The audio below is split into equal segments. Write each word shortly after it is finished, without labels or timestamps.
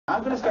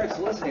I'm going to start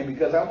soliciting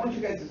because I want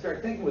you guys to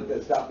start thinking with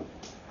this stuff.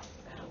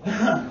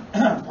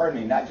 Pardon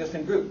me, not just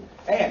in group.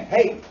 And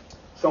hey,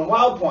 some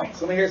wild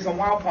points. Let me hear some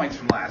wild points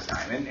from last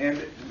time.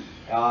 And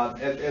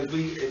as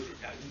we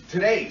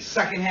today,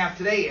 second half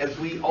today, as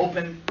we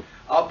open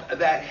up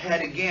that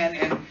head again,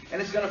 and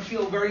it's going to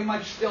feel very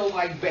much still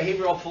like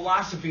behavioral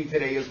philosophy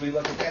today as we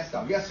look at that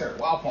stuff. Yes, sir.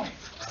 Wild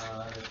points.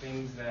 The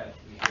things that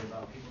we hear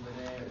about people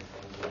today, or the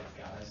things that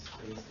got us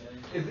pretty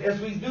steady. As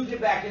we do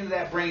get back into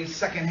that brain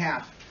second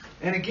half,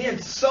 and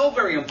again, so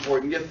very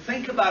important. You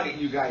think about it,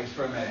 you guys,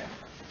 for a minute.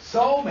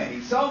 So many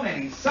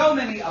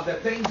of the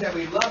things that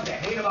we love to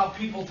hate about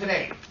people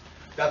today.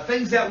 The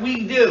things that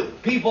we do,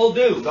 people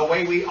do, the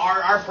way we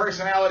are, our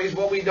personalities,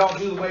 what we don't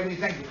do, the way we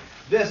think,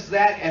 this,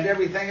 that, and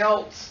everything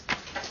else.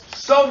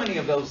 So many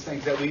of those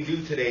things that we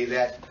do today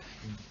that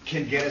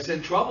can get us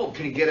in trouble,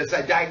 can get us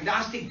a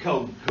diagnostic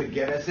code, could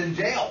get us in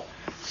jail.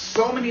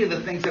 So many of the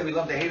things that we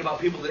love to hate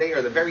about people today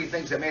are the very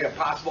things that made it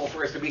possible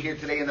for us to be here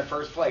today in the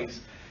first place.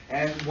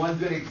 And one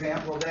good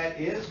example of that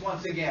is,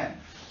 once again,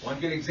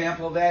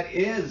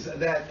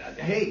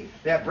 hey,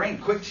 that brain,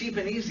 quick, cheap,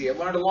 and easy. I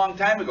learned a long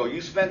time ago. You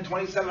spend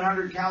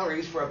 2,700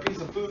 calories for a piece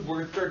of food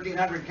worth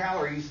 1,300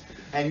 calories,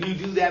 and you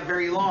do that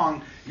very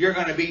long, you're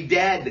going to be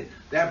dead.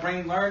 That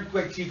brain learned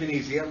quick, cheap, and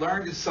easy. It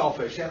learned it's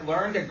selfish. It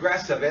learned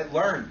aggressive. It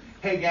learned,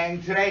 hey,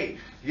 gang, today,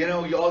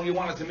 all you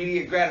want is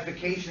immediate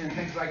gratification and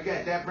things like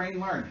that. That brain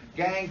learned.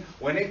 Gang,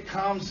 when it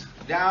comes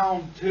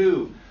down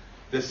to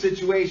the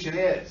situation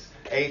is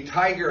a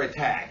tiger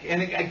attack.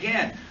 And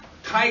again,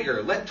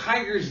 let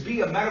tigers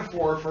be a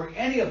metaphor for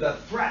any of the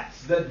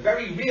threats, the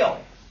very real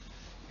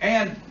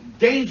and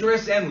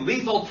dangerous and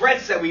lethal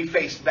threats that we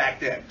faced back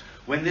then.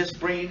 When this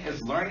brain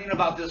is learning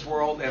about this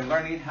world and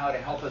learning how to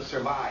help us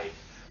survive.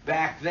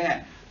 Back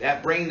then,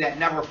 that brain that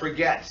never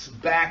forgets,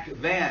 back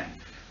then,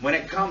 when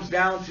it comes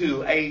down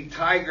to a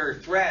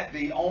tiger threat,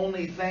 the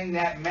only thing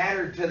that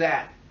mattered to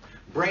that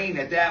brain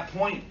at that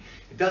point,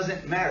 it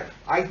doesn't matter.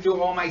 I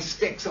threw all my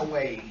sticks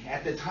away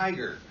at the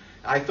tiger.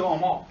 I throw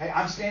them all. Hey,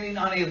 I'm standing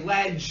on a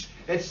ledge.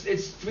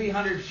 It's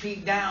 300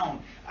 feet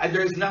down.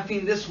 There's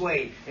nothing this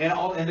way. And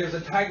there's a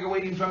tiger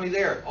waiting for me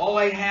there. All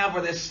I have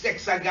are the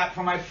sticks I got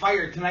from my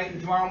fire tonight and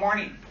tomorrow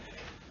morning.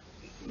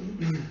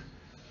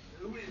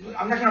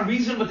 I'm not going to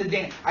reason with the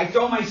damn. I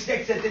throw my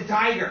sticks at the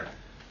tiger.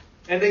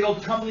 And they go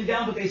tumbling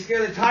down, but they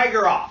scare the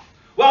tiger off.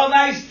 Well,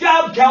 nice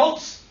job,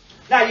 Celts.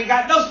 Now you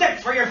got no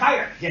sticks for your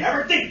fire. You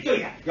never think, do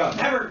you? You'll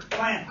never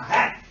plan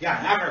ahead. You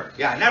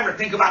never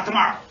think about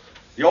tomorrow.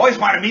 You always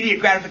want immediate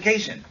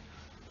gratification.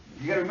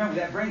 You got to remember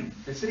that brain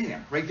that's sitting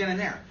there, right then and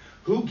there.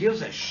 Who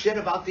gives a shit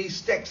about these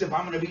sticks if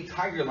I'm going to be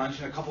tiger lunch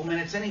in a couple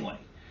minutes anyway?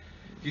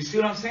 You see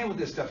what I'm saying with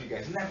this stuff, you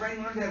guys? And that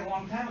brain learned that a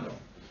long time ago.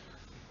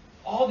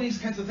 All these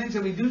kinds of things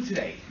that we do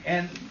today.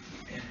 And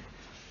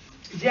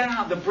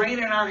yeah, the brain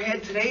in our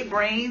head today,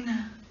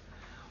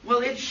 well,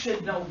 it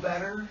should know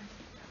better.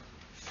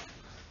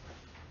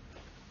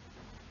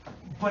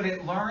 But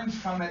it learns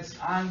from its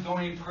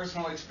ongoing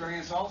personal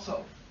experience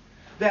also.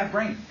 That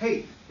brain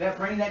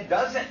that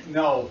doesn't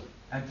know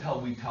until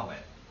we tell it.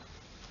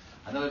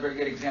 Another very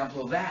good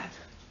example of that,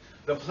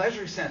 the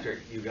pleasure center,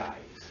 you guys.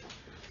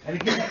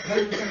 And again, that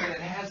pleasure center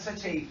that has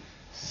such a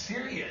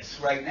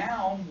serious, right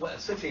now,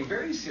 such a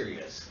very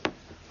serious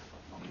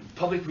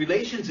public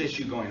relations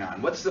issue going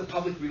on. What's the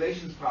public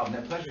relations problem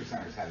that pleasure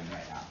center is having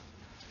right now?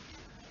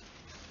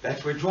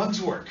 That's where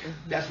drugs work.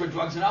 That's where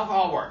drugs and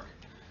alcohol work.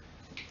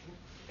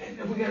 And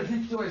we got to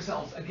think to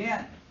ourselves,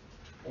 again,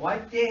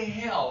 what the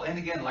hell, and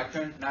again,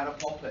 lectern, not a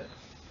pulpit.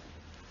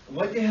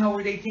 What the hell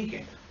were they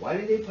thinking? Why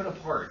did they put a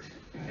part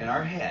in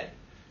our head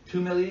 2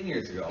 million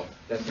years ago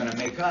that's going to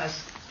make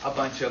us a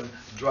bunch of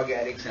drug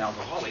addicts and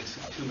alcoholics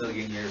 2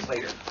 million years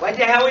later? What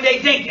the hell were they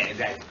thinking?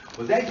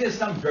 Was that just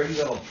some dirty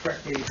little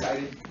trick they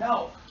decided?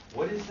 No.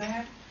 What is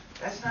that?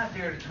 That's not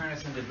there to turn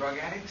us into drug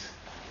addicts,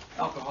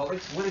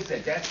 alcoholics. What is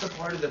that? That's the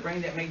part of the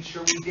brain that made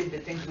sure we did the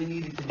things we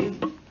needed to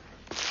do.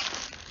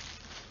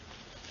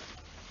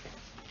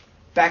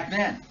 Back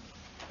then,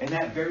 in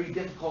that very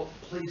difficult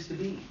place to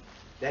be,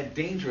 that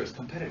dangerous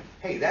competitive.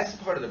 Hey, that's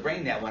the part of the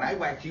brain that when I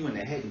whacked you in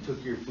the head and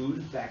took your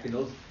food back in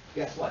those,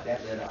 guess what?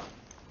 That lit up.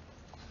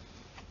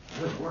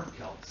 Good work,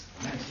 Celts.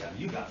 Nice job.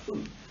 You got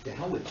food. To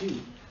hell with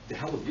you. To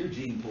hell with your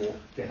gene pool.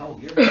 To hell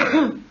with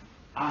your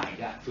I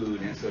got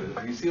food. And so,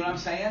 you see what I'm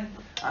saying?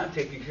 I'm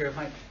taking care of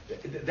my...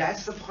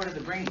 That's the part of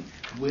the brain.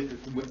 We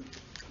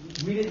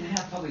didn't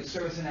have public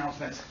service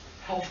announcements,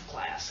 health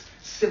class,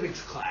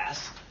 civics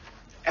class,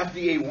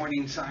 FDA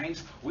warning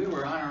signs. We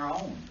were on our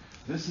own.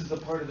 This is the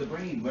part of the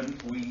brain when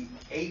we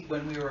ate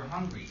when we were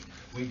hungry.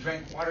 We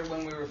drank water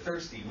when we were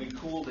thirsty. We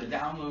cooled it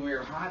down when we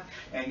were hot.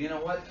 And you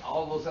know what?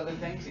 All those other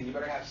things. And you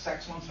better have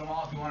sex once in a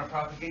while if you want to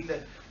propagate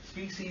the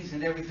species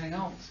and everything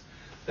else.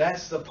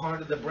 That's the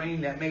part of the brain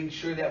that made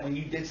sure that when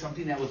you did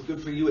something that was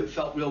good for you, it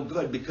felt real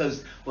good.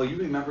 Because, well, you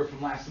remember from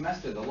last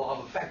semester, the law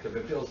of effect. If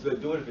it feels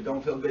good, do it. If it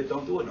don't feel good,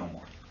 don't do it no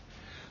more.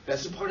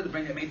 That's the part of the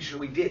brain that made sure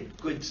we did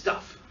good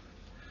stuff.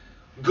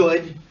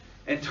 Good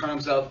in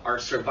terms of our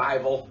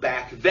survival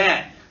back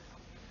then.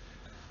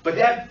 But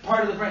that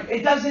part of the brain,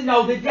 it doesn't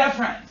know the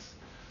difference.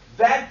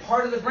 That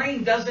part of the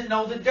brain doesn't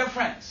know the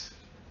difference.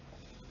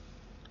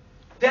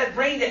 That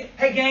brain,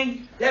 hey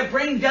gang, that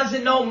brain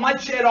doesn't know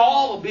much at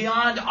all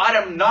beyond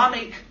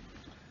autonomic.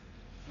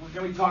 We're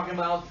going to be talking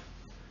about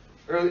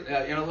early,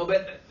 in a little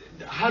bit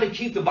how to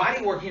keep the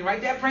body working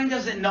right. That brain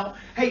doesn't know.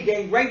 Hey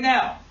gang, right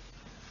now,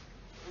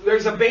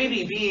 there's a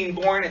baby being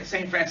born at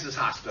St. Francis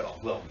Hospital.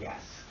 Little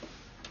guess.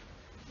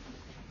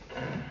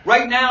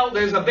 Right now,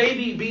 there's a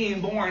baby being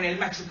born in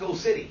Mexico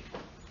City.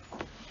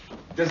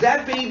 Does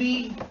that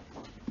baby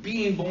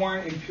being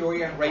born in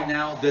Peoria right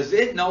now, does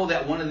it know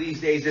that one of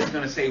these days it's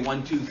going to say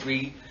 1, 2,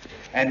 3,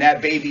 and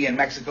that baby in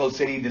Mexico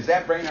City, does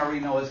that brain already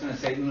know it's going to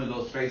say uno,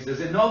 dos, tres? Does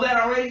it know that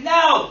already?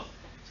 No!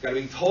 It's got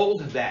to be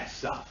told that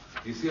stuff.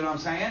 You see what I'm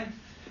saying?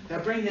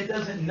 That brain that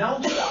doesn't know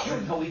stuff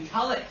until we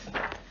tell it.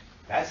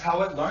 That's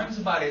how it learns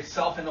about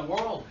itself in the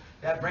world.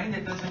 That brain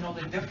that doesn't know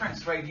the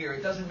difference right here,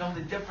 it doesn't know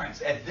the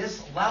difference at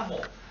this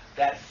level,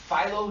 that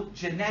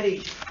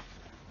phylogenetic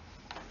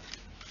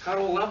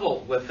cuddle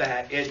level with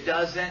that, it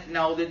doesn't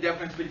know the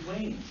difference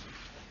between.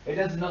 It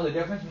doesn't know the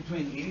difference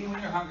between eating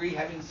when you're hungry,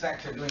 having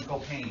sex, or doing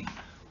cocaine.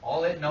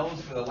 All it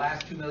knows for the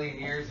last 2 million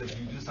years, if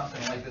you do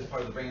something like this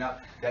part of the brain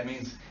up, that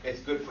means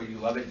it's good for you.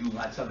 Love it, do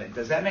lots of it.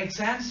 Does that make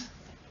sense?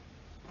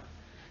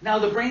 Now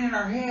the brain in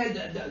our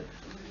head,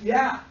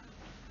 yeah.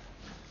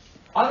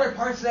 Other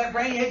parts of that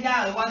brain,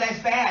 yeah, well, that's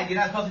bad. You're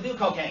not supposed to do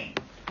cocaine.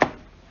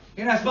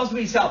 You're not supposed to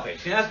be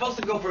selfish. You're not supposed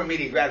to go for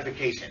immediate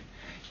gratification.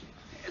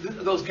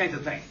 Those kinds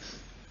of things.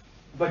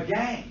 But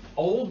gang,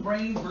 old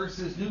brain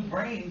versus new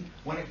brain,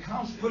 when it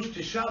comes push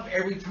to shove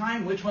every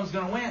time, which one's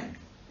going to win?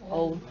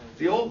 Old.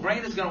 The old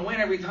brain is going to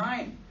win every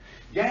time.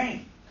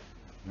 Gang,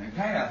 and I'm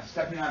kind of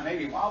stepping on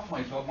maybe wow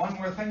points, but one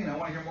more thing, and I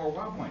want to hear more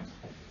wow points.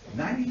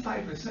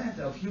 95%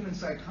 of human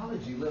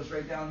psychology lives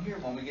right down here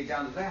when we get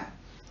down to that.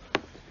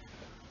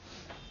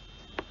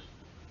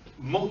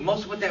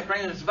 Most of what that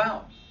brain is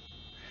about.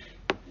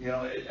 You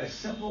know, a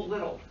simple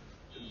little.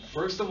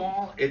 First of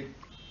all, it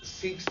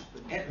seeks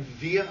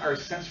via our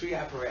sensory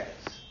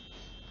apparatus.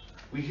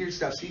 We hear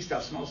stuff, see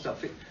stuff, smell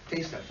stuff,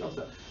 taste stuff, feel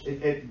stuff.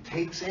 It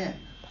takes in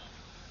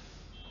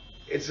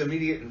its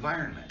immediate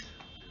environment.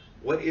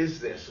 What is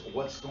this?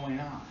 What's going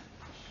on?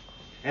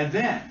 And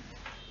then,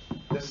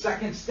 the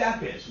second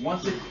step is,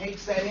 once it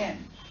takes that in,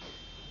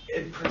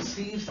 it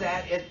perceives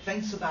that, it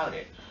thinks about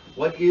it.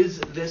 What is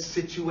this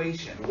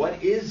situation?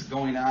 What is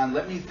going on?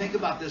 Let me think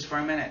about this for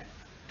a minute.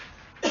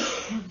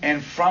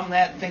 And from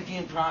that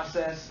thinking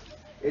process,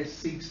 it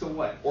seeks to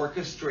what?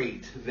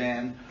 Orchestrate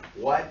then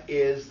what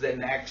is the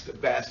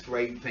next best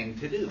right thing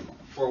to do.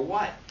 For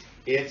what?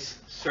 It's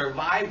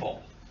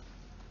survival.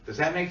 Does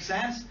that make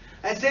sense?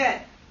 That's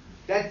it.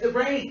 That's the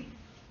brain.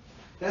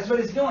 That's what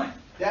it's doing.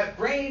 That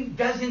brain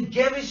doesn't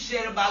give a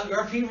shit about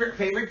your favorite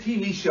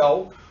TV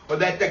show, or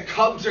that the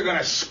Cubs are going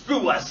to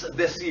screw us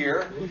this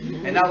year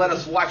and not let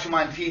us watch them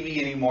on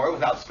TV anymore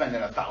without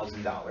spending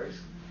 $1,000.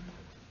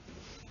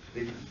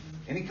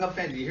 Any Cub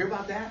fans, did you hear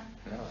about that?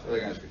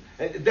 No.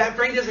 That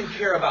brain doesn't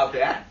care about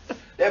that.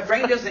 That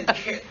brain doesn't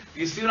care.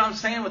 You see what I'm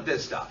saying with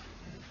this stuff?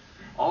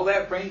 All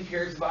that brain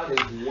cares about is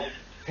what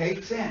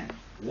takes in.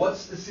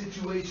 What's the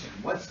situation?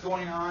 What's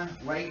going on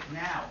right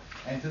now?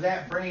 And to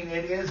that brain,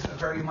 it is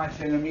very much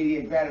an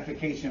immediate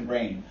gratification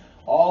brain.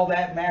 All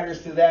that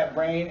matters to that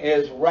brain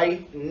is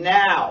right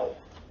now.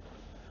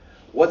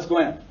 What's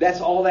going on?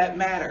 That's all that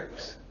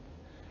matters.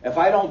 If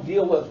I don't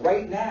deal with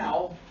right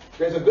now,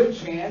 there's a good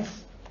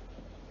chance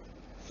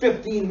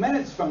 15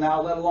 minutes from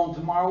now, let alone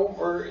tomorrow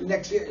or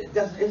next year, it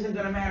isn't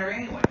going to matter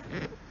anyway.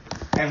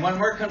 And when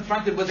we're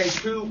confronted with a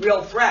true,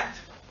 real threat,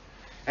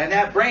 and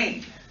that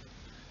brain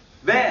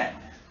then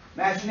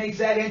machinates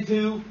that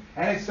into,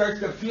 and it starts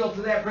to feel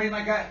to that brain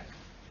like a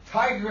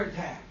tiger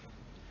attack.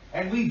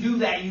 And we do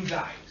that, you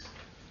guys.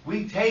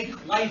 We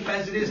take life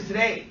as it is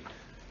today.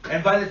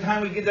 And by the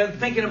time we get done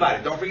thinking about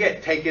it, don't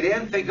forget, take it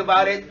in, think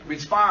about it,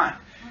 respond.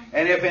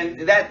 And if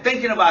in that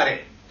thinking about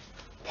it,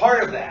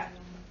 part of that,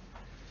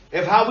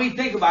 if how we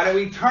think about it,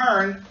 we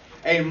turn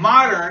a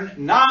modern,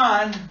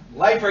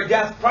 non-life or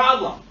death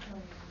problem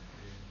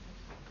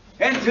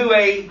into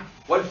a,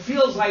 what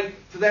feels like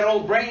to that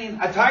old brain,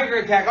 a tiger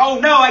attack. Oh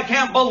no, I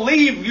can't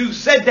believe you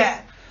said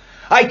that.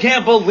 I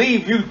can't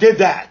believe you did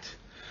that.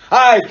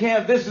 I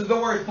can't, this is the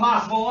worst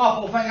possible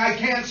awful thing. I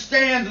can't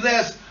stand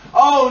this.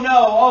 Oh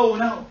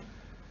no.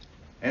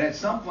 And at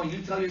some point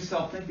you tell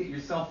yourself, think at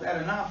yourself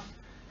that enough.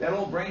 That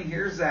old brain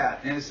hears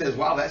that and it says,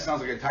 wow, that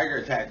sounds like a tiger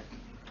attack.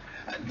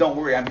 Don't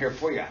worry, I'm here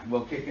for you.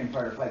 We'll kick in,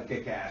 fight or flight,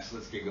 kick ass.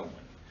 Let's get going.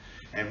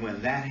 And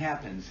when that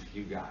happens,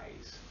 you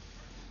guys,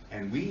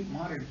 and we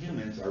modern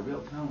humans are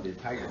real talented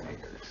tiger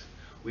makers.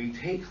 We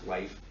take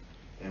life,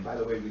 and by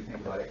the way we think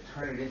about it,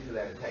 turn it into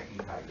that attacking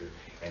tiger.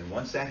 And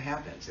once that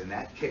happens, and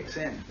that kicks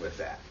in with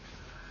that,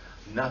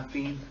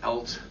 nothing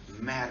else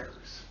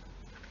matters.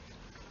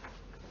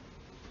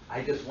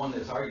 I just won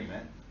this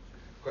argument.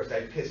 Of course,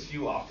 I pissed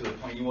you off to the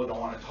point you don't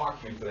want to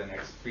talk to me for the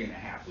next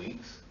 3.5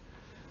 weeks.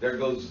 There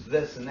goes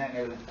this and that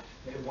and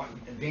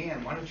everything.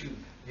 Dan, why don't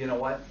you know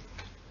what?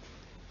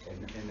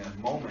 In the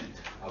moment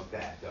of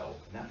that, though,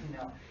 nothing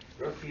else.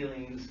 your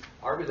feelings,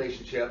 our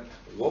relationship,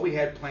 what we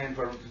had planned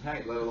for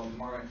tonight, let alone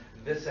tomorrow,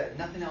 this, that,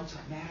 nothing else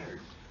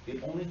matters. The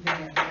only thing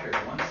that matters,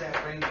 once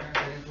that brain turns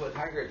it into a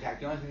tiger attack,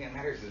 the only thing that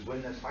matters is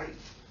win this fight.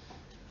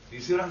 Do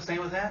you see what I'm saying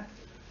with that?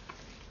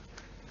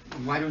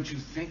 Why don't you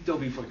think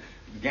there'll be...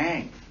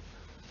 Gang,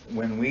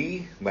 when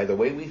we, by the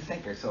way we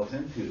think ourselves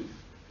into,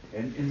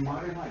 in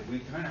modern life, we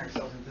turn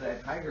ourselves into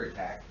that tiger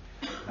attack,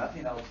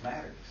 nothing else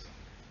matters.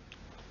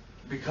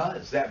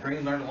 Because that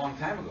brain learned a long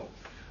time ago.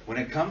 When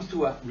it comes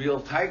to a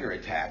real tiger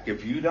attack,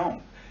 if you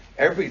don't,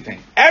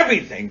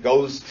 everything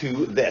goes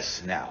to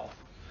this now.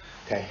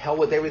 To hell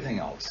with everything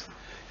else.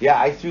 Yeah,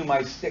 I threw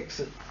my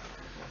sticks.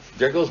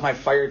 There goes my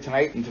fire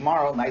tonight and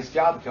tomorrow. Nice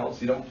job,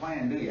 Kels. You don't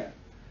plan, do you?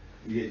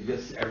 You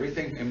just,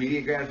 everything,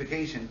 immediate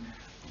gratification.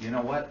 You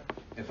know what?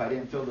 If I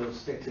didn't throw those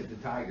sticks at the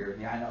tiger,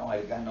 yeah, I know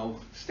I got no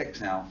sticks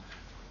now.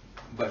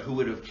 But who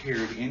would have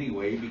cared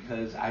anyway?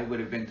 Because I would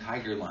have been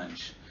tiger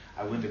lunch.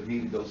 I wouldn't have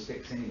needed those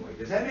sticks anyway.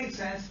 Does that make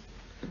sense?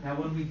 Now,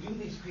 when we do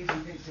these crazy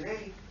things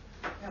today,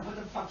 now what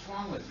the fuck's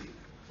wrong with you?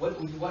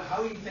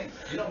 How do you think?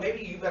 You know,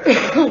 maybe you better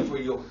think before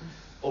you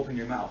open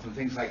your mouth and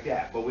things like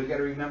that. But we've got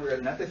to remember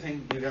another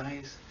thing, you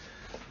guys.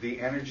 The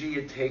energy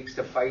it takes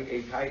to fight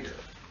a tiger,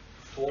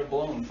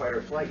 full-blown fight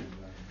or flight,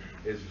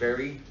 is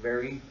very,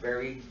 very,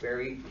 very,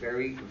 very,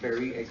 very,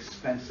 very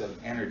expensive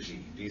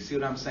energy. Do you see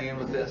what I'm saying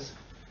with this?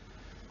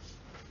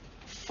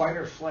 Fight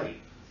or flight.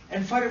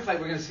 And fight or flight,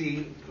 we're going to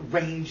see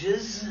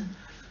ranges.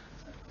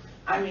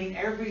 I mean,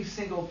 every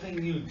single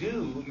thing you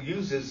do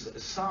uses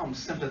some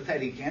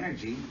sympathetic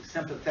energy,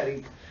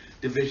 sympathetic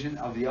division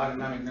of the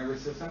autonomic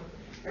nervous system.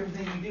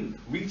 Everything you do.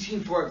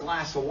 Reaching for a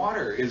glass of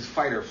water is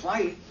fight or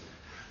flight.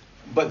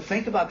 But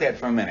think about that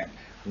for a minute.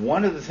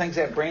 One of the things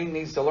that brain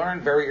needs to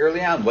learn very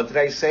early on, what did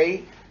I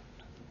say?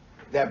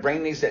 That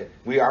brain needs that.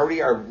 We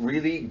already are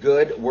really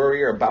good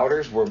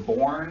worrier-abouters. We're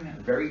born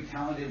very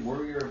talented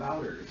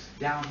worrier-abouters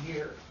down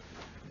here.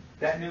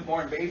 That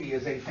newborn baby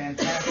is a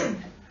fantastic,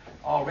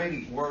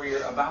 already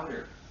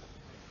worrier-abouter.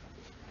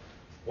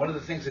 One of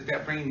the things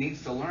that brain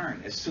needs to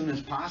learn as soon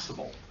as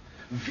possible,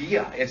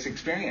 via its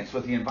experience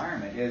with the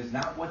environment, is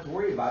not what to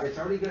worry about. It's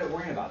already good at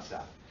worrying about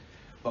stuff.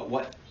 But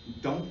what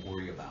don't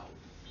worry about.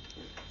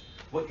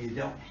 What you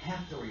don't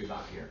have to worry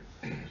about here.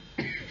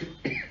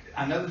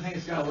 Another thing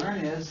it's going to learn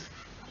is,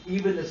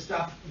 even the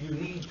stuff you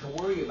need to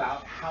worry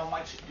about, how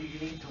much do you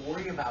need to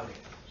worry about it?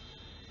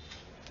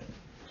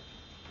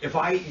 If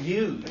I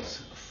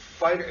use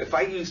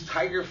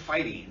tiger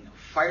fighting,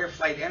 fight or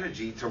flight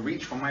energy to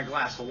reach for my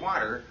glass of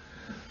water,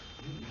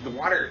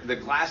 the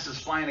glass is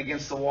flying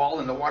against the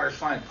wall and the water's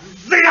flying.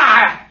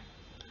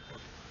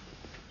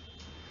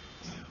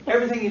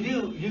 Everything you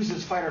do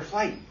uses fight or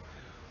flight.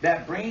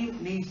 That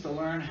brain needs to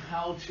learn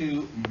how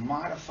to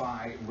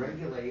modify,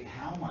 regulate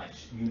how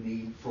much you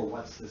need for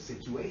what's the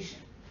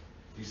situation.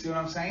 You see what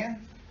I'm saying?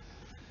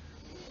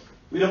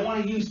 We don't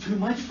want to use too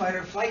much fight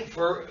or flight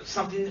for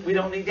something that we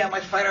don't need that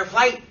much fight or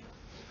flight.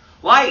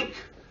 Like,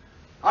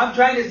 I'm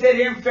trying to sit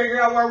here and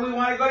figure out where we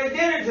want to go to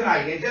dinner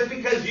tonight. And just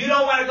because you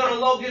don't want to go to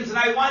Logan's and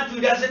I want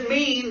to doesn't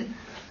mean...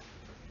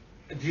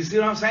 Do you see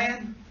what I'm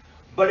saying?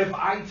 But if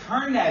I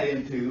turn that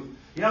into,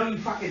 you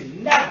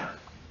fucking never...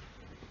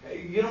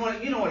 You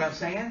know what I'm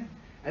saying?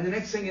 And the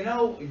next thing you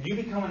know, you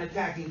become an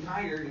attacking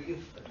tiger.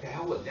 To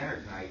hell with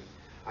dinner tonight.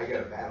 I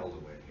got a battle to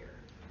win here.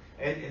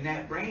 And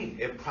that brain,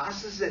 it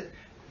processes it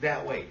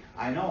that way.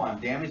 I know I'm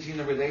damaging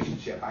the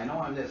relationship. I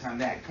know I'm this, I'm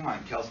that. Come on,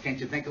 Kels, can't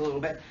you think a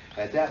little bit?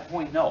 At that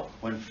point, no.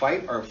 When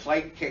fight or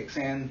flight kicks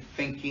in,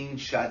 thinking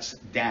shuts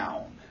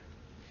down.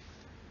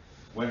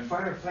 When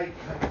fight or flight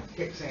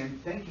kicks in,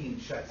 thinking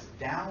shuts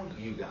down,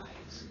 you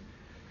guys.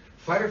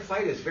 Fight or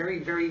flight is very,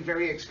 very,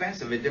 very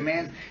expensive. It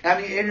demands,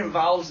 it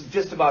involves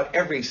just about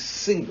every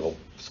single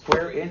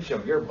square inch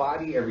of your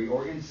body, every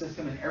organ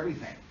system, and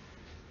everything.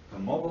 To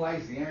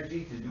mobilize the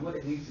energy to do what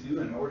it needs to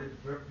do in order to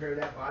prepare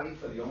that body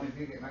for the only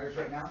thing that matters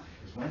right now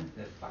is win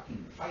the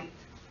fucking fight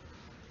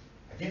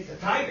against the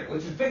tiger,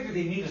 which is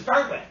victory you need to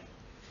start with.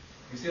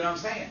 You see what I'm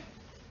saying?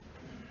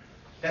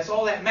 That's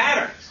all that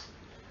matters.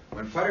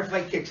 When fight or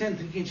flight kicks in,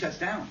 thinking shuts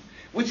down.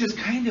 Which is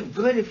kind of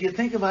good if you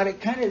think about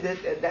it.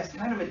 That's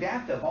kind of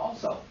adaptive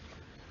also.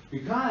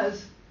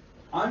 Because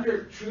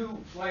under true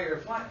fight or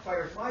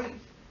flight,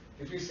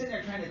 if you're sitting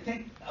there trying to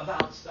think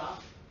about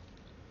stuff,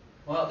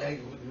 well,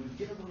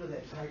 get a load of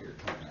that tiger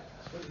coming at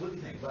us. What do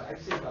you think? I'd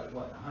say about,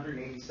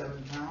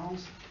 187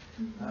 pounds?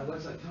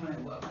 What's that coming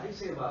in? Well, I'd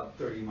say about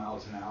 30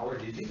 miles an hour.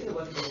 Did you get a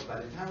look?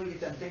 By the time we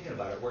get done thinking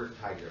about it, we're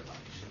tiger lunch.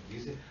 You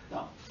say,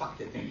 no, fuck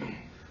the thinking.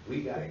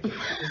 We got it.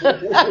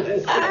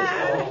 That's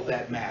all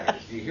that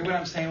matters. Do you hear what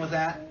I'm saying with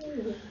that?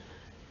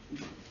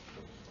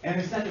 And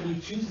it's not that we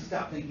choose to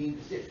stop thinking.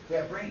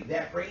 That brain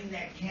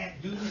that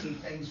can't do many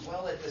things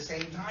well at the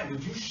same time.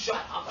 Would you shut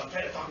up? I'm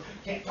trying to talk.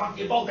 Can't talk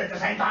to you both at the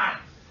same time.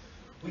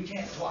 We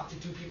can't talk to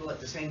two people at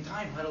the same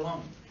time, let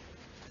alone.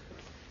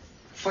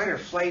 Fight or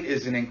flight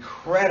is an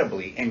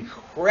incredibly,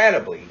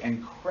 incredibly,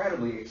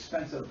 incredibly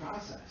expensive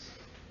process.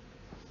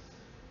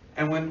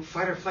 And when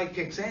fight or flight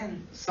kicks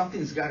in,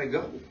 something's got to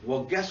go.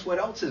 Well, guess what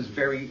else is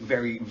very,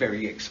 very,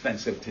 very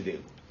expensive to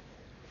do?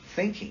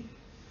 thinking.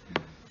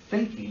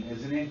 Thinking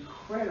is an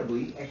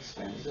incredibly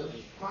expensive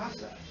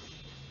process.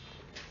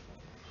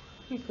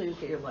 Can you please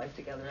get your life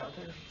together out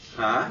there?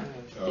 Huh?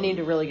 They need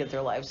to really get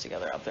their lives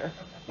together out there.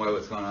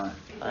 What's going on?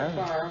 I don't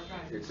know.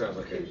 It sounds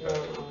like a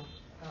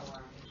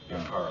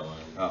car alarm.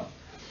 Oh.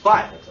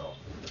 But That's all.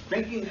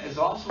 thinking is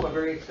also a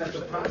very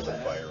expensive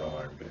process. Fire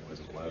alarm, but it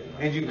wasn't loud enough.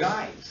 And you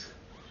guys,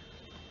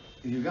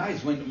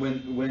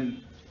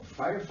 when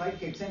firefight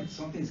kicks in,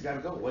 something's got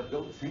to go. What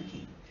go?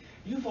 Thinking.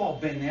 You've all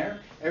been there.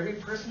 Every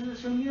person in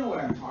this room, you know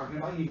what I'm talking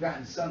about. You've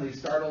gotten suddenly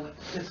startled,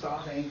 pissed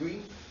off,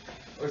 angry,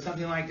 or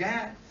something like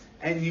that,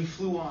 and you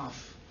flew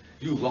off.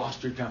 You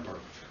lost your temper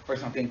or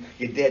something.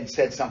 You dead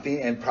said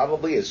something, and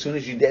probably as soon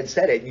as you dead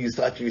said it, you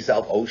thought to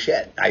yourself, "Oh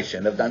shit, I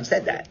shouldn't have done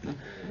said that."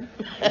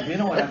 You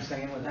know what I'm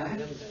saying with that?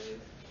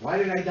 Why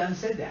did I done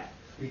said that?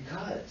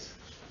 Because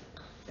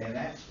in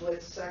that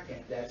split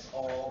second, that's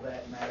all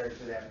that mattered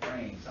to that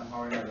brain.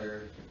 Somehow or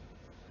another,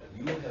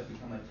 you have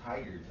become a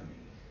tiger to me.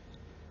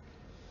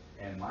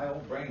 And my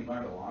old brain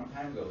learned a long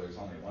time ago there's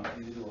only one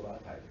thing to do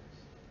about tigers.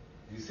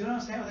 Do you see what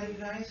I'm saying with that, you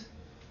guys?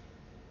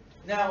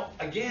 Now,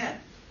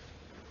 again,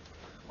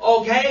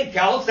 okay,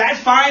 Kells, that's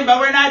fine, but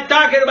we're not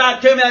talking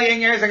about 2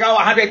 million years ago,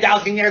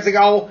 100,000 years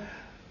ago.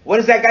 What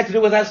does that got to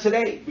do with us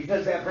today?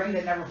 Because that brain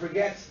that never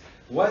forgets,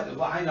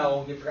 well, I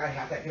know, you forgot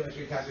half that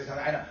chemistry test or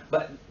something, I know.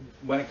 But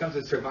when it comes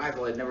to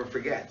survival, it never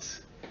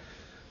forgets.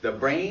 The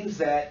brains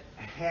that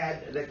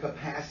had the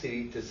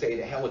capacity to say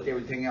to hell with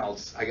everything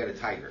else, I got a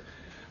tiger.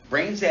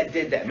 Brains that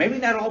did that. Maybe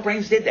not all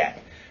brains did that.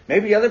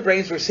 Maybe other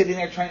brains were sitting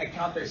there trying to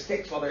count their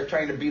sticks while they're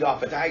trying to beat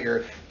off a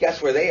tiger. Guess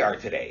where they are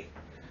today?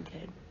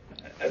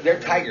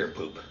 They're tiger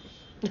poop.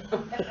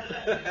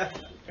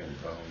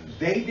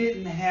 They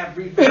didn't have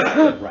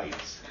reproductive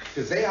rights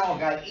because they all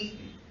got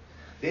eaten.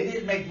 They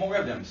didn't make more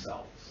of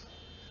themselves.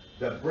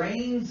 The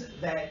brains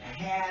that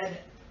had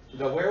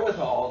the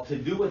wherewithal to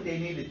do what they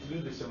needed to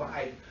do to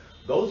survive,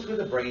 those were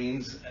the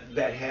brains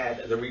that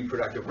had the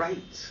reproductive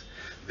rights.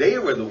 They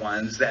were the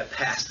ones that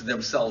passed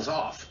themselves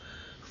off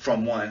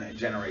from one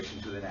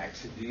generation to the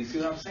next. Do you see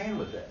what I'm saying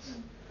with this?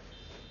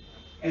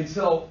 And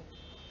so,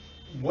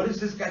 what has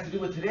this got to do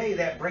with today?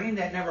 That brain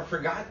that never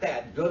forgot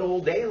that good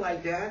old day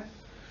like that.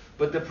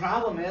 But the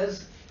problem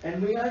is,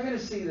 and we are going to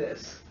see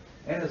this,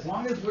 and as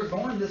long as we're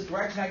going this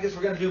direction, I guess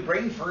we're going to do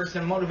brain first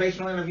and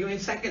motivational interviewing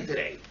second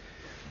today.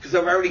 Because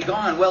I've already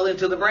gone well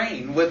into the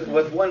brain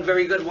with one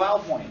very good wow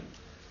point.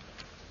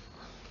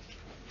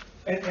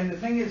 And the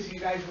thing is, you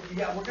guys,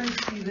 yeah, we're going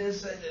to see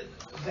this,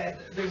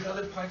 that there's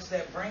other parts of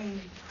that brain,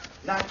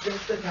 not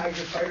just the tiger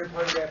fighter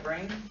part of that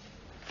brain.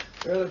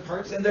 There are other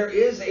parts, and there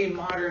is a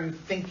modern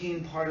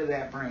thinking part of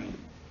that brain.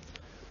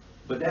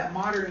 But that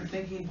modern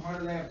thinking part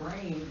of that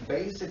brain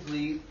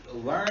basically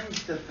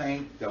learns to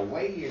think the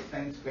way it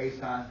thinks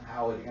based on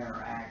how it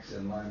interacts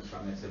and learns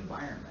from its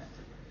environment.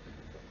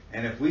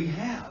 And if we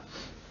have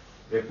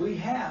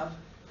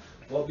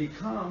what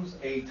becomes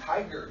a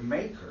tiger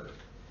maker,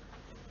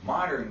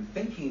 modern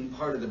thinking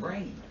part of the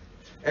brain.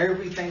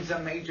 Everything's a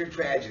major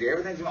tragedy.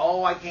 Everything's,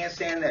 oh, I can't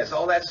stand this.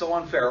 Oh, that's so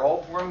unfair.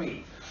 Oh, poor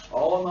me.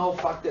 Oh, no,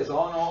 fuck this.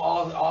 Oh, no,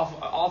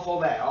 awful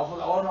that.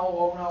 Awful, oh, no,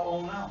 oh, no,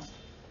 oh, no.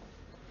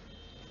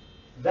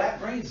 That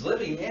brain's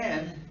living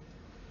in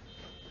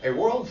a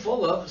world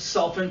full of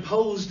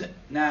self-imposed,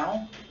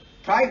 now,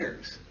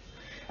 tigers.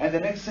 And the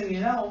next thing you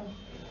know,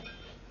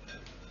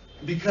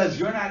 because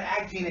you're not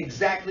acting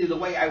exactly the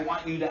way I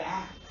want you to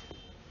act,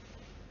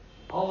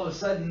 all of a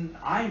sudden,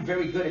 I'm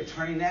very good at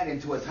turning that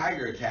into a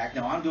tiger attack.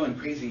 Now, I'm doing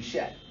crazy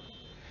shit.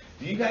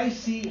 Do you guys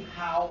see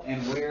how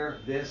and where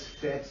this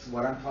fits,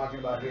 what I'm talking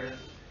about here?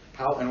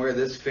 How and where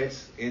this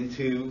fits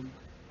into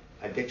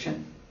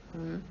addiction?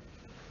 Mm-hmm.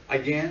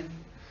 Again,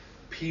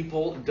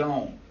 people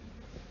don't.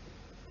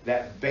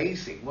 That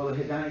basic, well, the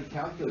hedonic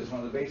calculus is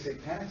one of the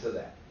basic tenets of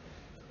that.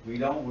 We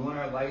don't ruin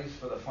our lives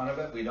for the fun of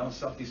it. We don't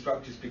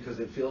self-destruct just because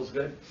it feels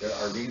good. There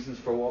are reasons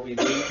for what we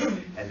do.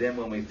 And then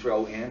when we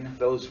throw in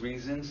those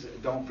reasons,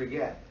 don't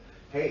forget,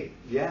 hey,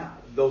 yeah,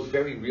 those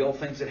very real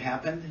things that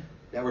happened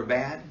that were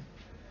bad,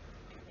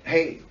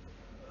 hey,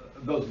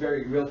 those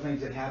very real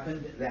things that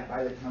happened that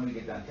by the time we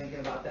get done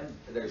thinking about them,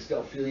 they're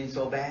still feeling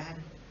so bad.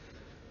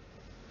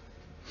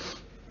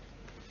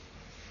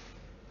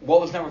 What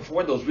was number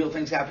 4? Those real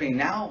things happening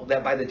now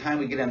that by the time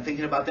we get done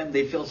thinking about them,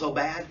 they feel so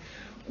bad.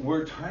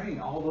 We're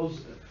turning all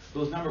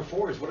those number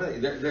 4s. What are they?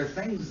 They're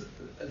things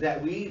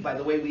that we, by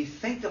the way we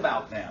think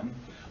about them,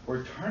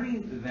 we're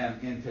turning them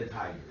into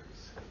tigers.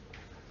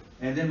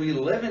 And then we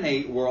live in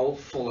a world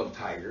full of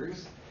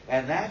tigers,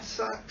 and that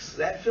sucks.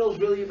 That feels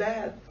really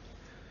bad.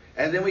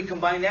 And then we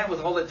combine that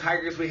with all the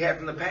tigers we had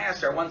from the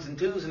past, our 1s and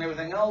 2s and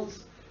everything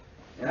else.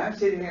 And I'm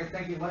sitting here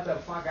thinking, what the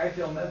fuck? I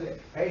feel miserable.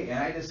 Hey, and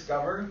I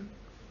discover,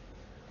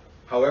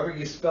 however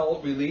you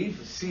spell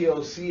relief,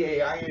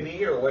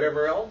 COCAINE or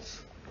whatever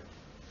else.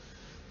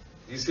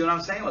 Do you see what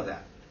I'm saying with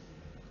that?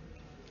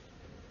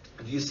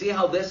 Do you see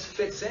how this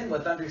fits in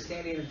with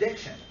understanding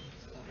addiction?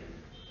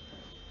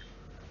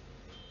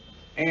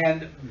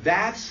 And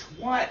that's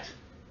what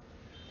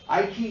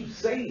I keep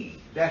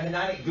saying. That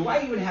hedonic, do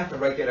I even have to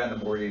write that on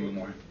the board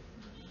anymore?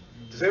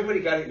 Does everybody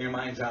got it in your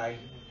mind's eye?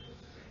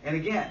 And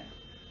again,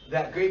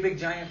 that great big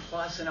giant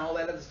plus and all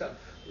that other stuff.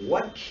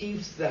 What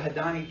keeps the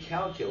hedonic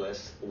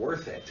calculus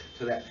worth it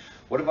to that?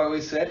 What have I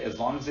always said? As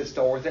long as it's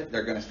still worth it,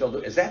 they're going to still do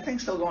it. Is that thing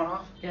still going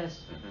off?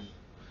 Yes.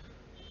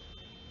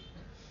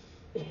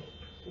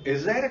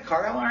 Is that a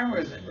car alarm or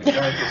is it?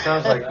 It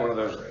sounds like one of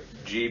those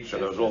Jeeps or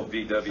those old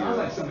VW. Sounds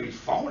like somebody's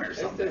phone or It's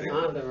something. this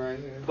Honda right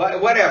here.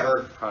 But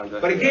whatever. Honda,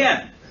 But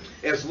again,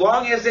 as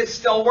long as it's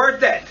still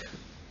worth it,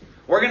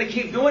 we're going to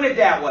keep doing it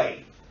that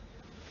way.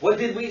 What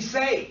did we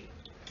say?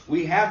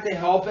 We have to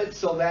help it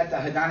so that the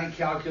hedonic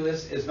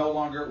calculus is no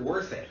longer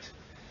worth it.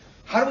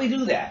 How do we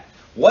do that?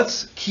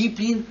 What's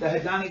keeping the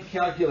hedonic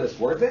calculus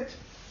worth it?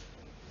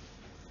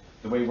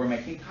 The way we're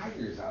making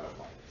tigers out of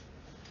life.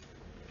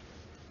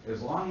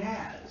 As long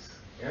as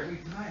every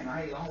time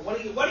what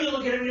are you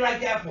looking at me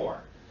like that for?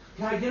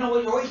 God, you know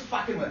what? You're always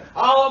fucking with.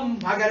 Oh,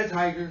 I got a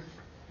tiger.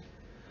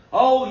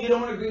 Oh, you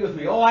don't agree with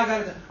me. Oh, I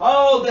got a.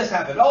 Oh, this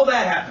happened. Oh,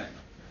 that happened.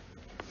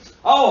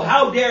 Oh,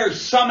 how dare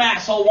some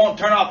asshole won't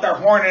turn off their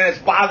horn and it's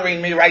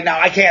bothering me right now.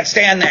 I can't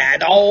stand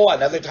that. Oh,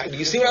 another time. Do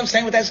you see what I'm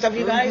saying with that stuff,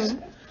 you guys?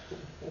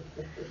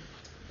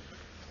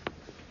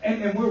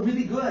 And we're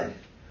really good.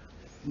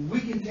 We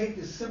can take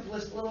the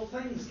simplest little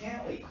things,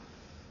 can't we?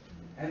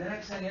 And the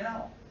next thing you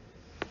know.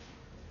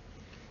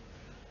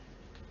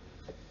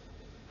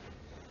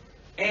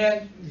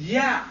 And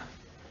yeah,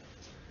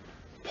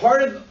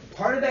 part of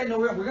that,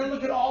 we're going to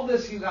look at all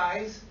this, you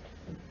guys.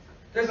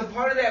 There's a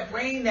part of that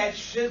brain that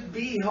should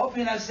be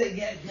helping us say,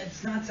 yeah,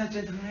 it's not such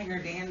a tiger,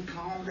 Dan,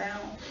 calm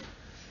down.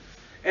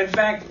 In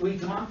fact, we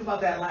talked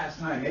about that last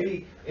time.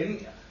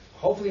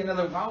 Hopefully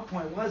another wow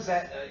point was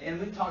that,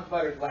 and we talked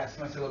about it last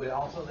semester a little bit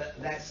also,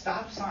 that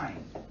stop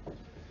sign.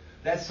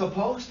 That's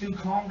supposed to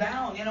calm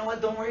down. You know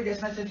what, don't worry,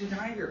 that's not such a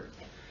tiger.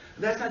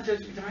 That's not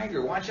such a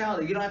tiger. Watch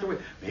out, you don't have to worry.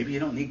 Maybe you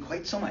don't need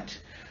quite so much.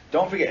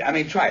 Don't forget, I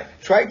mean, try it.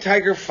 Try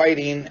tiger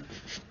fighting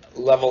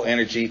level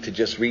energy to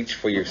just reach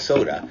for your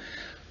soda.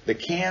 The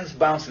can's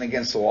bouncing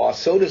against the wall,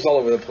 soda's all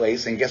over the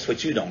place, and guess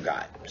what you don't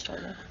got?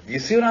 You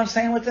see what I'm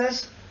saying with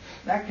this?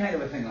 That kind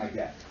of a thing like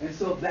that. And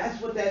so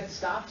that's what that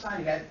stop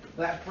sign,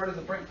 that part of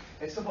the brain,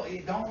 it's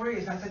supposed, don't worry,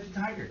 it's not such a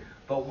tiger.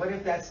 But what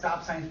if that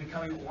stop sign is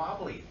becoming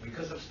wobbly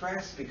because of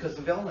stress, because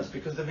of illness,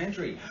 because of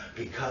injury,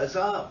 because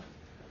of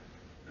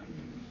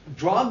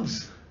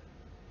drugs?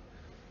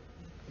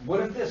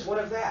 What if this, what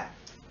if that?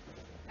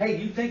 Hey,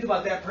 you think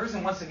about that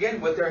person, once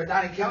again, with their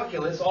hedonic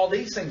calculus, all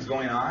these things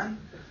going on.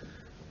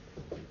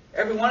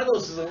 Every one of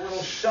those is a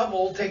little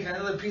shovel taking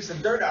another piece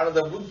of dirt out of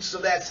the roots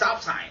of that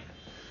stop sign.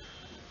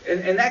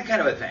 And that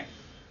kind of a thing.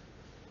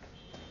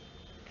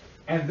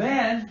 And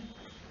then,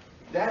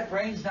 that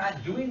brain's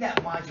not doing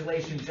that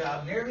modulation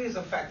job nearly as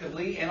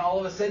effectively, and all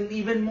of a sudden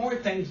even more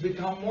things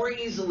become more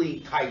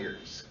easily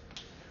tigers.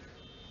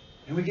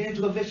 And we get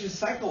into a vicious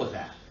cycle with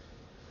that.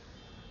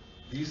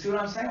 Do you see what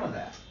I'm saying with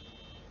that?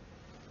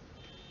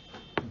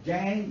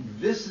 Gang,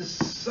 this is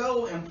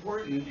so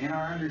important in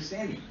our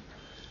understanding.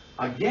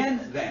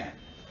 Again, then,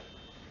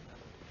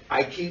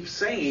 I keep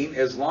saying,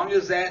 as long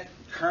as that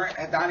current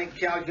hedonic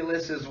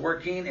calculus is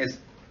working, it's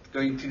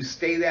going to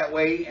stay that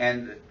way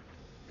and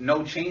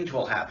no change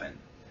will happen.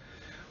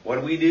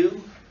 What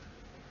do?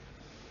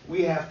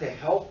 We have to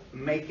help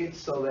make it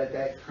so that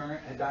that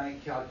current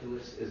hedonic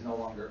calculus is no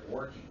longer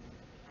working.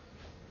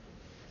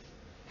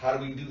 How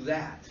do we do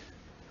that?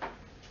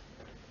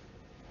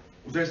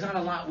 There's not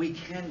a lot we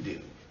can do.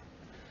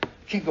 I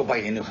can't go buy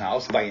a new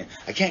house. I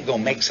can't go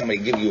make somebody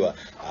give you a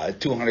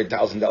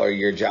 $200,000 a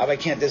year job. I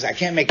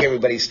can't make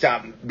everybody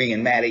stop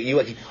being mad at you.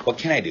 What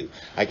can I do?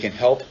 I can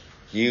help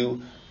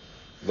you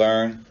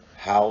learn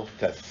how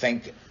to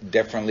think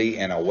differently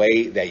in a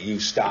way that you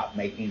stop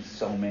making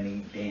so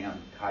many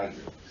damn tigers.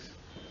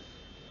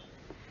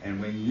 And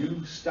when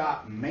you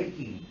stop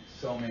making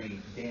so many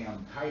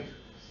damn tigers,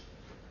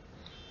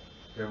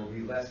 there will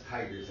be less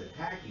tigers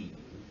attacking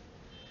you,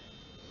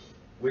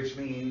 which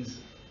means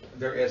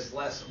there is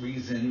less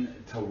reason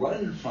to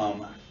run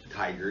from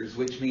tigers,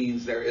 which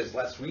means there is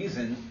less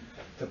reason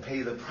to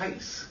pay the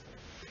price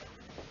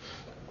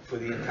for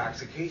the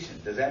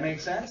intoxication. Does that make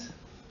sense?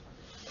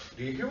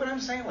 Do you hear what I'm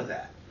saying with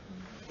that?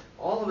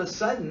 All of a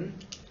sudden,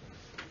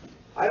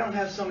 I don't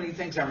have so many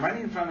things I'm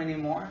running from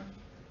anymore.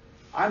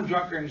 I'm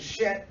drunker than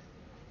shit.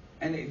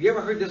 And you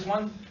ever heard this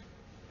one?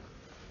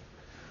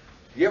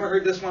 You ever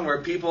heard this one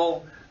where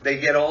people, they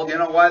get old, you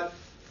know what?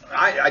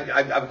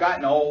 I've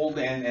gotten old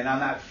and I'm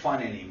not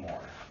fun anymore.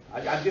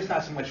 I'm just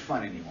not so much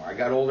fun anymore. I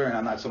got older and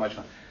I'm not so much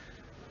fun.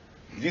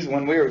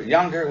 When we were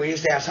younger, we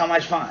used to have so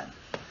much fun.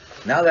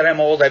 Now that I'm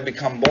old, I've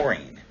become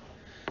boring.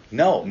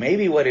 No,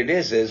 maybe what it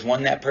is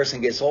when that person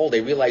gets old,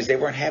 they realize they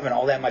weren't having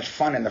all that much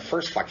fun in the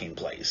first fucking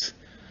place.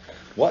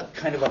 What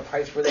kind of a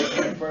price were they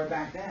paying for it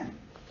back then?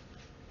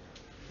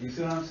 You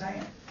see what I'm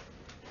saying?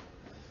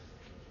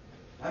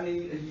 I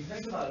mean, if you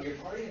think about your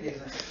partying days,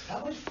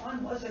 how much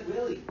fun was it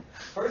really?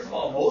 First of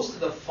all, most of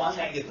the fun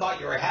that you thought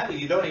you were having,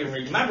 you don't even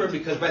remember,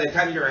 because by the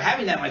time you were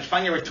having that much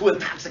fun, you were too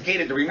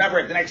intoxicated to remember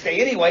it the next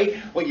day anyway.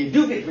 What you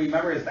do get to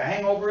remember is the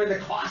hangover and the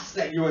costs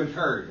that you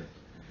incurred.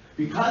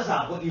 because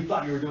of what you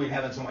thought you were doing,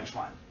 having so much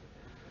fun.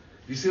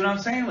 You see what I'm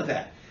saying with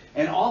that?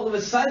 And all of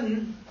a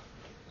sudden,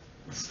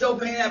 still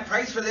paying that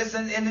price for this,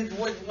 and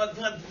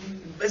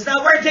it's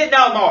not worth it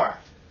no more.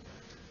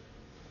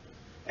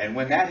 And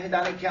when that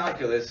hedonic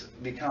calculus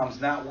becomes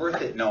not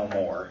worth it no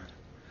more,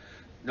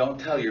 don't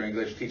tell your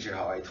English teacher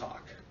how I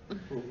talk.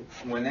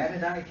 When that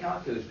hedonic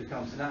calculus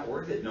becomes not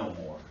worth it no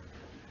more,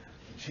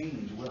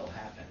 change will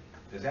happen.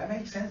 Does that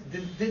make sense?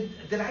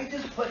 Did I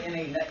just put in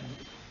a...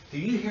 Do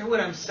you hear what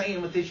I'm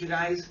saying with this, you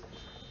guys?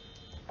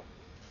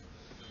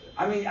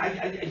 I mean,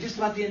 I just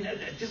about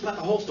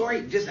the whole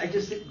story. Just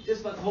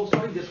about the whole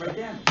story, just right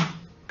then.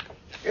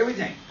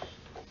 Everything.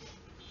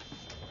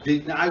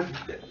 Did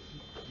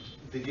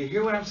you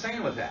hear what I'm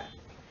saying with that?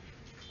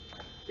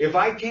 If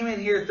I came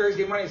in here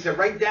Thursday morning and said,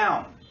 write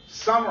down,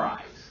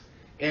 summarize,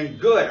 in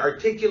good,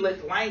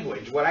 articulate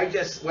language what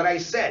I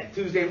said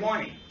Tuesday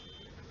morning,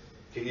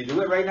 can you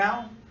do it right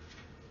now?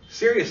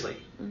 Seriously.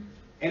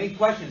 Any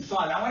questions?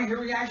 Son, I want to hear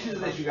reactions to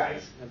this, you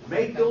guys.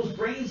 Make those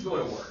brains go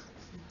to work.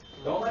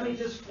 Don't let me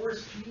just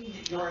force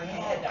feed your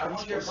head. I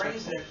want your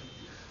brains to...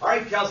 All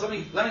right, Kels,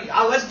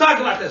 let's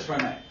talk about this for a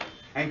minute.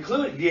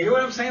 Include, do you hear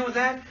what I'm saying with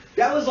that?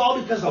 That was all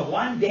because of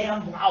one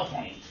damn wow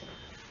point.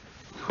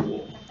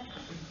 Cool.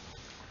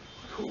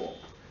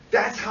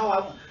 That's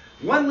how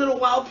one little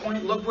wow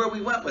point, look where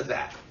we went with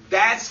that.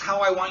 That's how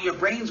I want your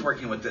brains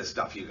working with this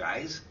stuff, you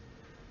guys.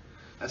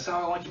 That's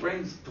how I want your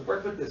brains to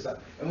work with this stuff.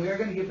 And we are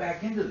going to get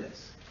back into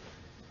this.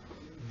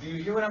 Do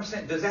you hear what I'm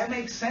saying? Does that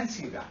make sense,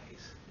 you guys?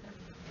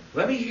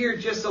 Let me hear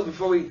just so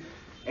before we,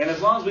 and as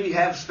long as we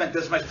have spent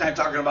this much time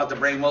talking about the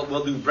brain,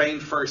 we'll do brain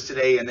first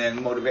today and then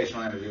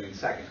motivational interviewing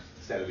second,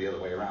 instead of the other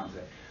way around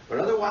today. But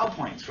other wow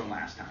points from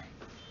last time.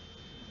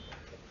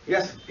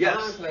 Yes.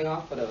 I'm playing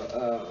off of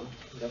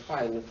the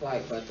fight and the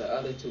flight, but the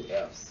other two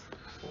F's,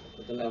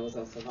 the levels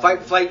of survival.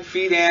 Fight, flight,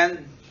 feed,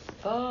 and...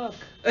 Fuck.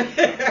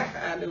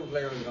 I knew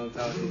Blair was going to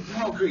talk to me.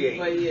 Procreate.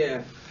 But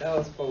yeah, that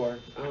was 4.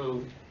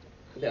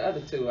 The other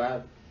 2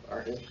 are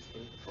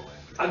interesting.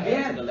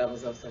 Again, the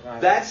levels of survival.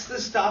 That's the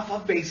stuff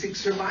of basic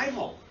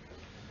survival.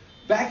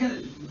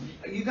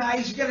 You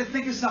guys, you got to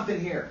think of something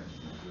here.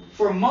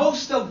 For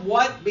most of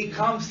what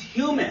becomes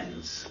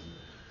humans,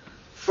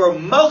 for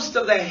most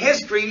of the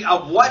history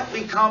of what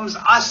becomes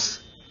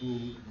us,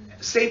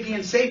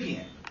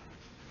 sapien,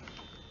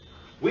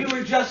 we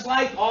were just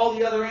like all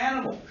the other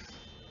animals.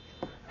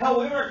 Hell,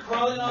 we were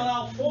crawling on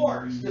all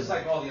fours, just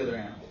like all the other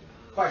animals.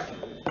 Question?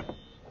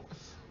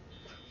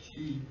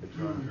 I'm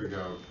trying to figure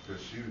out,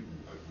 because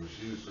what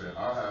she was saying,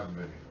 I haven't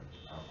been here,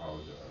 I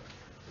apologize.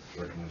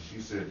 But when she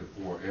said the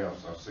 4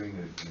 F's, I've seen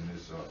it in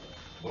this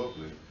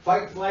booklet.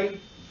 Fight, flight,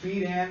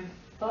 feed, and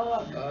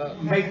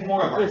make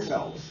more of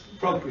ourselves.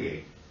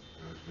 Procreate.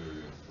 That's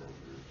very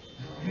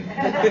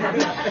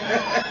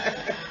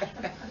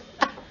inappropriate.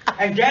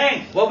 And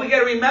gang, what we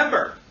got to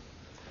remember,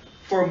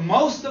 for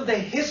most of the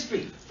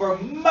history,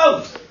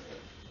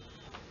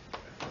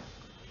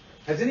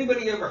 has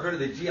anybody ever heard of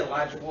the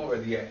geological or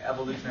the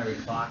evolutionary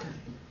clock?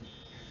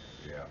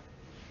 Yeah.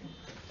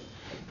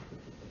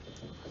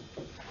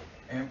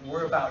 And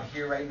we're about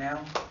here right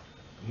now.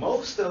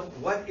 Most of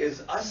what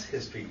is us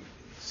history,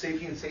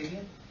 sapien,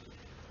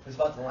 is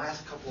about the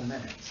last couple of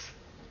minutes.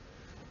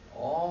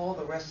 All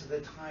the rest of the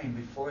time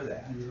before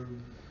that,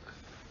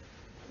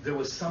 there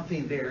was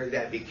something there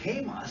that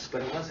became us,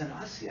 but it wasn't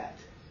us yet.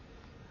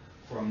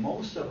 For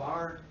most of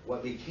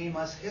what became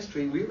us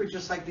history, we were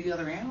just like the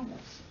other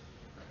animals.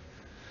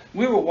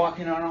 We were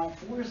walking on all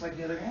fours like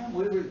the other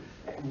animals.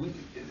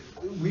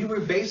 We were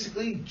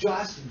basically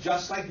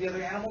just like the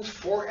other animals,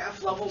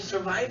 4F level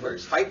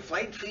survivors. Fight,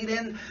 flight, feed,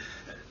 and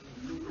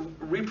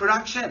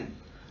reproduction.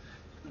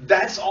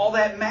 That's all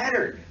that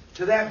mattered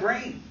to that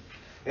brain.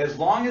 As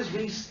long as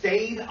we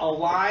stayed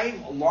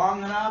alive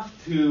long enough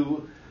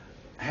to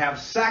have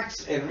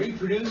sex and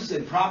reproduce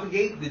and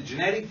propagate the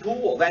genetic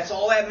pool, that's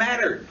all that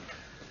mattered.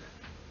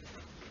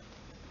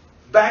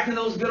 Back in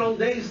those good old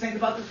days, think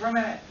about this for a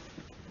minute.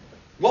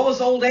 What was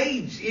old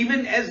age?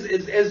 Even as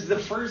the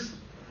first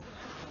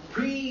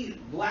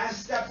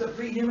last steps of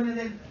pre-human and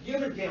then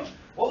human came.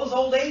 What was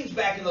old age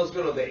back in those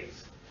good old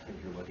days? I think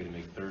you're lucky to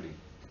make 30.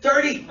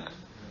 30.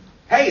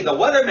 Hey, the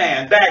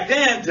weatherman back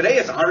then, today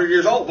it's 100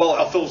 years old. Well,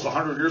 Ethel's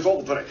 100 years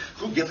old today.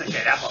 Who gives a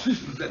shit,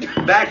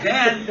 Ethel? Back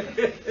then,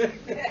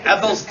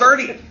 Ethel's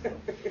 30.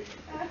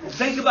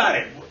 Think about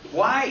it.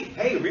 Why?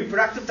 Hey,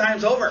 reproductive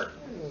time's over.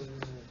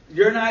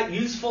 You're not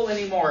useful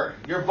anymore.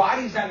 Your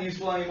body's not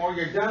useful anymore.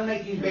 You're done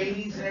making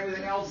babies and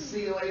everything else.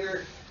 See you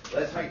later.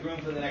 Let's make room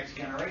for the next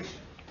generation.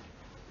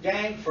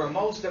 Gang, for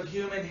most of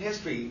human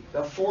history,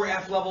 the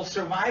 4F level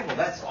survival,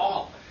 that's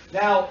all.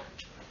 Now,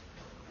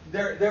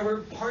 there were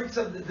parts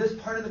of this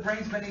part of the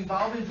brain's been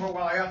evolving for a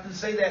while. I often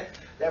say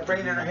that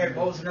brain in our head,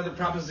 what was another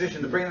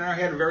proposition? The brain in our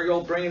head, a very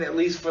old brain, at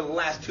least for the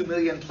last 2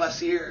 million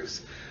plus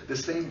years. The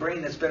same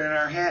brain that's been in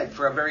our head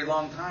for a very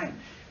long time.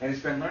 And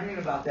it's been learning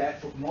about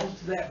that, but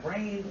most of that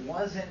brain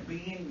wasn't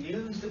being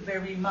used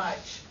very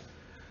much.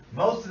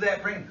 Most of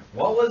that brain,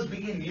 what was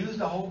being used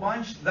a whole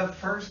bunch? The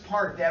first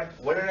part,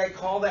 what did I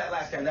call that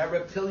last time? That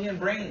reptilian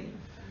brain.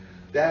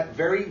 that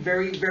very,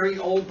 very, very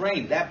old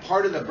brain, that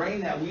part of the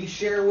brain that we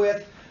share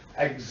with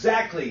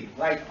exactly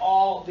like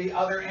all the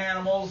other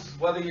animals,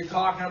 whether you're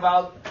talking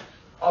about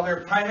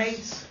other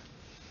primates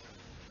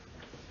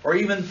or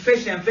even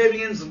fish,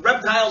 amphibians,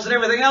 reptiles, and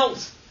everything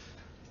else.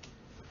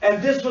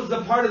 And this was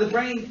the part of the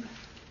brain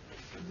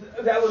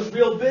that was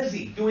real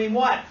busy. Doing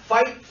what?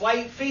 Fight,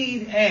 flight,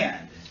 feed,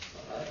 and.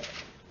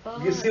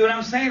 You see what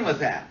I'm saying with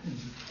that?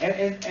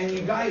 And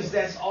you guys,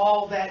 that's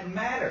all that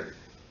mattered.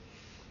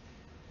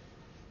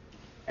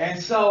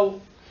 And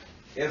so,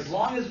 as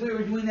long as we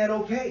were doing that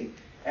okay,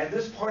 and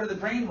this part of the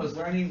brain was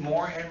learning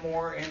more and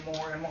more and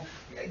more and more.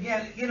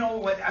 Again, you know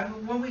what,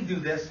 when we do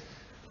this,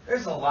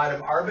 there's a lot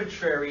of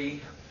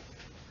arbitrary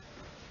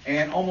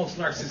and almost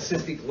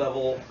narcissistic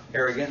level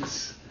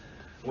arrogance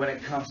when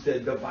it comes to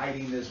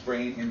dividing this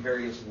brain in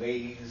various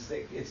ways.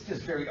 It's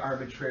just very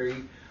arbitrary.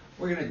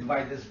 We're going to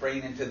divide this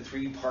brain into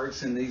 3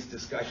 parts in these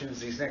discussions,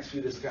 these next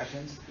few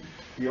discussions.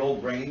 The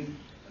old brain,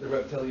 the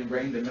reptilian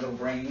brain, the middle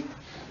brain,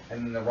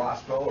 and then the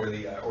rostro or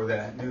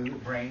the new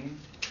brain,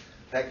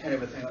 that kind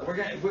of a thing. We're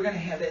going to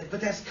have that,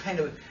 but that's kind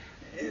of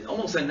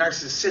almost a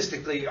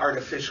narcissistically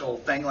artificial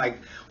thing, like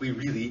we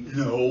really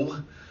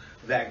know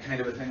that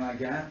kind of a thing like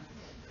that.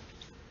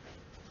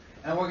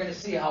 And we're going to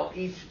see how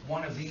each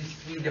one of these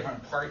 3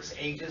 different parts,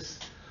 ages,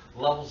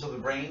 levels of the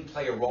brain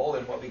play a role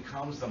in what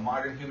becomes the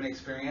modern human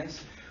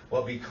experience,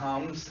 what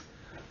becomes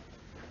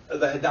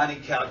the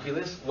hedonic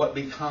calculus, what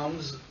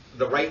becomes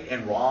the right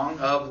and wrong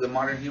of the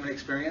modern human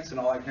experience, and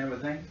all that kind of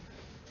a thing.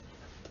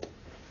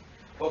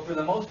 But for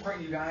the most part,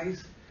 you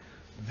guys,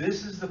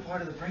 this is the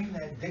part of the brain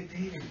that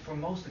dictated for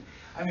most of,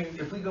 I mean,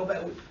 if we go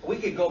back, we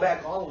could go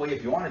back all the way,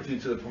 if you wanted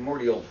to the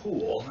primordial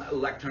pool, a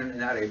lectern,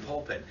 not a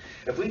pulpit.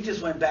 If we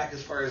just went back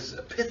as far as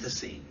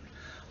Epithecene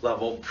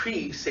level,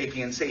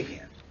 pre-sapien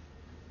sapien.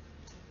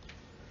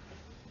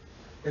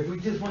 If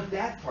we just went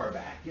that far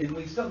back, and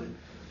we still,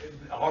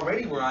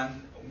 already we're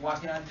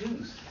walking on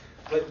 2s.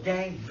 But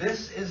gang,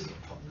 this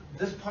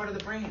part of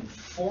the brain,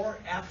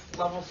 4F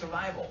level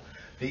survival.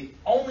 The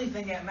only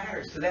thing that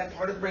matters to that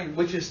part of the brain,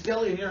 which is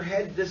still in your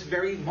head this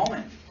very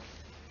moment,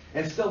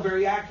 and still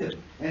very active,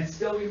 and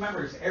still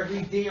remembers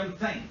every damn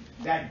thing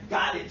that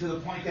got it to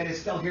the point that it's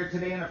still here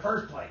today in the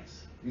first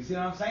place. You see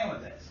what I'm saying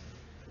with this?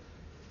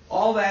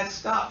 All that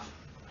stuff.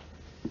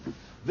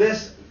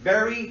 This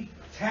very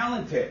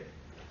talented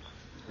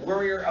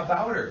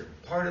worrier-abouter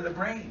part of the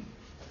brain.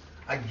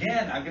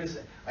 Again, I'm going to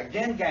say,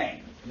 again,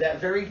 gang,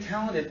 that very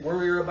talented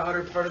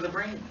worrier-abouter part of the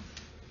brain.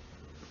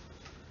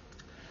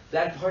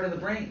 That part of the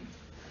brain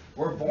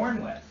we're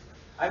born with.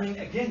 I mean,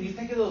 again, you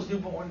think of those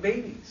newborn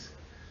babies.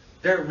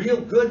 They're real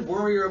good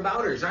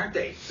worrier-abouters, aren't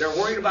they? They're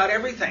worried about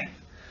everything.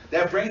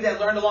 That brain that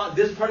learned along,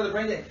 this part of the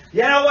brain that,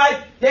 you know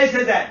what? This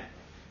is a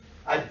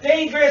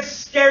dangerous,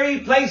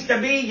 scary place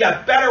to be. You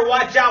better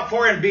watch out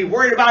for it and be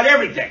worried about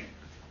everything.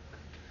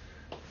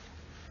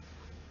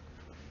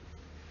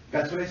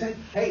 That's what I said.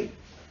 Hey,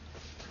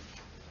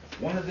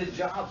 one of the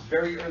jobs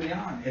very early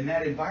on in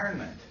that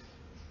environment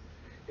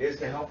is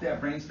to help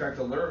that brain start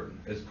to learn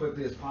as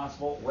quickly as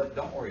possible what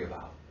don't worry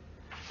about.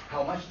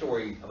 How much to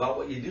worry about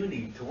what you do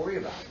need to worry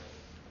about.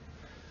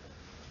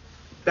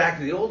 Back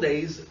in the old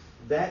days,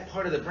 that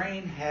part of the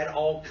brain had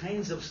all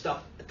kinds of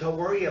stuff to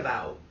worry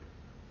about.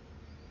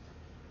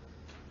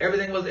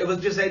 It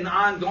was just an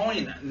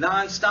ongoing,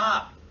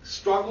 non-stop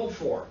struggle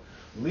for,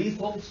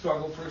 lethal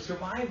struggle for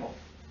survival.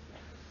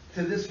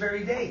 To this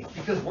very day.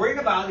 Because worrying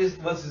about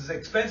was as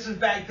expensive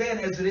back then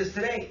as it is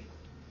today.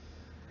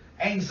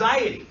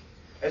 Anxiety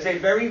is a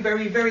very,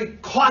 very, very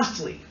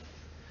costly,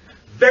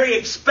 very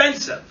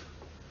expensive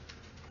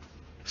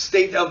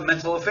state of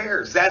mental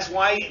affairs. That's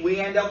why we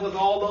end up with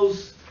all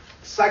those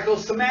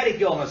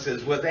psychosomatic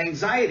illnesses with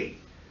anxiety,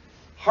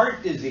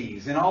 heart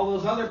disease, and all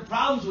those other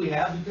problems we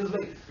have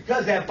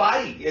because that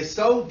body is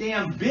so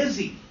damn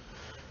busy.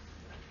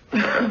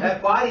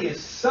 That body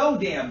is so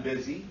damn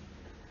busy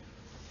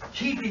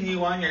keeping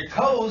you on your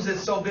toes.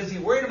 It's so busy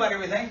worried about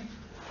everything.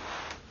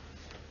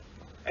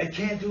 It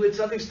can't do its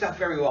other stuff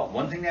very well.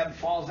 One thing that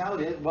falls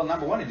out is, well,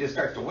 number one, it just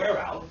starts to wear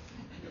out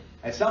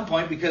at some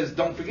point, because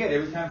don't forget,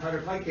 every time fight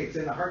or flight kicks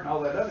in, the heart and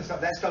all that other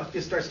stuff, that stuff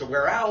just starts to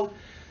wear out.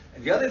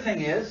 And the other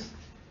thing is,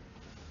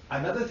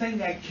 another thing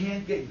that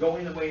can't get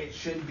going the way it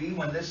should be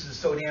when this is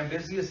so damn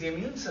busy is the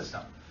immune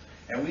system.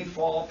 And we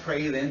fall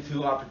prey then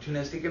to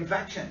opportunistic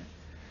infection.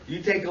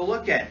 You take a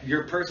look at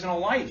your personal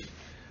life.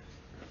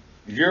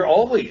 You're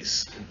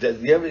always,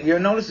 you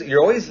notice you're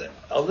always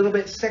a little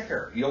bit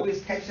sicker. You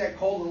always catch that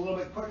cold a little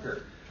bit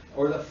quicker,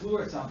 or the flu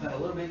or something a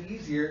little bit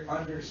easier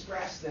under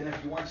stress than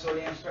if you weren't so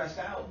damn stressed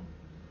out.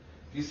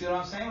 You see what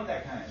I'm saying with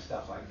that kind of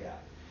stuff like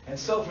that? And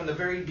so from the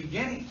very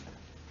beginning,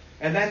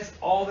 and that's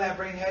all that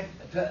brain had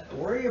to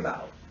worry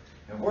about.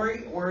 And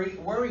worry, worry,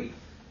 worry.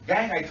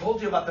 Gang, I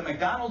told you about the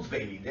McDonald's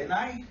baby, didn't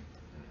I?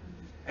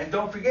 And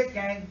don't forget,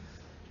 gang,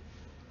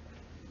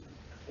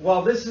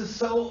 while this is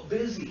so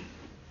busy,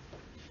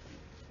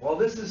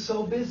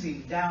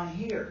 down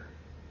here,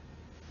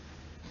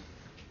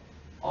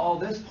 all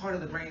this part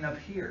of the brain up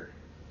here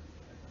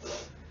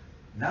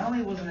not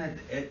only wasn't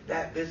it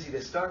that busy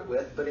to start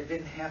with, but it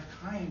didn't have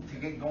time to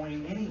get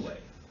going anyway.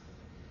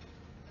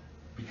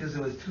 Because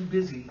it was too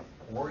busy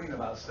worrying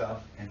about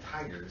stuff and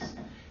tigers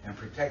and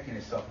protecting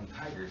itself from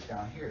tigers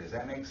down here. Does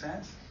that make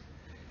sense?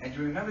 And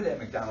you remember that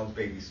McDonald's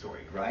baby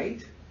story,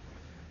 right?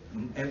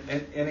 And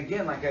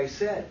again, like I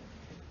said,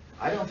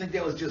 I don't think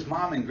that was just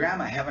mom and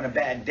grandma having a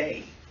bad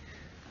day.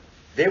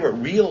 They were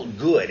real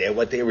good at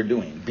what they were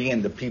doing,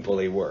 being the people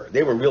they were.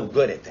 They were real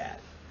good at that.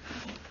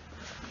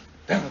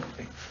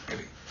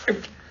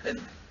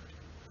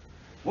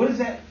 What is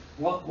that?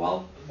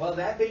 Well,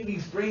 that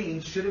baby's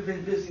brain should have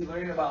been busy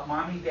learning about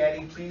mommy,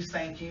 daddy, please,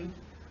 thank you,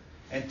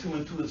 and 2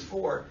 and 2 is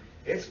 4.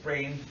 Its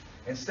brain,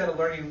 instead of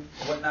learning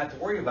what not to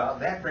worry about,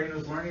 that brain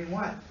was learning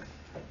what?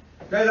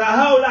 There's a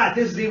whole lot.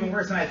 This is even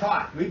worse than I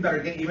thought. We better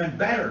get even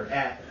better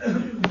at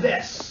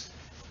this.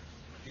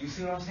 Do you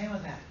see what I'm saying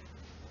with that?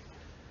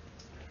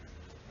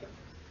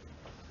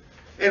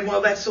 And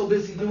while that's so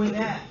busy doing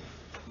that,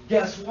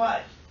 guess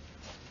what?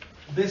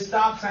 This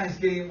stop sign's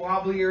getting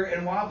wobblier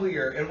and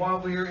wobblier and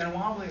wobblier and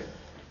wobblier.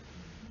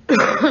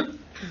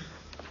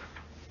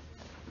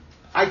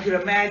 I could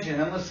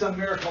imagine, unless some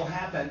miracle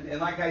happened,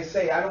 and like I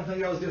say, I don't think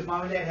it was just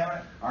mom and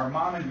dad or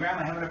mom and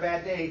grandma having a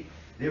bad day.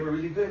 They were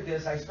really good at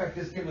this. I expect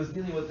this kid was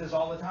dealing with this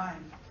all the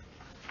time.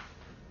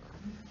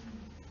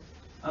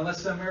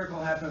 Unless some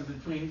miracle happened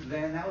between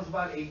then. That was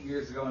about 8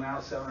 years ago. Now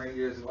 7 or 8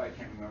 years ago. I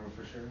can't remember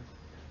for sure.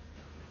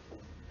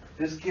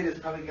 This kid has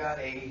probably got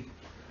a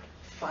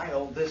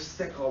file this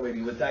thick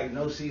already with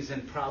diagnoses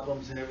and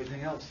problems and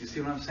everything else. You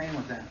see what I'm saying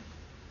with that?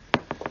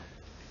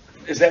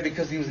 Is that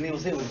because he was an evil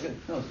state? Was good?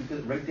 No, it's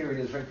because right there it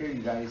is, right there,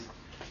 you guys.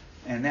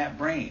 And that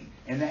brain,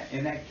 and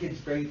that kid's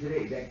brain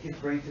today,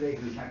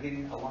 who's not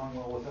getting along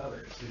well with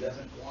others, who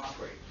doesn't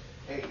cooperate.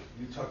 Hey,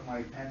 you took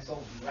my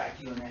pencil, whack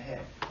you in the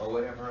head, or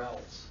whatever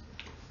else.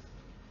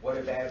 What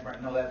a bad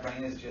brain. No, that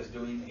brain is just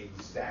doing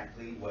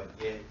exactly what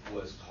it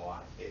was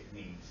taught it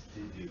needs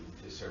to do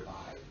to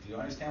survive. Do you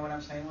understand what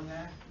I'm saying with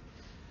that?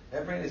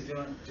 That brain is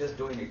just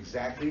doing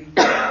exactly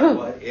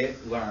what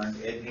it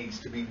learned it needs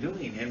to be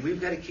doing. And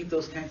we've got to keep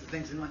those kinds of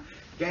things in mind.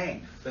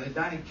 Gang, the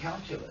Hedonic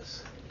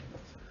calculus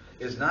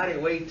is not a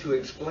way to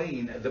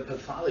explain the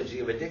pathology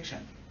of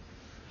addiction.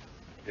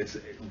 It's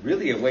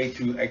really a way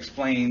to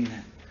explain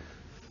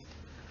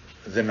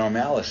the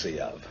normalcy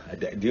of.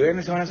 Do you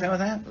understand what I'm saying with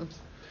that?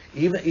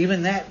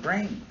 Even that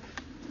brain.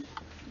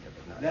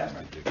 That's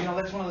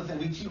one of the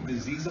things. We keep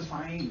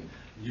diseasifying.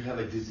 You have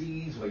a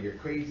disease, while you're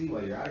crazy,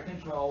 while you're out of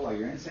control, while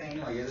you're insane,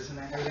 while you're this and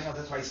that and everything else.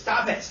 That's why,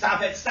 stop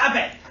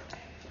it!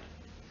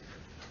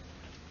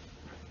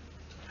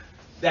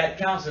 That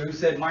counselor who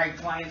said, my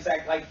clients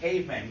act like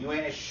cavemen. You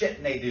ain't a shit,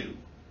 and they do.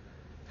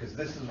 Because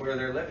this is where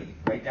they're living,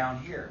 right down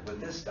here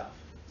with this stuff.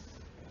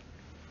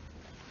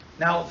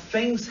 Now,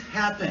 things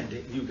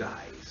happened, you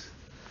guys,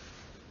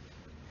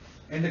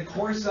 in the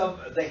course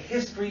of the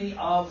history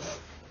of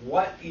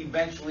what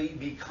eventually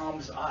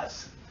becomes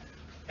us.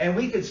 And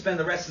we could spend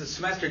the rest of the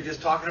semester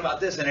just talking about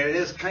this, and it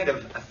is kind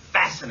of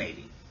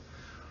fascinating.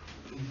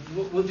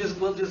 We'll just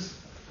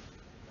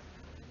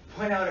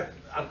point out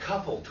a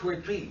couple, 2 or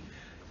 3.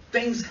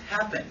 Things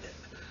happened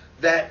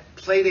that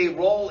played a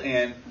role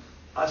in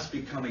us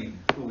becoming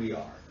who we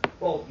are.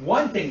 Well,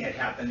 one thing that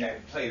happened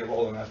that played a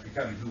role in us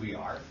becoming who we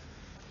are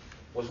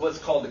was what's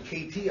called the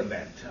KT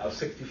event of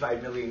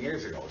 65 million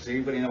years ago. Does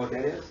anybody know what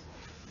that is?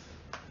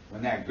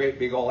 When that great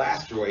big old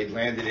asteroid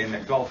landed in the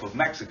Gulf of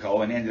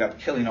Mexico and ended up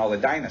killing all the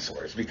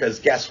dinosaurs. Because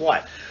guess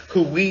what?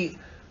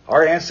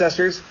 Our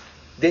ancestors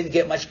didn't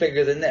get much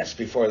bigger than this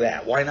before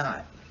that. Why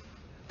not?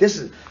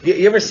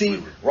 You ever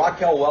see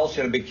Raquel Welch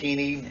in a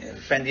bikini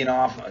fending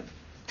off a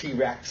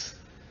T-Rex?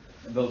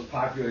 Those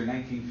popular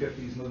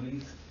 1950s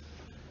movies?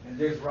 And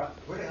where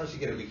the hell did she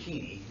get a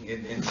bikini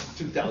in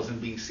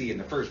 2000 BC in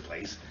the first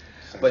place?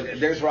 But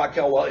there's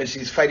Raquel Welch, and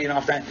she's fighting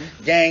off that.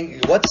 Gang,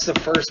 what's the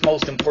first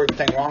most important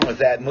thing wrong with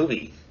that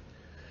movie?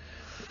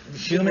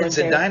 Humans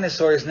and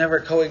dinosaurs never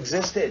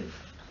coexisted.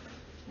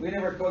 We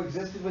never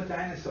coexisted with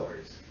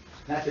dinosaurs.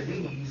 Not the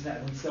bees,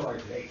 we still are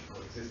today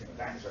coexisting with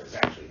dinosaurs,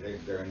 actually.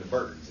 They're in the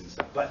birds and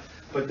stuff. But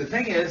the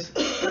thing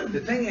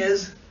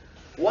is,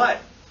 what?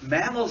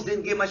 Mammals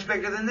didn't get much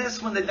bigger than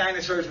this when the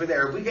dinosaurs were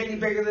there. If we get any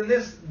bigger than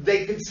this,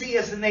 they could see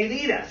us and they'd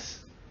eat us.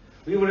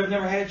 We would have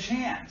never had a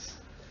chance.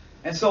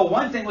 And so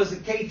one thing was the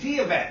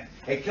KT event.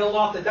 It killed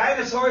off the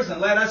dinosaurs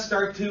and let us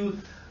start to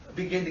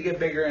begin to get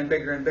bigger and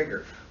bigger and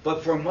bigger.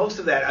 But for most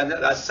of that,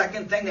 a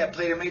second thing that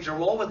played a major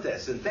role with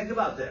this, and think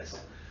about this,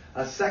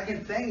 a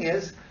second thing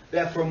is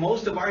that for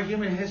most of our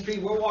human history,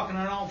 we're walking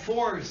on all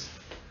fours.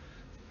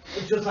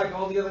 It's just like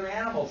all the other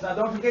animals. Now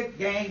don't forget,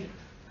 gang,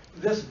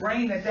 this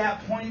brain at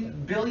that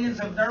point, billions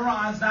of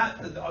neurons,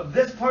 not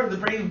this part of the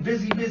brain,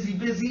 busy.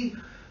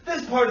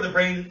 This part of the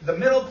brain, the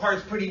middle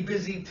part's pretty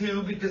busy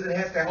too, because it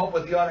has to help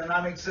with the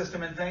autonomic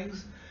system and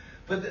things.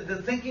 But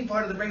the thinking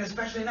part of the brain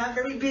especially, not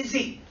very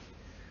busy.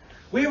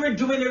 We were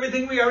doing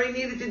everything we already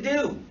needed to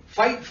do.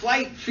 Fight,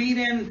 flight, feed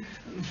in,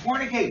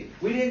 fornicate.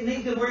 We didn't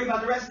need to worry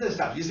about the rest of this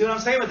stuff. You see what I'm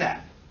saying with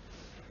that?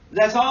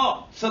 That's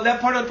all. So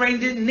that part of the brain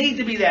didn't need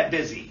to be that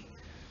busy.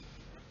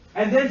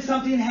 And then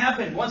something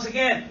happened. Once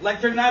again,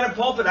 lectern not a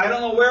pulpit. I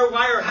don't know where,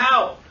 why, or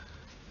how.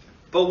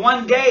 But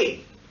one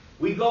day,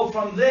 we go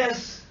from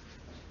this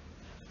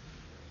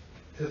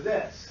to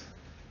this.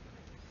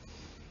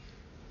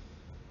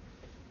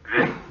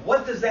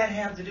 What does that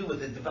have to do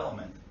with the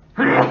development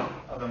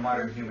of the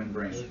modern human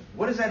brain?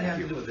 What does that have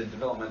to do with the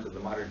development of the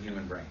modern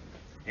human brain?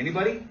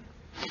 Anybody?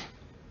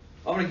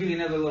 I'm going to give you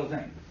another little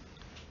thing.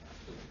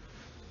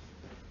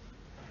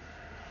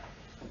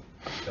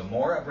 The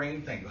more a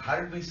brain thinks, how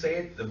did we say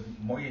it? The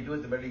more you do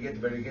it, the better you get, the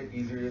better you get,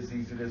 easier it is, the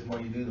easier it is, the more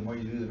you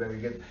do, the better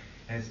you get.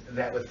 And it's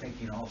that with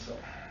thinking also.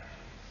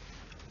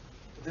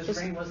 This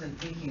brain wasn't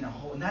thinking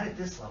not at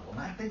this level,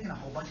 not thinking a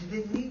whole bunch, it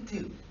didn't need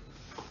to.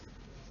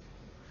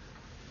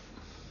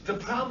 The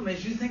problem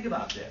is, you think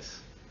about this.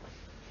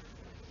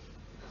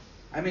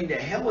 I mean, to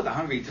hell with a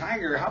hungry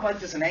tiger, how about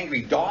just an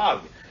angry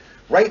dog?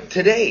 Right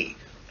today,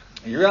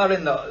 you're out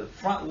in the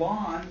front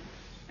lawn,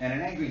 and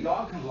an angry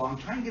dog comes along,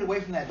 try and get away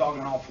from that dog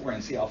on all four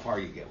and see how far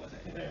you get with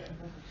it.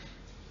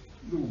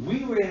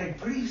 We were at a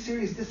pretty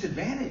serious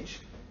disadvantage.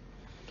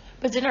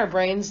 But didn't our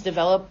brains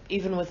develop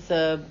even with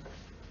the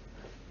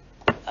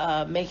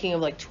making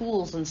of like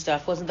tools and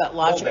stuff? Wasn't that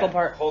logical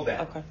part? Hold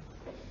that. Okay.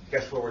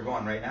 Guess where we're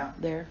going right now?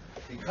 There.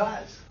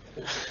 Because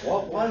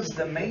what was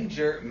the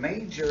major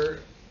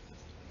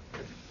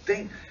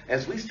thing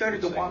as we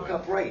started to walk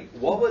upright?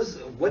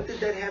 What did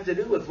that have to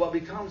do with what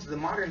becomes the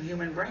modern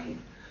human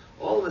brain?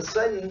 All of a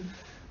sudden,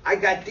 I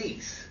got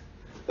these.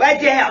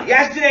 What the hell?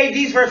 Yesterday,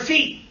 these were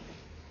feet.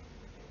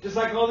 Just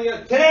like all the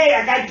other. Today,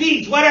 I got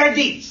these. What are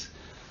these?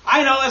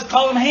 I know, let's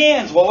call them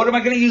hands. Well, what am I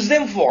going to use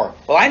them for?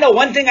 Well, I know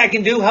one thing I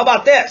can do. How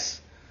about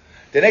this?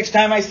 The next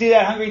time I see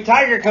that hungry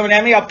tiger coming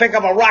at me, I'll pick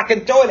up a rock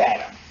and throw it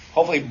at him.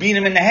 Hopefully beat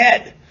him in the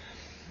head.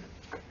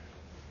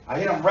 I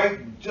hit him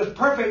right, just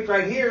perfect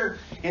right here.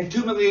 In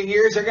 2 million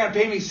years, they're going to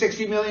pay me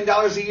 $60 million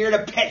a year to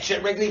pitch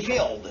at Wrigley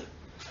Field.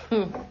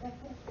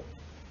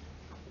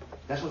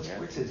 That's what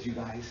sports is, you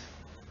guys.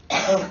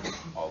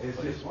 All the It's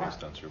plays just what?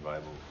 based on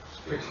survival.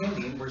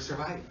 Pretending we're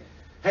surviving.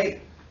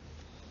 Hey,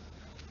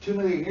 2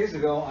 million years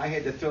ago, I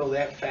had to throw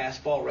that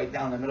fastball right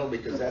down the middle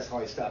because that's how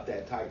I stopped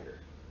that tiger.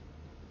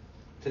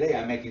 Today,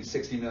 I'm making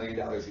 $60 million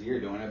a year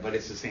doing it, but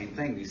it's the same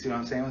thing. Do you see what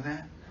I'm saying with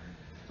that?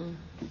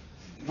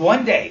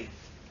 One day,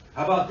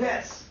 how about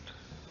this?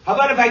 How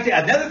about if I did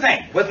another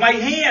thing with my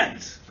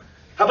hands?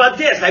 How about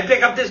this? I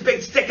pick up this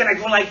big stick and I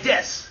go like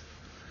this.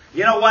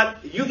 You know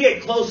what? You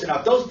get close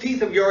enough. Those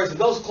teeth of yours and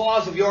those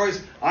claws of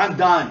yours, I'm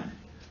done.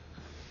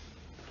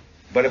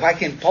 But if I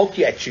can poke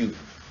at you,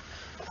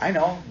 I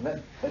know.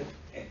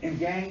 And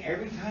gang,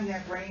 every time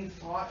that brain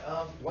thought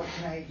of what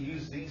can I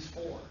use these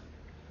for,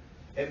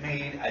 it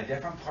made a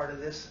different part of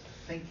this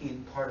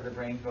thinking part of the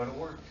brain go to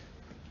work.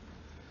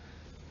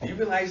 Do you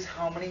realize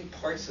how many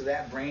parts of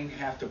that brain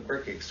have to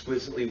work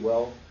exquisitely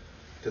well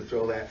to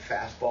throw that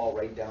fastball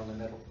right down the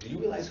middle? Do you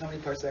realize how many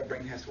parts of that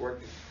brain has to work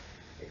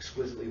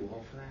exquisitely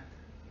well for that?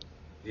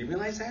 Do you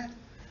realize that?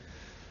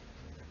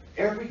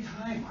 Every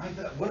time I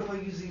thought, what do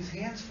I use these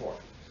hands for?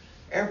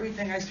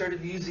 Everything I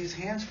started to use these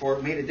hands for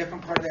made a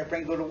different part of that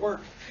brain go to work.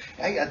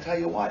 Hey, I'll tell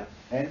you what.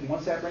 And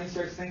once that brain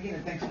starts thinking,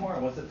 it thinks more.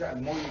 The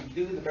more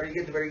you do, the better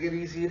you get,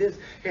 easy it is.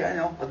 Hey, I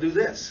know, I'll do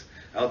this.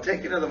 I'll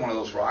take another one of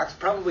those rocks,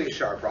 probably a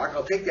sharp rock.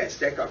 I'll take that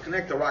stick. I'll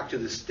connect the rock to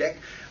the stick.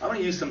 I'm going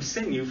to use some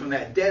sinew from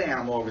that dead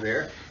animal over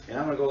there. And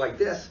I'm going to go like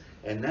this.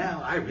 And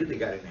now I really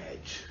got an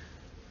edge.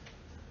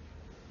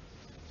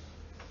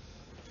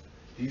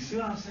 Do you see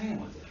what I'm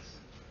saying with this?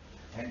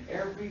 And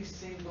every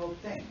single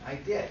thing I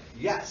did.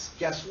 Yes,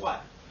 guess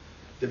what?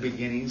 The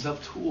beginnings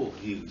of tool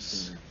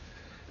use.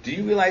 Do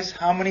you realize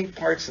how many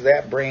parts of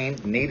that brain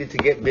needed to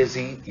get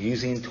busy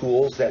using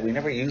tools that we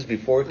never used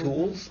before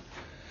tools?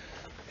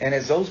 And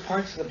as those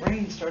parts of the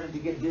brain started to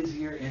get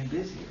busier and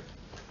busier,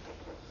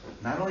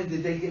 not only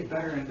did they get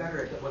better and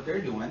better at what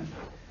they're doing,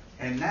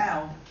 and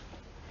now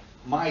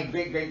my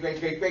great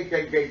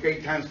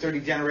times 30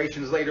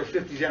 generations later,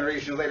 50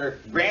 generations later,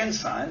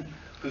 grandson,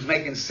 who's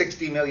making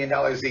 $60 million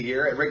a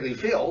year at Wrigley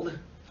Field.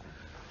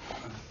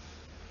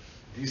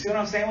 Do you see what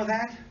I'm saying with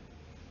that?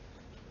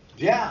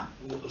 Yeah,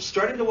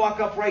 starting to walk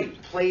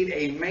upright played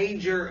a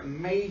major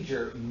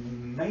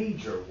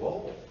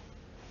role.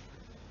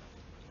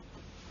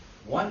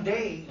 One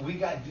day,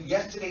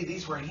 yesterday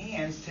these were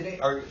hands, today,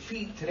 or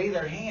feet, today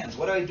they're hands.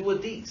 What do I do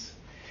with these?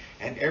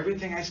 And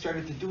everything I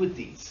started to do with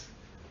these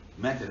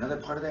meant another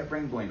part of that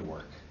brain going to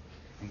work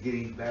and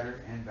getting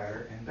better and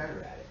better and better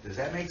at it. Does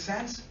that make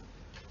sense?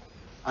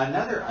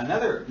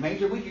 Another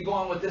major, we could go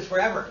on with this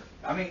forever.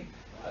 I mean,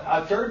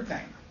 a third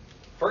thing.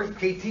 First,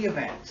 KT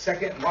event.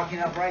 Second, walking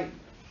upright.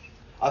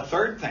 A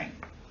third thing.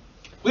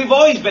 We've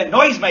always been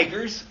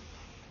noisemakers.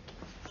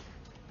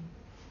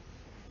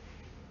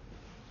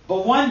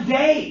 But one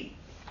day,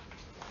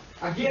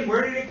 again,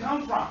 where did it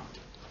come from?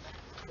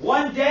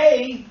 One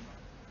day,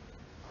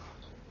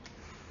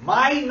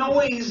 my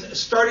noise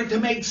started to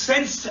make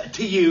sense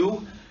to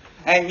you,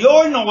 and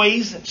your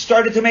noise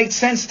started to make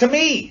sense to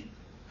me.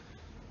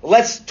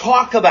 Let's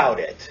talk about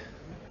it.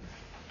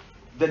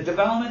 The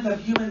development of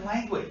human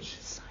language.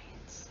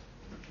 Science.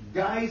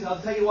 Guys, I'll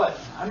tell you what,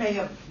 I may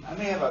have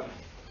a,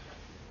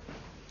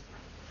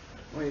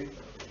 wait,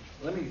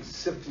 let me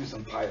sift through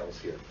some piles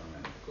here for a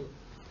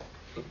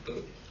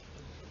minute.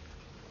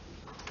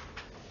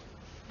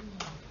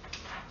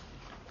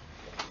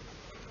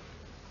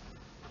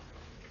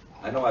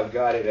 I know I've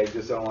got it, I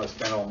just don't want to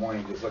spend all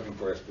morning just looking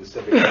for a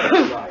specific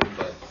slide,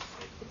 but.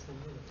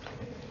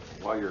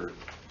 While you're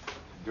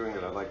doing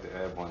it, I'd like to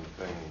add one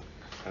thing,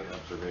 an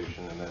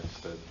observation, and that's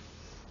that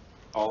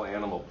all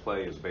animal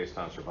play is based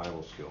on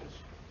survival skills.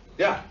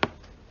 Yeah,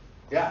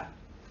 yeah.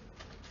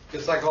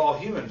 Just like all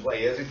human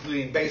play is,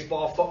 including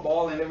baseball,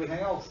 football, and everything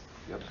else.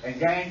 Yep. And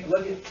gang,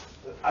 look at,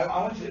 I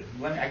want you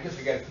to, I guess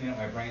I gotta clean up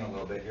my brain a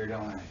little bit here,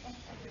 don't I?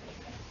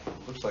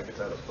 Looks like it's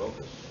out of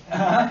focus.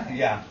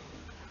 Yeah.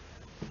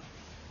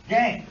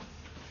 Gang,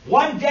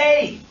 one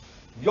day,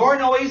 your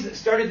noise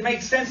started to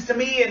make sense to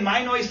me and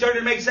my noise started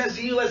to make sense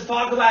to you. Let's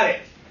talk about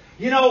it.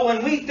 You know,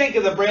 when we think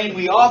of the brain,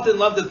 we often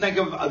love to think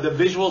of the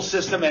visual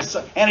system as,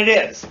 and it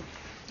is.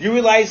 Do you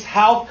realize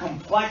how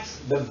complex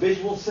the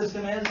visual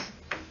system is?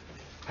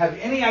 Have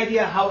any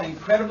idea how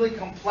incredibly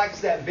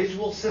complex that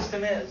visual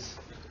system is?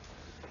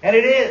 And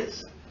it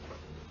is.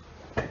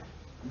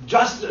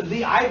 Just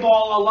the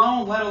eyeball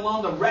alone, let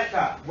alone the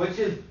retina, which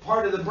is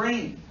part of the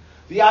brain.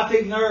 The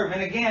optic nerve,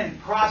 and again,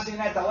 crossing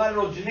at the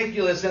lateral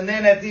geniculus, and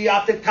then at the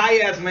optic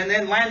chiasm, and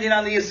then landing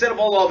on the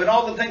occipital lobe, and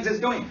all the things it's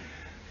doing.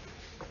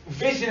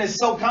 Vision is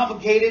so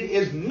complicated,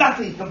 is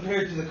nothing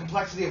compared to the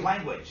complexity of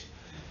language.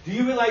 Do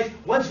you realize,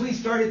 once we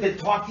started to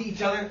talk to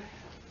each other,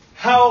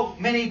 how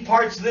many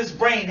parts of this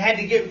brain had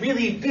to get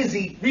really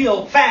busy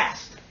real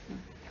fast?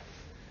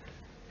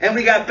 And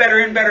we got better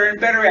and better and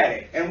better at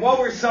it. And what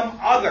were some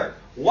other,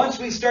 once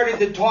we started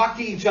to talk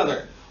to each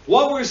other,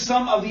 what were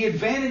some of the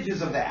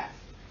advantages of that?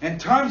 In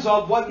terms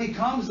of what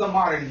becomes the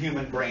modern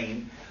human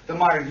brain, the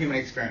modern human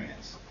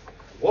experience.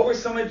 What were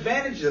some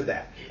advantages of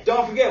that?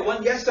 Don't forget,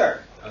 yes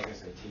sir? I was going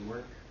to say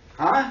teamwork.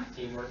 Huh?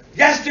 Teamwork.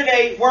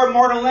 Yesterday, we're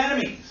mortal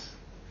enemies.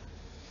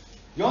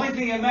 The only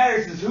thing that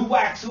matters is who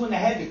whacks who in the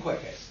head the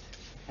quickest.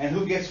 And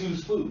who gets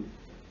whose food.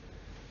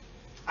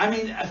 I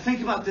mean, think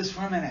about this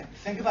for a minute.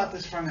 Think about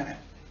this for a minute.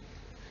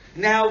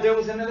 Now, there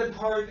was another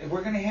part, and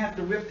we're going to have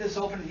to rip this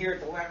open here at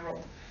the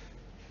lateral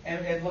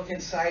and look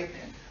inside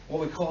what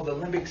we call the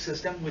limbic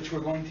system, which we're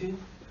going to.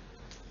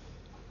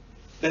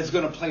 That's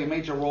going to play a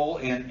major role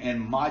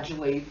in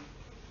modulate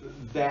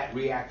that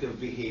reactive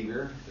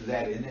behavior,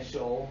 that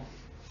initial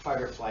fight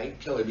or flight,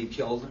 kill or be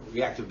killed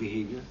reactive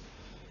behavior.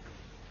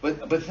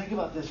 But think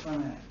about this for a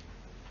minute.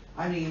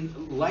 I mean,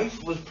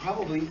 life was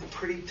probably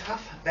pretty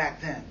tough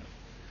back then.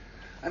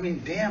 I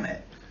mean, damn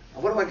it.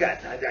 What do I got?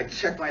 I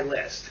checked my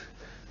list.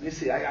 Let me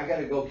see, I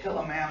gotta go kill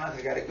a mammoth,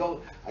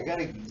 I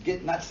gotta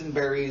get nuts and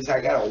berries, I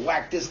gotta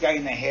whack this guy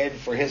in the head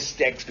for his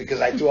sticks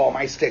because I threw all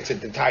my sticks at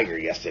the tiger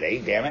yesterday,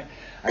 damn it.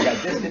 I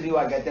got this to do,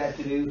 I got that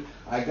to do,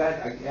 I'm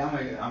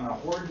gonna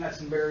hoard nuts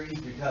and berries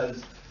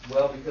because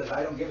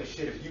I don't give a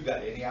shit if you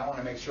got any, I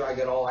wanna make sure I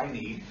got all I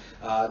need.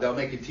 They'll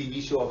make a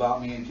TV show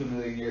about me in 2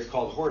 million years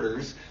called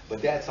Hoarders,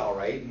 but that's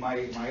alright.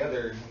 My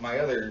other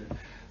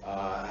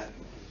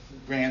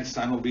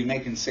grandson will be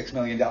making $6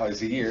 million a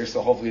year,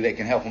 so hopefully they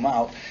can help him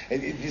out.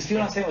 You see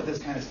what I'm saying with this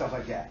kind of stuff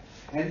like that?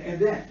 And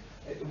then,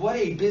 what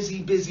a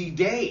busy, busy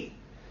day.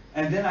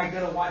 And then I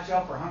got to watch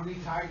out for hungry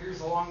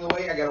tigers along the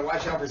way. I got to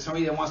watch out for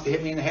somebody that wants to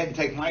hit me in the head and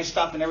take my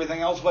stuff and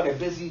everything else. What a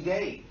busy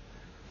day.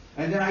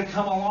 And then I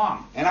come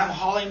along, and I'm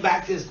hauling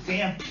back this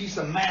damn piece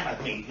of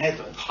mammoth meat. And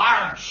it's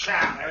hard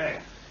and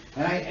everything.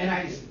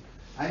 And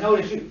I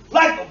notice you,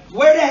 like,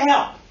 where the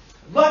hell?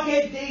 Look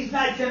at these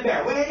nuts and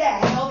berries. Where the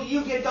hell do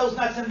you get those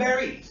nuts and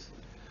berries?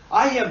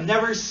 I have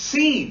never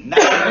seen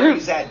nuts and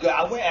berries that good.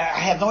 I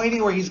have no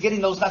idea where he's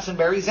getting those nuts and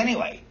berries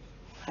anyway.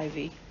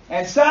 Ivy.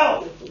 And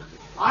so,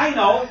 I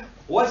know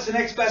what's the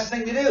next best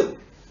thing to do.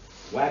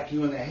 Whack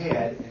you in the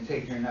head and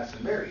take your nuts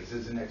and berries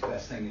is the next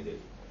best thing to do.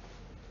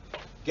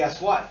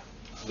 Guess what?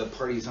 The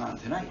party's on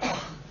tonight.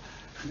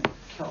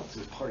 Kelts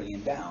is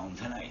partying down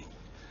tonight.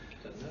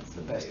 That's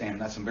the best damn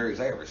nuts and berries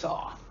I ever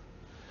saw.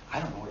 I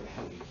don't know where the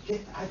hell you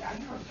get. I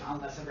never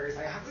found nuts and berries.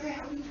 Like, how the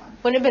hell do you find?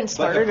 Wouldn't it have been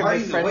smarter to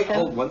wait, befriend him?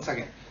 hold 1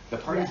 second. The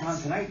party's on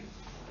tonight,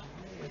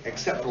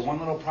 except for one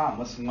little problem.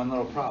 What's the one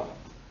little problem?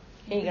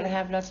 You ain't gonna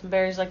have nuts and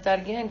berries like that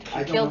again. 'Cause I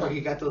you don't know killed where him.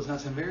 he got those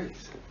nuts and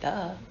berries.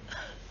 Duh.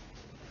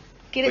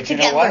 Get it But you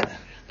together. know what?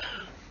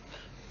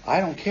 I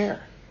don't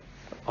care.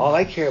 All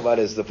I care about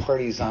is the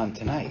party's on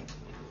tonight.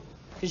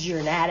 Because you're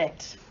an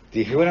addict. Do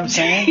you hear what I'm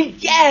saying?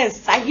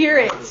 Yes, I hear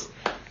it.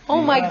 Oh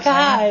You know my what I'm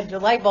saying? God, the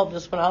light bulb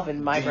just went off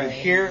in my Do brain. you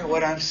hear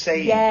what I'm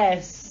saying?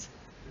 Yes.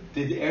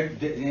 Did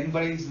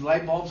anybody's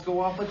light bulbs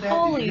go off with that?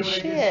 Holy Did you hear what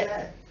I shit. just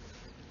said?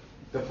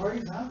 The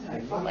party's on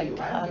tonight. Oh Fuck my you.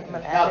 God, I don't I'm care.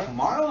 an Now addict.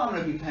 tomorrow I'm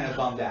going to be kind of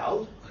bummed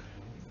out.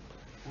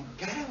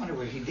 God, I wonder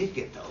where he did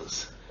get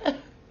those.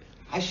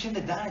 I shouldn't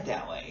have done it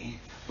that way.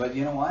 But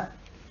you know what?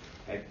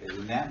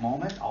 In that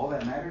moment, all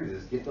that matters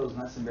is get those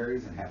nuts and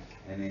berries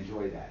and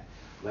enjoy that.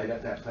 Light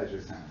up that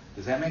pleasure center.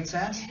 Does that make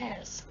sense?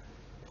 Yes.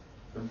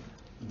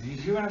 Do you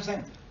hear what I'm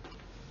saying?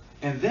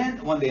 And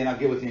then one day, and I'll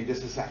get with you in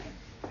just a second.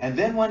 And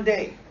then one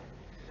day,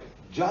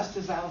 just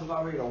as I was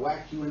about ready to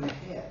whack you in the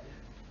head,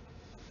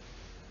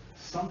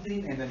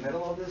 something in the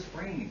middle of this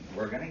brain,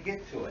 we're going to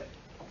get to it.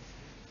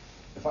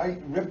 If I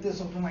rip this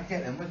open like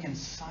that and look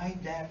inside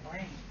that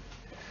brain,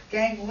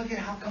 gang, look at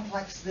how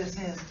complex this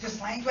is.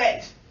 Just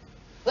language.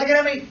 Look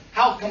at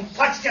how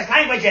complex just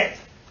language is.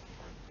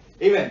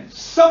 Even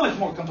so much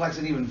more complex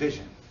than even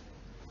vision.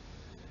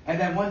 And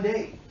then one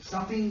day,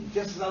 something,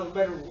 just as I was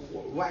better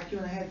whack you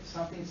in the head,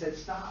 something said,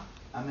 stop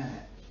a minute.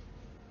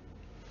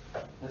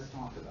 Let's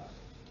talk about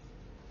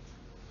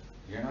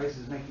it. Your noise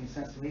is making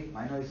sense to me.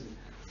 My noise is,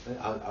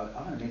 I'm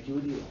going to make you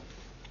a deal.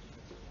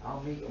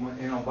 I'll meet,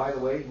 by the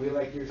way, we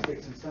like your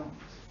sticks and stones.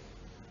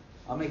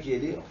 I'll make you a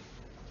deal.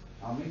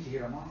 I'll meet you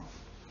here tomorrow.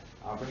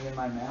 I'll bring in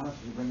my mammoth,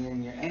 you bring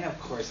in your, and of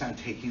course I'm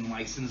taking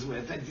license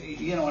with it,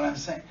 you know what I'm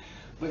saying.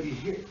 But you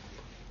hear,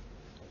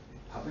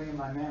 I'll bring in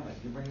my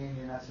mammoth, you bring in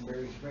your nuts and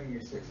berries, you bring in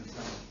your sticks and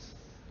stones.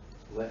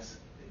 Let's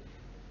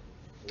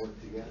work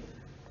together.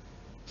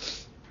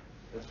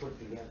 Let's work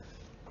together.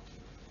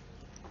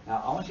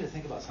 Now, I want you to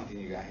think about something,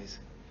 you guys.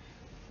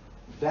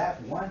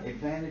 That one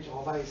advantage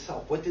all by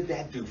itself, what did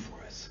that do for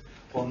us?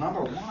 Well,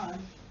 number one,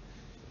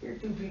 here are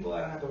two people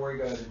I don't have to worry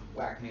about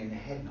whack me in the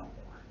head no more.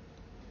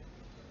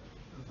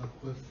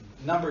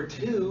 Number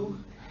two,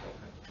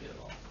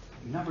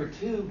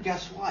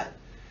 guess what?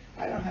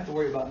 I don't have to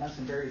worry about nuts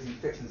and berries and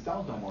sticks and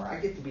stones no more. I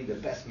get to be the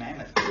best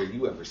mammoth killer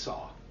you ever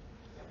saw.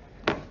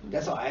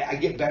 That's all. I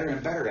get better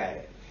and better at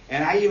it.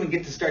 And I even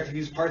get to start to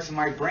use parts of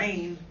my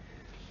brain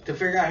to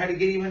figure out how to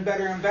get even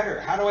better and better.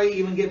 How do I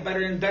even get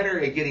better and better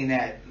at getting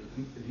that?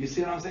 You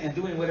see what I'm saying?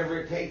 Doing whatever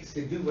it takes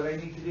to do what I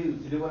need to do,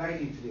 to do what I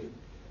need to do.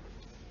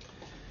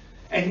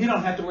 And you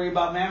don't have to worry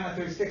about mammoth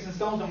or sticks and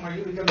stones no more.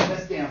 You become the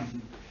best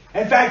damn.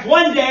 In fact,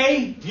 one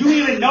day, you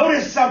even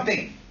noticed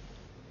something.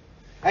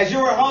 As you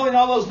were hauling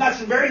all those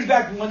nuts and berries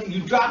back, when you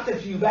dropped a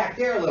few back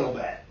there a little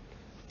bit.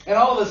 And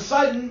all of a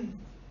sudden,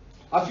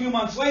 a few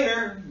months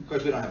later, of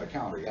course we don't have a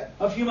calendar yet,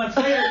 a few months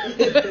later,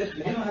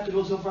 you don't have to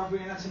go so far for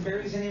your nuts and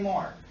berries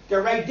anymore.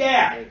 They're right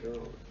there.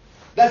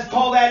 Let's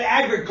call that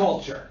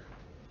agriculture.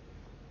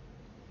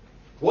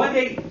 One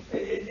day,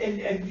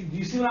 and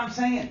you see what I'm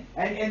saying?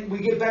 And we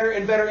get better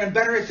and better and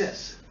better at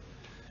this.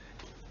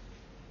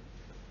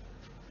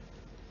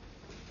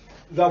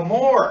 The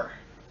more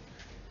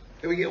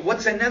that we get,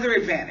 what's another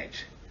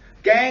advantage?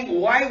 Gang,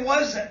 why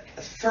wasn't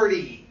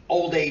 30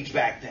 old age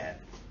back then?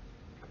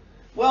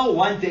 Well,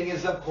 one thing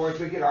is, of course,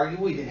 we could argue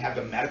we didn't have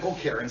the medical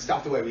care and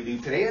stuff the way we do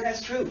today, and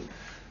that's true.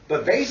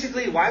 But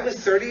basically, why was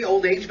 30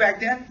 old age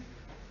back then?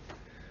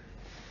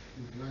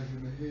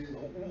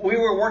 We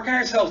were working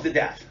ourselves to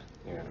death.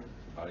 Yeah,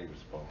 body was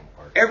falling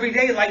apart. Every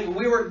day, like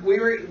we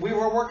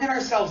were working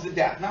ourselves to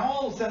death. Now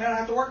all of a sudden, I don't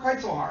have to work quite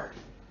so hard.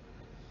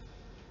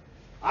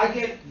 I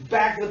get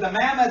back with the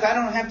mammoth. I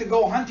don't have to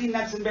go hunting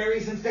nuts and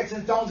berries and sticks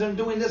and stones and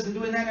doing this and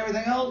doing that and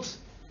everything else.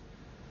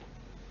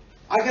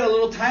 I get a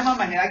little time on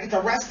my hand. I get to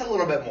rest a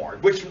little bit more,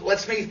 which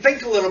lets me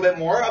think a little bit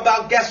more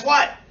about, guess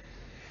what?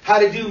 How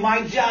to do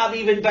my job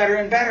even better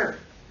and better.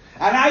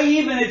 And I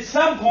even, at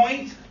some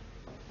point,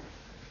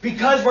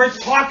 because we're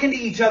talking to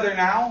each other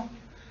now,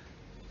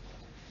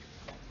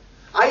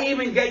 I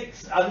even get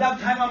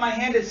enough time on my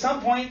hand at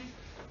some point.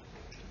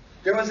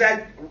 There was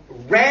that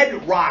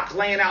red rock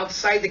laying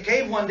outside the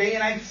cave one day,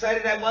 and I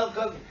decided and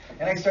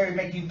I started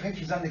making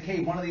pictures on the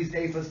cave. One of these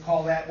days, let's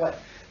call that what?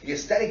 The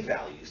aesthetic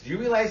values. Do you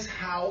realize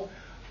how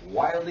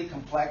wildly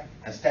complex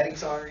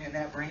aesthetics are in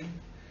that brain?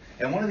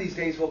 And one of these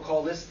days, we'll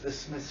call this the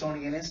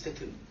Smithsonian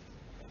Institute.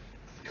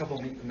 A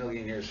couple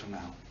million years from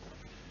now.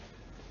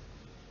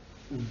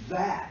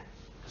 I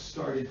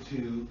started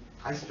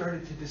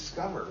to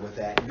discover with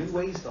that new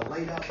ways to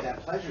light up that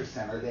pleasure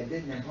center that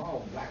didn't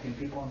involve whacking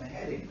people in the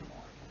head anymore.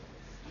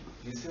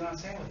 You see what I'm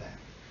saying with that?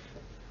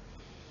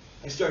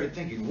 I started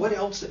thinking, what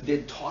else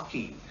did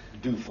talking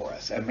do for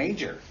us? A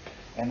major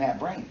in that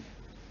brain.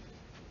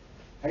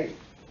 Hey,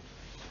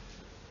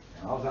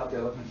 I was out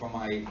there looking for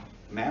my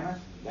mammoth.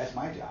 That's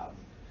my job.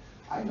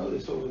 I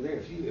noticed over there,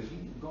 if you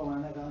go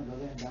around that valley, go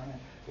there and down there,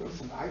 there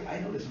was I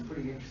noticed some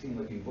pretty interesting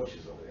looking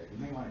bushes over there.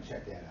 You may want to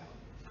check that out.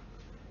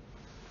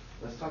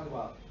 Let's talk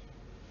about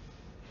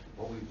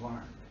what we've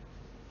learned.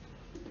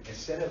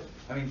 Instead of,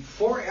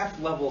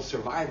 4F level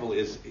survival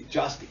is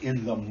just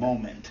in the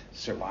moment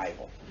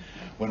survival.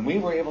 When we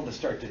were able to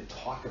start to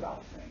talk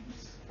about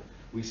things,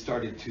 we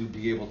started to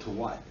be able to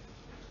what?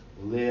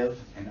 Live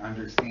and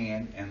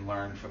understand and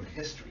learn from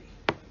history.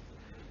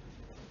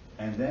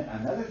 And then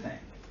another thing,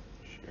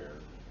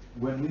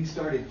 when we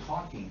started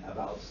talking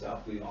about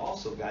stuff, we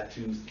also got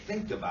to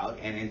think about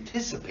and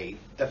anticipate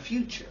the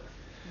future,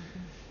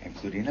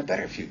 including a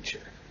better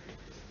future.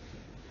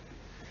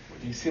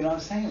 Do you see what I'm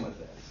saying with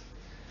this?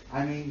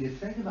 You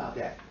think about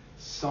that.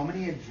 So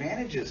many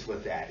advantages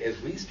with that.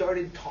 As we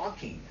started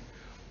talking,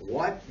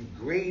 what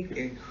great,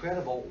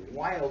 incredible,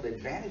 wild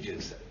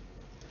advantages.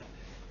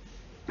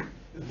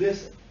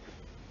 This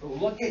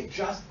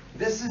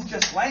is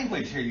just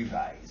language here, you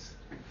guys.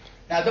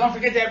 Now, don't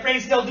forget that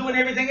brain's still doing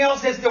everything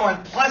else it's doing.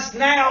 Plus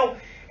now,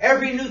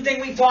 every new thing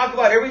we talk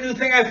about, every new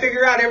thing I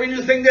figure out, every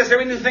new thing this,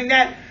 every new thing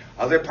that,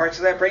 Other parts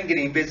of that brain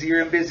getting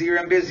busier and busier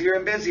and busier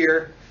and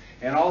busier.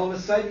 And all of a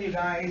sudden, you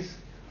guys,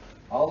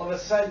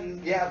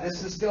 yeah,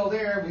 this is still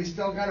there. We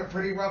still got a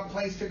pretty rough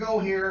place to go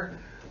here.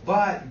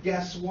 But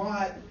guess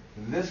what?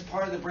 This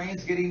part of the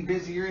brain's getting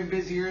busier and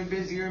busier and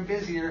busier and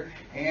busier.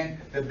 And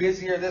the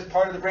busier this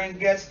part of the brain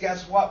gets,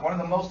 guess what? One of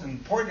the most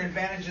important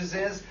advantages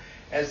is,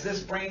 as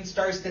this brain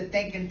starts to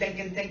think and think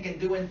and think and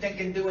do and think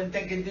and do and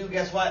think and do,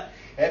 guess what?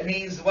 It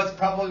means what's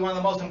probably one of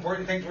the most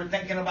important things we're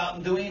thinking about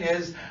and doing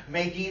is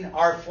making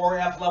our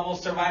 4F level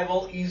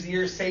survival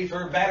easier,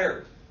 safer,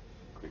 better.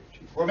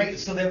 We're making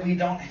so that we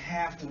don't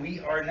have to. We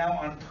are now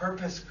on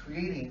purpose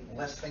creating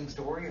less things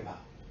to worry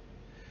about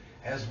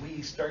as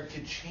we start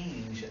to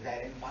change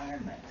that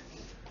environment.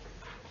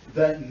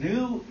 The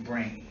new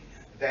brain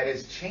that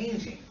is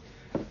changing.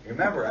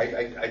 Remember,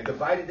 I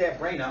divided that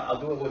brain out.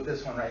 I'll do it with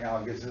this one right now.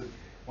 Because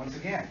once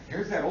again,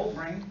 here's that old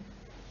brain.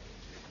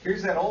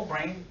 Here's that old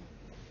brain.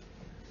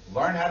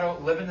 Learn how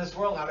to live in this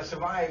world, how to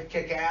survive,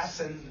 kick ass,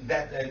 and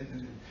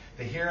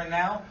the here and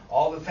now,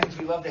 all the things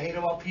we love to hate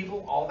about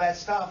people, all that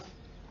stuff.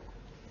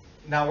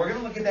 Now we're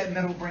going to look at that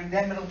middle brain.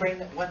 That middle brain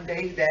that one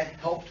day that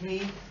helped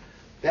me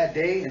that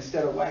day,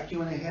 instead of whack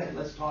you in the head,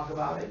 let's talk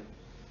about it.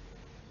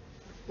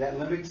 That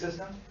limbic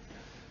system.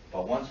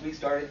 But once we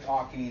started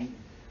talking,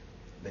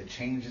 the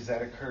changes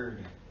that occurred,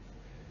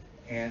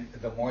 and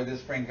the more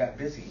this brain got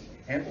busy.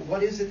 And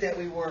what is it that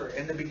we were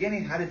in the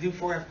beginning? How to do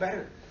 4F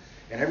better.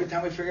 And every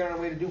time we figured out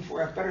a way to do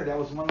 4F better, that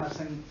was one less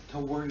thing to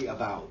worry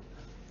about.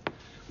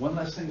 One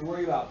less thing to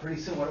worry about. Pretty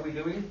soon, what are we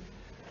doing?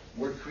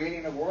 We're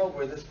creating a world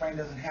where this brain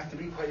doesn't have to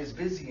be quite as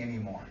busy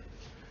anymore.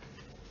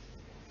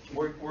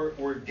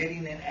 We're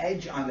getting an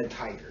edge on the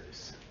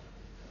tigers.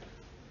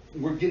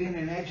 We're getting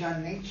an edge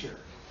on nature.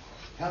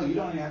 Hell, you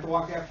don't even have to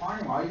walk that far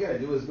anymore. All you got to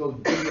do is go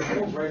dig your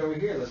holes right over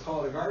here. Let's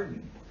call it a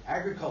garden.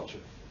 Agriculture.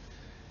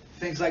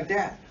 Things like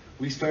that.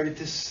 We started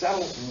to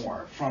settle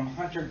more from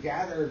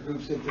hunter-gatherer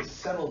groups into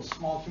settled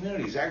small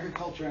communities,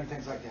 agriculture and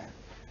things like that.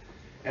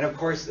 And of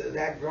course,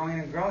 that growing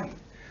and growing.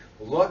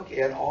 Look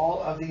at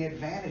all of the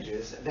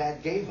advantages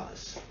that gave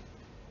us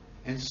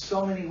in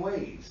so many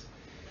ways.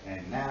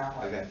 And now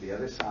I got the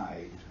other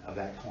side of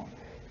that coin.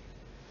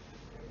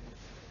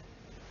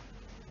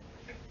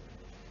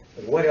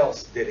 What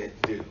else did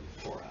it do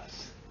for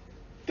us?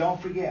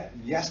 Don't forget,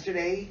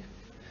 yesterday,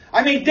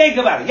 think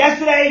about it.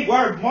 Yesterday,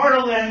 we're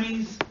mortal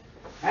enemies.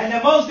 And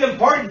the most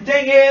important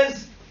thing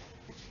is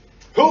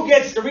who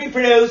gets to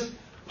reproduce,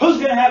 who's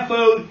going to have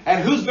food,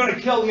 and who's going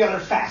to kill the other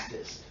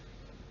fastest.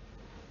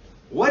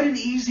 What an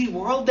easy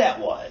world that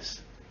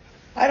was.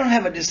 I don't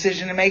have a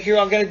decision to make here.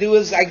 All I got to do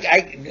is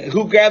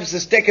who grabs the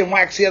stick and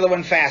whacks the other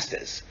one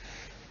fastest.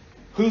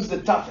 Who's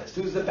the toughest?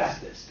 Who's the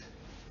bestest?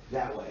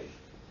 That way.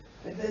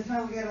 It's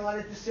not like we had a lot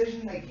of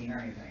decision making or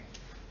anything.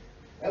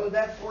 That was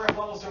that 4F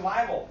level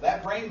survival.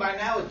 That brain by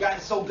now has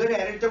gotten so good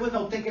at it, there was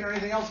no thinking or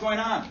anything else going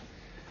on.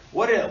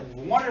 What a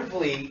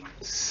wonderfully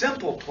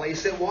simple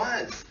place it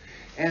was.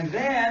 And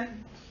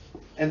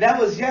that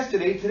was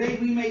yesterday. Today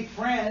we make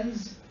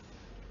friends.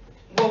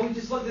 Well, we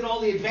just looked at all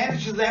the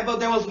advantages of that,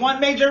 but there was one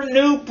major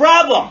new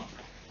problem.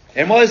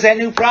 And what is that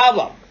new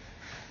problem?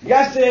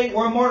 Yesterday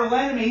we're mortal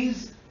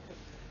enemies.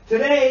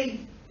 Today,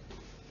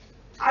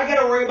 I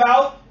got to worry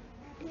about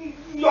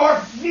your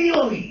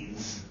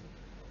feelings.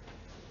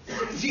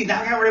 Gee,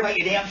 now I got to worry about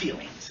your damn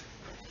feelings.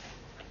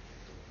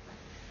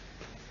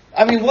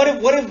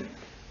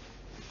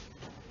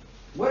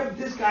 What if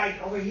this guy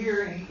over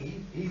here, and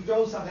he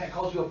throws something that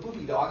calls you a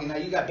poopy dog, and now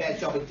you got bad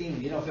self-esteem,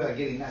 you don't feel like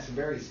getting nuts and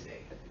berries today.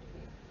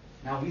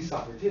 Now we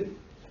suffer too.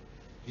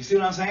 You see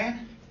what I'm saying?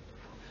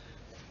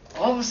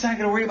 All of a sudden I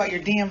got to worry about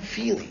your damn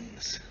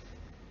feelings.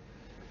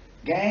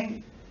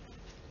 Gang,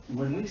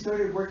 when we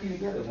started working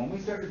together, when we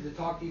started to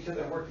talk to each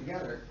other and work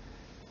together,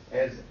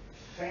 as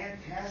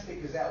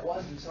fantastic as that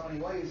was in so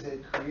many ways,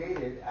 it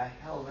created a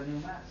hell of a new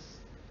mess.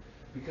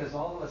 Because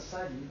all of a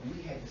sudden,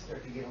 we had to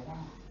start to get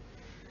along.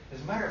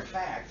 As a matter of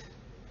fact,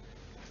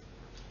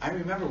 I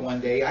remember one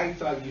day, I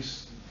thought you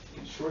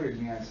shorted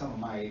me on some of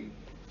my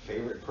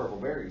favorite purple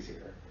berries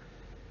here.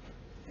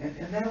 And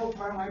that old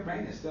part of my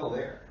brain is still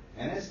there.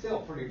 And it's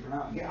still pretty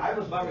pronounced. Yeah, I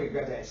was about ready to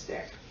grab that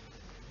stick.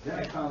 Then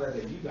I found out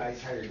that you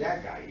guys hired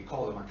that guy. You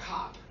called him a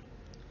cop.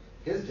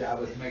 His job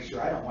was to make sure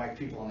I don't whack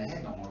people in the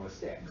head no more with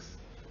sticks.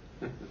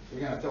 You're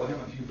going to throw him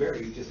a few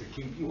berries just to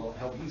keep you,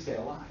 help you stay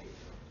alive.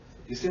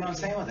 You see what I'm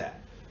saying with that?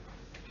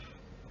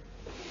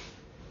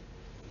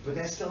 But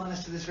that's still in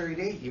us to this very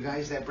day. You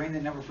guys, that brain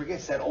that never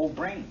forgets, that old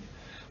brain.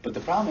 But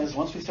the problem is,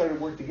 once we started to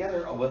work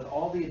together with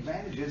all the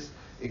advantages,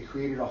 it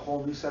created a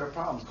whole new set of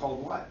problems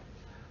called what?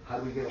 How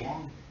do we get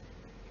along?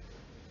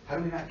 How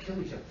do we not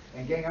kill each other?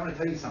 And gang, I'm going to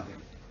tell you something.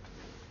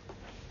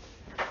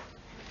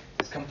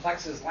 As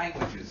complex as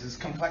languages, as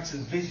complex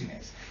as vision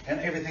is, and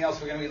everything else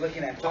we're going to be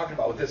looking at and talking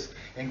about with this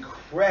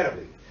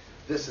incredibly,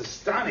 this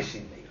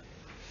astonishingly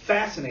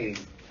fascinating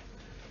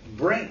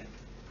brain.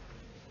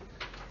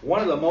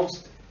 One of the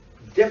most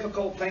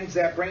difficult things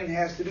that brain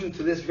has to do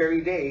to this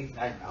very day,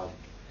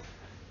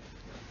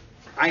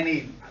 I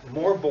need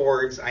more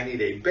boards, I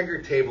need a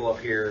bigger table up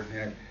here,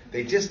 and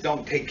They just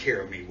don't take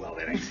care of me well,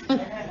 that I see.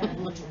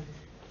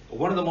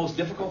 One of the most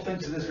difficult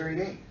things to this very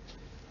day.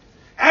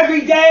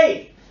 Every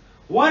day,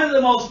 one of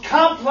the most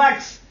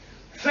complex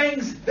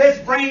things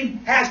this brain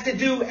has to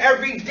do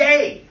every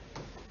day.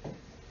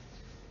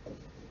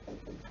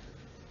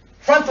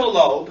 Frontal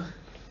lobe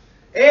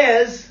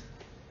is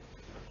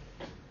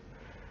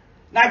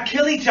not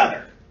kill each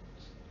other.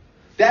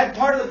 That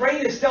part of the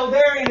brain is still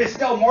there and is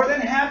still more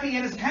than happy,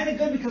 and it's kind of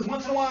good because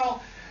once in a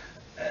while,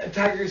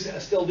 tigers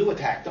still do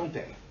attack, don't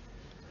they?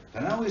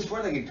 They're not always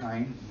four-legged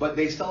kind, but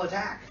they still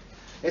attack.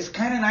 It's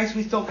kind of nice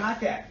we still got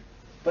that.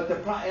 But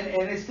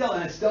it's still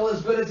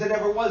as good as it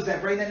ever was,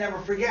 that brain that never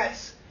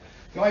forgets.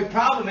 The only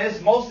problem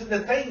is most of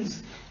the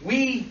things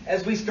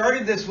as we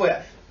started this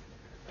with.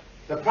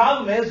 The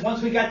problem is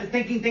once we got to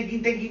thinking,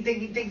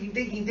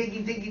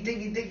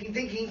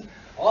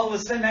 all of a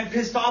sudden I'm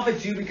pissed off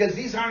at you because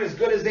these aren't as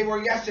good as they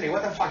were yesterday.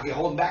 What the fuck, you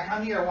holding back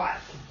on me or what?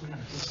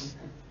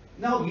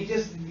 No,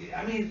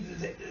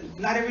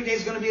 not every day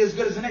is going to be as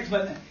good as the next,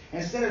 but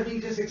instead of me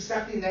just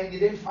accepting that you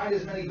didn't find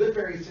as many good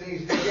berries today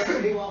as you did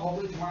yesterday, well,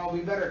 hopefully tomorrow will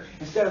be better.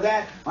 Instead of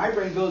that, my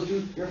brain goes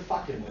to, you're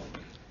fucking with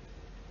me.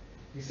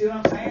 You see what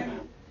I'm saying?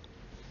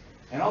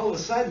 And all of a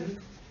sudden,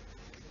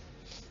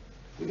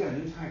 we got a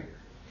new tiger.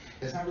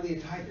 It's not really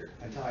a tiger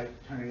until I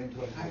turn it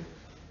into a tiger.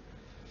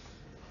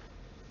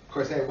 Of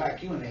course, I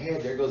whack you in the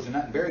head, there goes the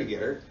nut and berry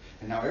getter,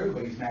 and now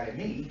everybody's mad at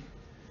me.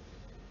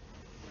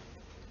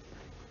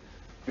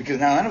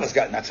 Because now none of us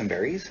got nuts and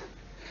berries.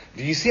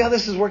 Do you see how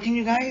this is working,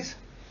 you guys?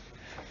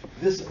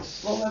 This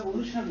slow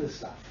evolution of this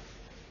stuff.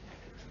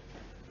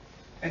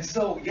 And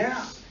so,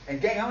 yeah. And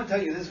gang, I'm going to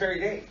tell you this very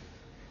day.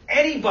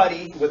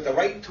 Anybody with the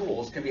right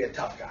tools can be a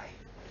tough guy.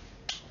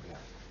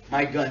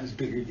 My gun's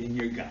bigger than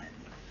your gun.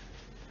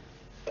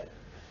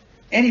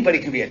 Anybody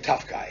can be a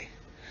tough guy.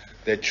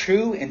 The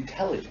true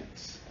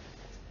intelligence,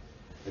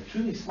 the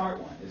truly smart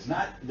one, is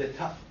not the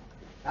tough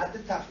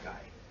guy.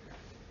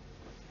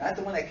 Not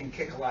the one that can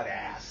kick a lot of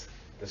ass.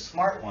 The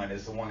smart one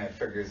is the one that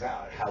figures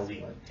out how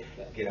we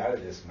get out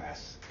of this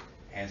mess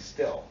and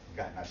still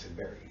got nuts and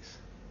berries.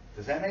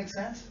 Does that make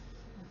sense?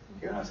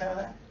 You know what I'm saying with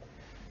that?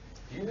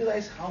 Do you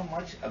realize how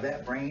much of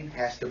that brain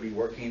has to be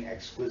working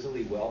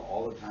exquisitely well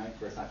all the time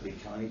for us not to be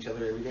killing each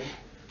other every day?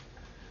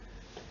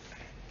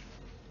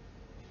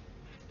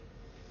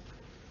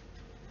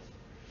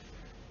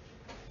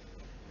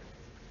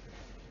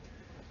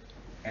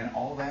 And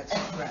all that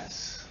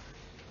stress.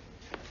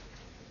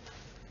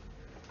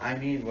 I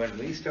mean, when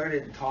we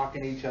started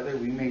talking to each other,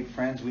 we made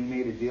friends, we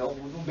made a deal.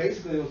 Well,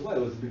 basically, it was what?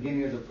 It was the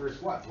beginning of the first,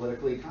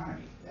 political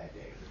economy that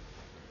day.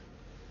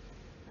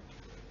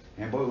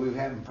 And boy, we've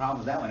had problems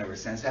with that one ever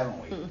since, haven't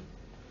we?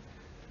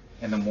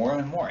 And the more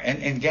and more.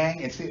 And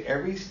gang, it's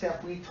every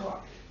step we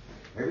took.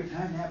 Every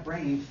time that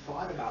brain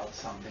thought about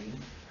something,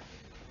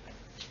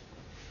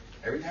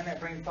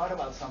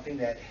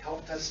 that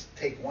helped us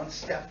take one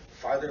step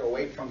farther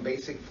away from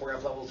basic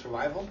 4F level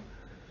survival,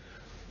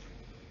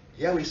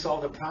 yeah, we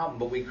solved a problem,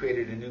 but we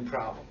created a new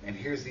problem. And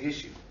here's the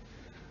issue.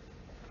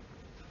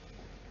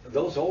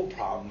 Those old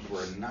problems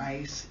were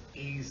nice,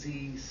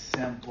 easy,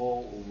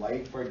 simple,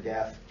 life or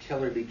death,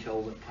 kill or be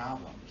killed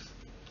problems.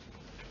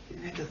 You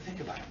didn't have to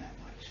think about them that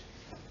much.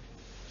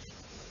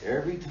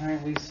 Every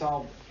time we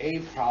solved a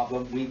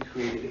problem, we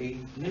created a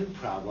new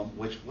problem,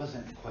 which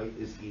wasn't quite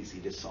as easy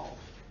to solve.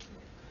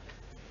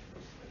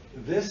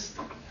 This,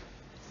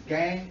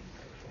 gang,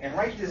 and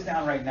write this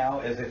down right now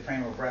as a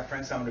frame of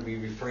reference. I'm going to be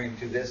referring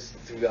to this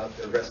throughout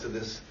the rest of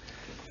this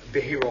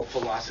behavioral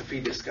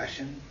philosophy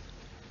discussion.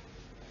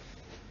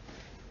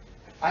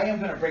 I am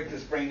going to break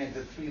this brain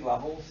into 3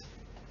 levels.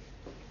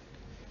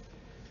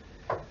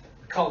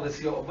 Call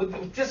this,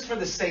 just for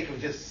the sake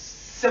of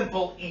just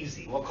simple,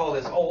 easy, we'll call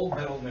this old,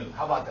 middle, new.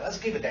 How about that? Let's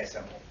keep it that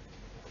simple.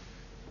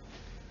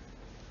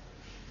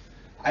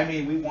 I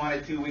mean, we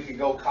wanted to, we could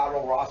go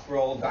caudal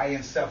rostral,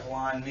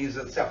 diencephalon,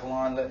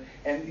 mesocephalon,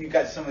 and you've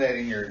got some of that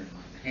in your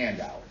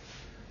handout.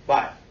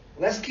 But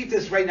let's keep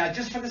this right now,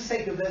 just for the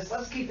sake of this,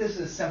 let's keep this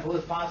as simple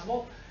as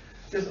possible.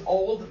 Just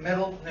old,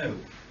 middle, new.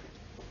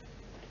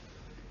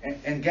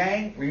 And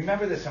gang,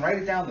 remember this and write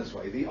it down this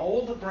way. The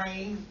old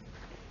brain,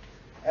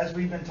 as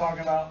we've been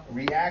talking about,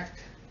 reacts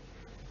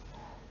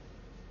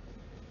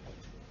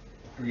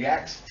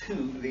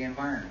to the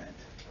environment.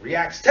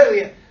 Reacts to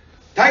the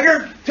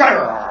tiger.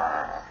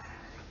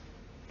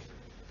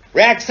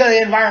 Reacts to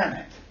the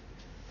environment.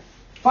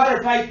 Fight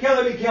or flight, kill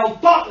or be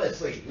killed,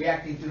 thoughtlessly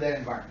reacting to that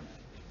environment.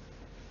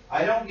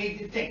 I don't need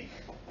to think.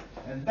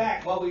 In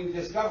fact, what we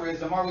discover is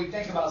the more we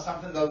think about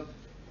something, the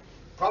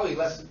probably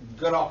less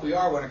good off we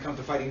are when it comes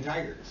to fighting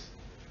tigers.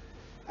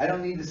 I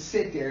don't need to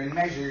sit there and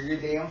measure your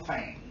damn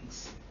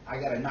fangs. I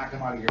got to knock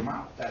them out of your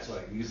mouth. That's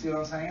what you see what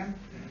I'm saying?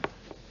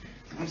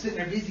 I'm sitting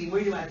there busy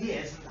worried about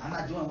this. I'm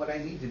not doing what I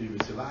need to do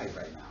to survive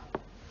right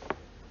now.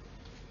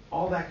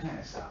 All that kind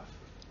of stuff.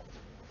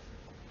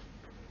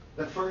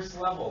 The first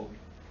level,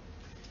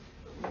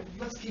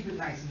 let's keep it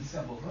nice and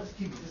simple. Let's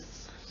keep it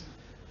just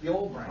the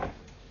old brain.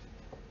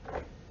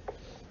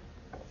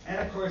 And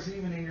of course,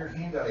 even in your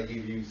handout I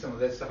gave you some of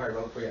that stuff I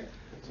wrote for you.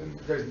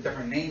 There's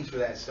different names for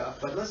that stuff,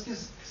 but let's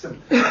just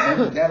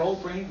that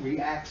old brain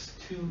reacts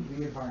to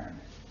the environment.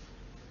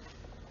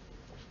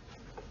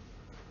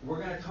 We're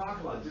going to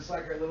talk about, just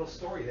like our little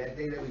story that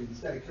day that we,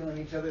 instead of killing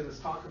each other, let's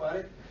talk about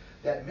it.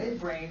 That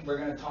midbrain we're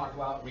going to talk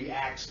about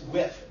reacts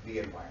with the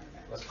environment.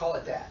 Let's call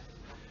it that.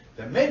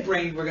 The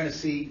midbrain we're going to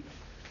see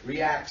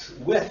reacts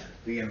with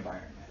the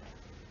environment.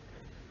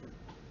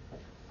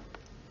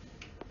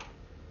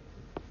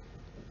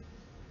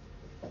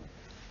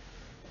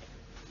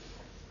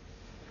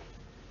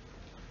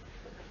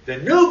 The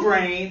new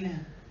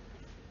brain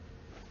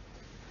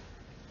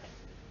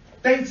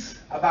thinks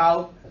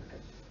about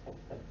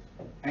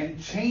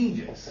and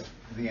changes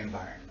the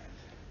environment.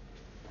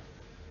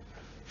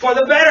 For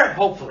the better,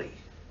 hopefully.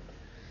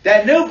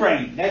 That new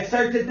brain that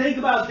starts to think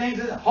about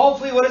things,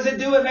 hopefully what does it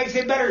do? It makes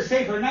it better,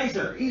 safer,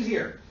 nicer,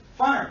 easier,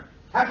 funner,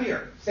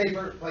 happier,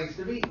 safer place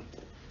to be.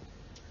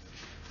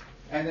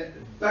 And the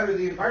better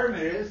the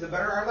environment is, the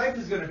better our life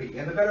is going to be.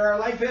 And the better our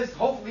life is,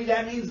 hopefully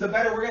that means the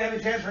better we're going to have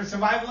a chance for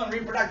survival and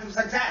reproductive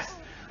success.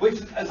 Which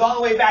is all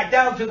the way back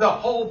down to the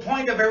whole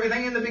point of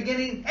everything in the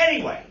beginning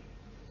anyway.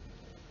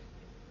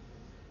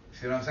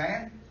 See what I'm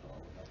saying?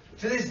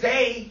 To this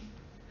day,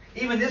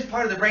 even this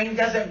part of the brain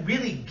doesn't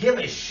really give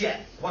a shit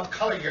what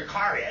color your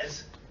car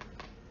is.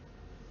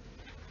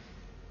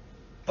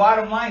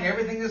 Bottom line,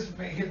 everything this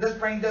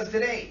brain does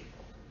today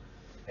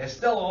is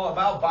still all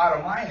about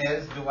bottom line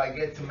is, do I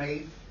get to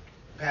mate,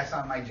 pass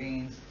on my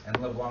genes, and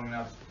live long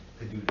enough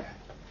to do that?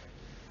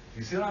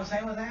 You see what I'm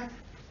saying with that?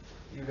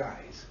 You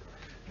guys.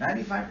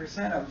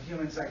 95% of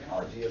human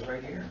psychology is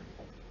right here.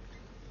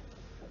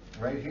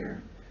 Right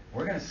here.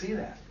 We're going to see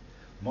that.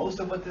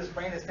 Most of what this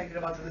brain is thinking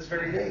about to this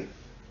very day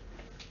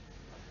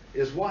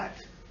is what?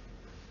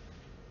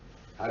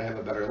 How to have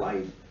a better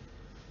life.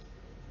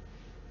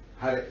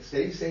 How to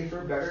stay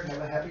safer, better, have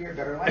a happier,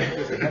 better life.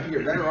 Because the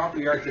happier, better off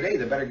we are today,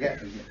 the better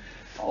get.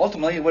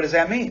 Ultimately, what does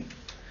that mean?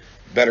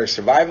 Better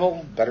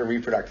survival, better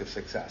reproductive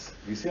success.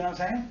 You see what I'm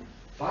saying?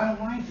 Bottom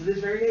line, to this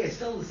very day, it's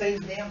still the same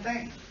damn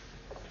thing.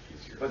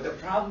 But the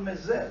problem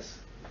is this.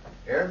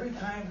 Every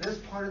time this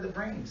part of the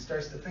brain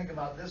starts to think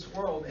about this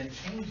world and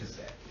changes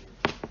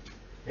it.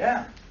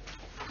 Yeah.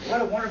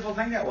 What a wonderful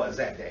thing that was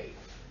that day.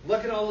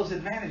 Look at all those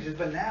advantages,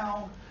 but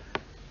now,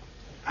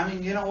 I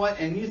mean, you know what?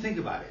 And you think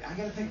about it. I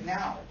got to think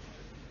now.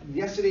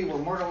 Yesterday we're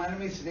mortal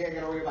enemies. Today I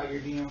got to worry about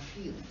your damn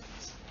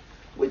feelings.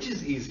 Which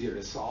is easier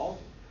to solve?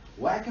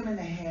 Whack them in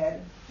the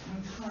head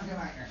and talk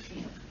about your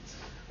feelings.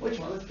 Which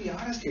one? Let's be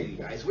honest here, you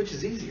guys. Which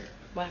is easier?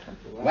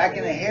 Whack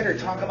in the head or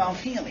talk about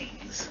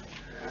feelings?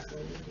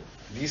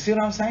 Do you see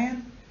what I'm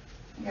saying?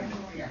 You got to know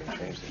your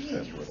fucking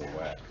feelings.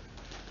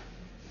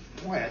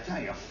 Boy, I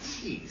tell you,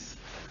 jeez.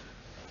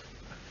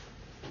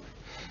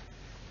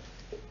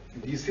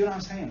 Do you see what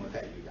I'm saying with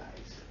that, you guys?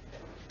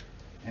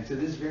 And to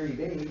this very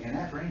day, and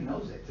that brain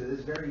knows it, to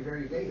this very,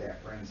 very day,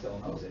 that brain still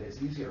knows it.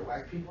 It's easier to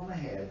whack people in the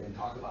head than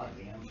talk about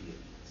damn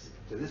feelings.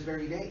 To this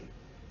very day.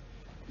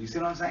 Do you see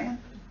what I'm saying?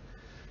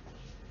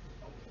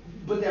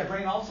 But that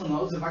brain also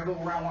knows if I go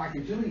around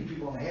whacking too many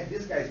people in the head,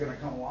 this guy's going to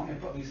come along and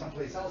put me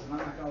someplace else, and I'm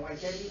not going to like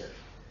that either.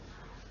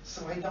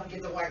 So I don't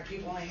get to whack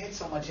people in the head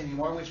so much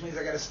anymore, which means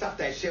I got to stuff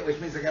that shit, which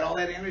means I got all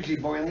that energy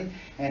boiling,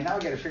 and now I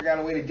got to figure out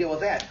a way to deal with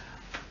that.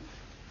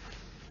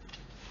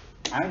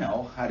 I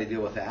know how to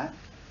deal with that.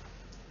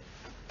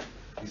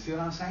 You see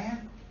what I'm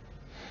saying?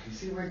 You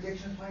see where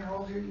addiction is playing a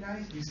role here, you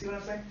guys? You see what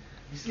I'm saying?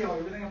 You see how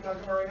everything I'm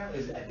talking about right now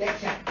is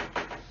addiction.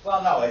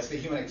 Well, no, it's the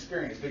human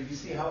experience, but you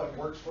see how it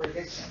works for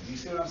addiction. Do you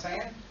see what I'm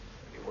saying?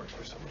 It works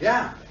for somebody.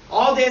 Yeah,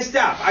 all this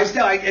stuff. I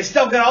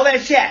still got all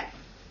that shit.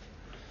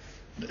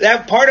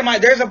 That part of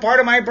there's a part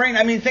of my brain.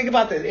 I mean, think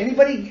about this.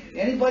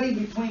 Anybody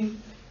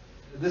between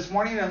this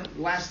morning and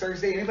last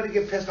Thursday, anybody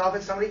get pissed off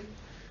at somebody?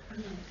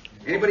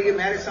 Anybody get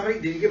mad at somebody?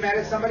 Did you get mad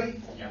at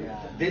somebody? Yeah.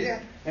 Did you?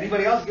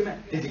 Anybody else get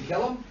mad? Did you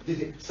kill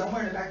him?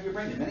 Somewhere in the back of your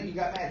brain, the minute you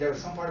got mad, there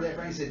was some part of that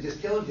brain that said,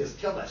 just kill him, just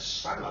kill the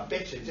son of a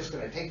bitch that's just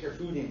going to take your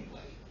food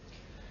anyway.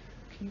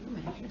 Can you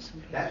imagine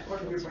somebody? That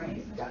part of your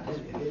brain got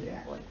moved and did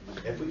that.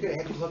 If we could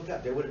have had you hooked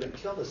up, there would have been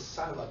kill the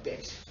son of a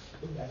bitch.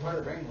 That part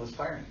of the brain was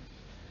firing.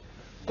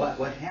 But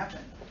what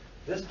happened?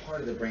 This part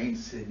of the brain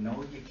said,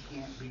 no, you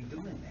can't be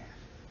doing that.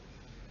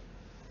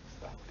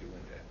 Stop doing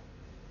that.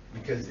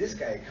 Because this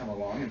guy had come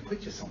along and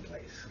put you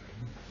someplace.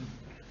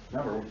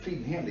 Remember, we're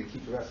feeding him to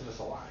keep the rest of us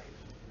alive,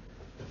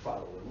 to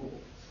follow the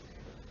rules.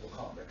 We'll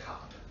call him the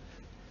cop.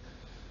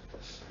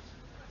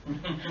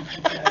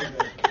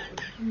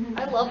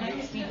 I love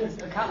that Steven's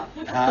the cop.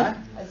 Huh?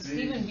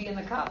 Steven being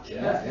the cop.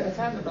 Yeah, That's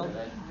happened all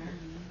day.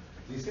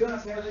 Do you see what I'm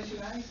saying with this, you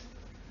guys?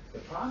 The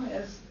problem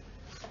is,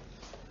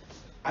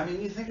 I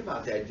mean, you think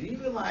about that. Do you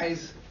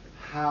realize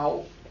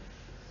how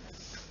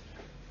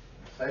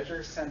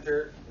pleasure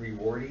center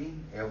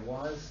rewarding it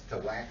was to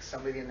whack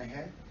somebody in the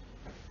head?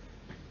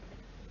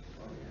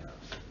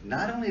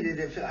 Not only did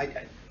it feel,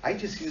 I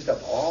just used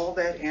up all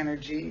that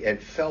energy.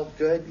 It felt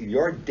good.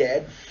 You're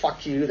dead.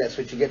 Fuck you. That's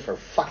what you get for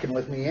fucking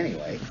with me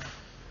anyway.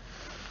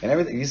 And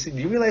everything.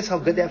 Do you realize how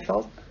good that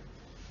felt?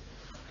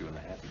 Doing the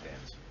happy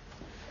dance.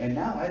 And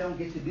now I don't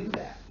get to do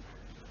that.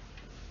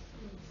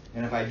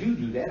 And if I do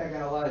that, I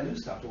got a lot of new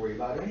stuff to worry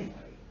about anyway.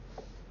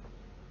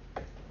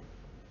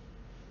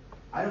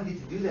 I don't get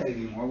to do that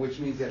anymore, which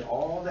means that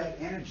all that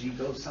energy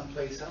goes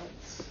someplace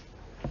else.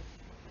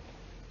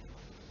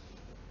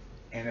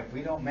 And if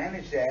we don't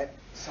manage that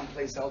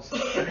someplace else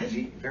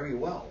energy very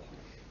well,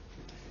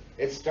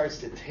 it starts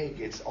to take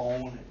its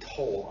own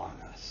toll on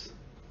us.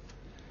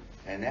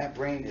 And that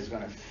brain is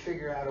going to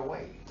figure out a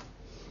way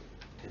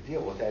to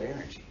deal with that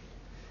energy.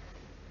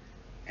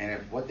 And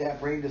if what that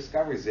brain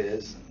discovers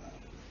is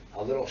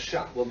a little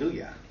shot will do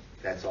you,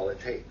 that's all it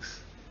takes.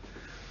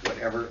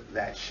 Whatever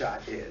that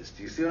shot is.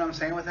 Do you see what I'm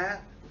saying with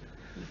that?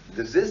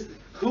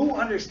 Who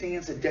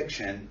understands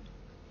addiction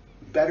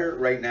better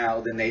right now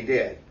than they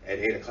did at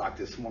 8 o'clock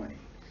this morning?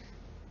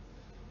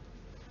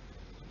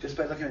 Just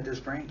by looking at this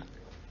brain.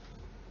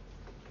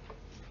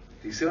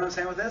 Do you see what I'm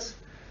saying with this?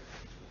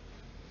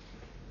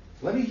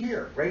 Let me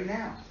hear right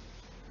now.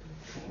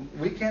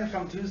 Weekend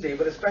from Tuesday,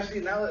 but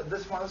especially now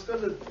this one. Let's go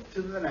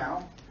to the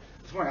now.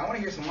 This morning, I want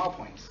to hear some wow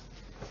points.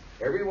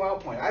 Every wow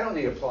point. I don't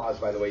need applause,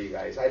 by the way, you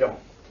guys. I don't.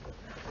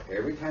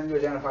 Every time you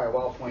identify a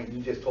wow point,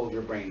 you just told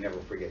your brain never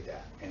forget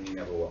that, and you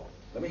never will.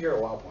 Let me hear a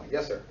wow point.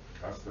 Yes, sir.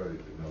 I studied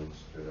the notes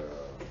that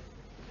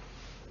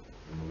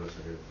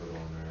Melissa had put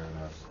on there,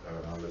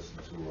 and I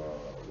listened to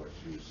what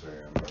she was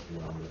saying. I listened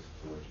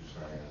to what you're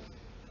saying,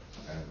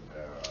 and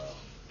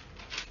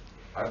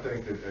I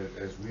think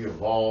that as we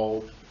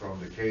evolved from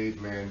the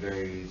caveman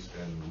days,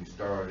 and we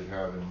started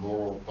having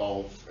moral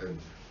thoughts,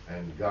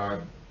 and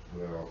God,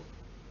 well,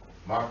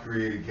 my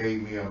Creator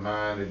gave me a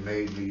mind that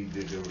made me,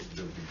 that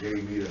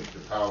gave me the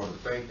power to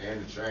think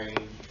and to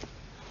change.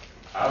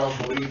 I don't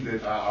believe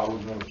that I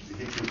was going to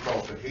hit you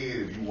across the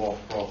head if you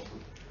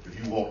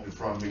walked in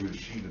front of me with a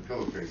sheet and a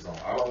pillowcase on.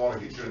 I don't want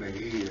to hit you in the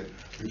head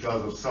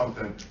because of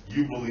something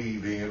you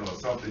believe in or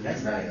something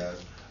That's you nice.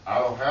 have. I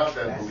don't have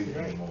that That's belief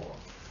great. anymore.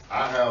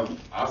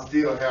 I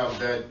still have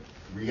that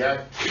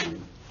react to.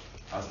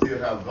 I still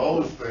have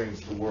those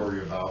things to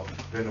worry about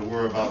than to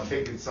worry about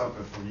taking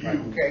something from you. Right.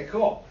 Okay,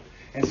 cool.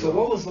 And so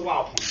what was the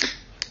wow point?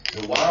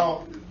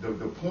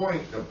 The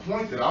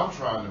point that I'm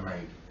trying to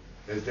make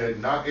is that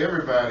not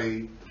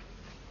everybody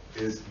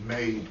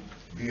may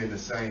be in the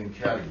same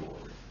category.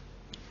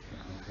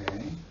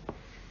 Okay.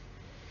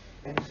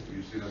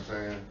 You see what I'm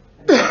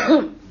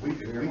saying? We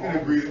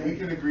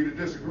can agree to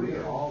disagree.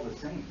 We're all the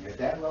same. At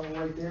that level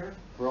right there,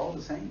 we're all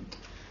the same.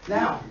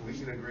 Now, we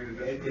can agree to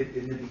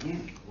disagree. in the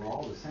beginning, we're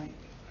all the same.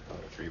 I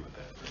would agree with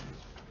that.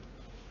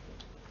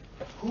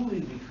 Who we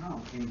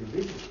become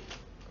individually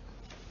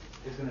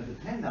is going to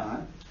depend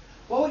on,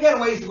 well, we got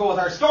a ways to go with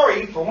our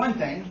story, for one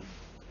thing.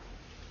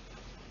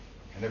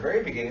 In the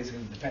very beginning, it's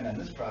going to depend on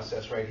this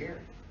process right here.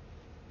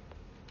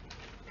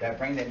 That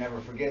brain that never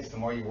forgets, the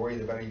more you worry,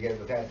 the better you get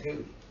with that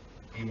too.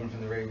 Even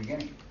from the very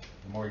beginning.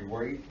 The more you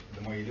worry,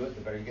 the more you do it,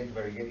 the better you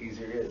get,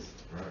 easier it is.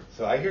 Right.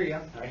 So I hear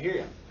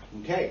you.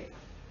 Okay.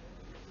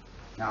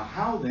 Now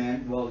how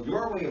then will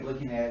your way of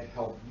looking at it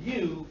help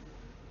you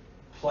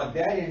plug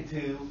that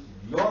into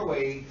your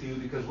way to,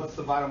 because what's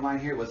the bottom line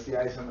here? What's the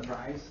ice on the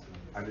prize?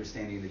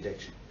 Understanding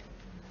addiction.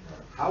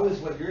 How is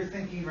what you're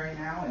thinking right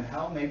now, and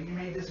how maybe you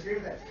may disagree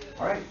with that.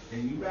 All right,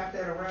 then you wrap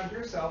that around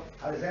yourself.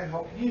 How does that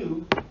help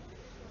you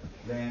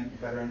then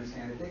better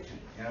understand addiction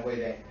in a way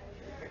that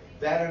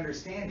that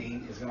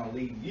understanding is going to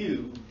lead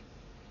you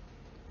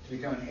to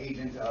become an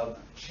agent of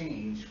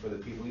change for the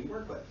people you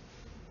work with?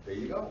 There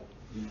you go.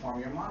 You form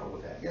your model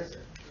with that. Yes,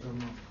 sir.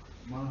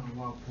 My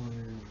wow point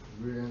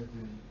is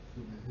reacting to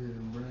the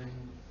hidden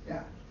brain,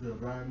 Yeah. the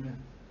environment.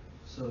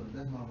 So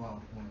that's my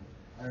wow point.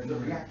 The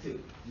react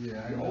to.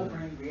 Yeah. The old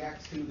brain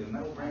reacts to, the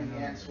middle brain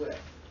reacts with.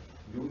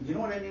 You know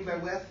what I mean by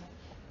with?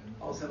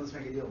 All of a sudden, let's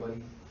make a deal,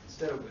 buddy.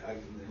 Instead of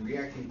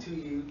reacting to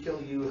you, kill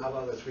you, how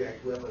about let's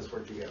react with, let's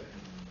work together.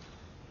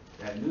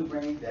 That new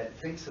brain that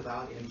thinks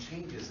about and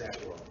changes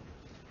that world.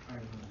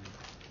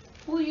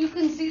 Well, you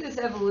can see this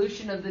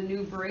evolution of the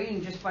new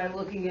brain just by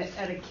looking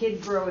at a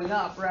kid growing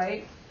up,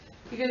 right?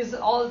 Because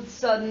all of a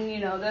sudden, you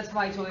know, that's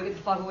my toy, get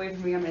the fuck away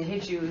from me, I'm going to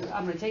hit you,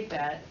 I'm going to take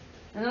that.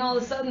 And then all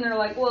of a sudden they're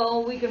like,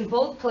 well, we can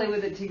both play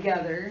with it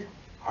together.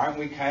 Aren't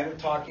we kind of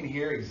talking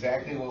here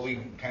exactly what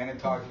we kind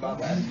of talked about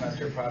last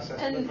semester, process of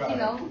the And, product? you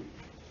know,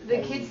 the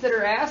kids that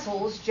are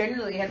assholes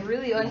generally had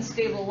really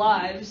unstable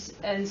lives,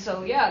 and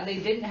so, yeah, they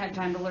didn't have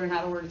time to learn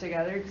how to work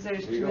together because they're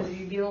just There you too go.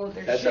 busy dealing with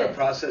their That's shit. our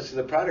process of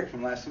the product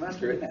from last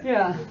semester, isn't it?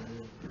 Yeah.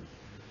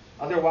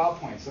 Other wow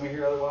points. Let me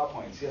hear other wow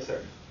points. Yes,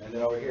 sir. And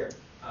then over here.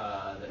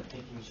 That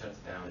thinking shuts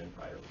down in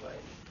fight or flight.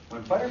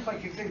 When butterfly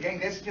kicks in,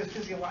 gang, that's just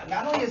physiological.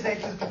 Not only is that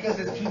just because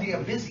it's too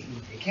damn busy,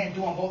 you can't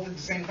do them both at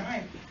the same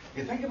time.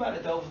 You think about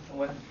it though,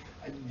 when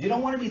you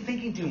don't want to be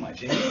thinking too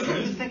much. And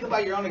you think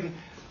about your own.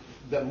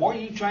 The more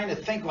you trying to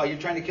think while you're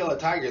trying to kill a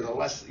tiger, the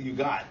less you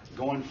got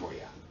going for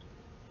you.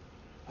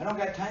 I don't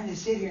got time to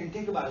sit here and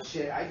think about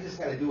shit. I just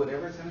got to do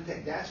whatever it's going to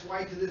take. That's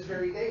why to this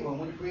very day, when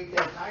we create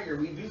that tiger,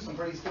 we do some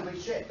pretty stupid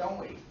shit, don't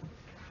we?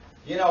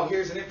 You know,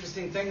 here's an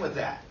interesting thing with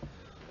that.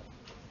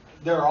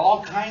 There are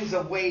all kinds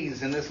of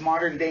ways in this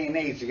modern day and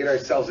age to get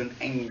ourselves an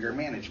anger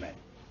management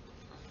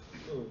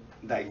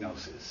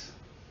diagnosis.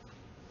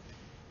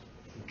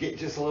 get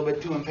just a little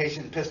bit too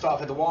impatient and pissed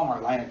off at the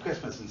Walmart line at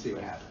Christmas and see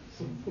what happens.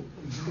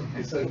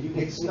 And so you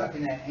get stuck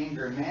in that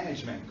anger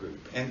management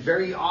group. And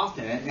very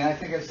often, and I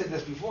think I've said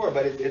this before,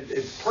 but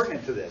it's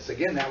pertinent to this.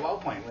 Again, that well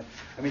point.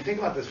 I mean, think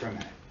about this for a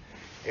minute.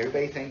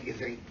 Everybody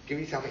give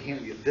yourself a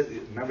hand.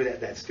 Remember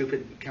that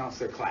stupid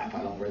counselor clap? I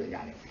don't know where they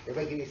got it.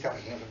 Everybody give yourself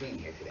a hand for being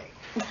here today.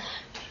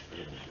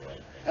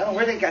 I don't know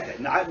where they got that.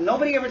 No,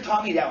 nobody ever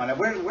taught me that one.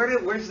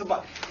 Where's the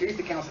book? Here's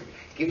the counselor.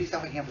 Give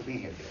yourself a hand for being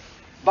here today.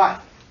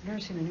 But the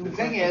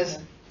thing is,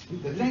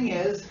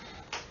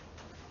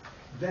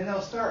 then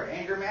they'll start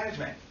anger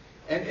management.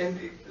 And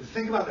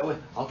think about that.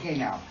 Okay,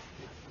 now,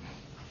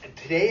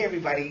 today,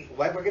 everybody,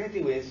 what we're going to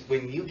do is,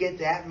 when you get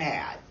that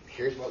mad,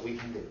 here's what we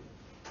can do.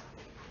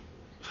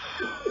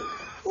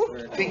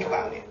 Think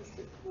about it.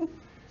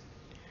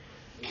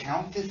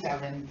 Count to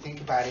 7,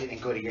 think about it,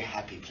 and go to your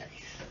happy place.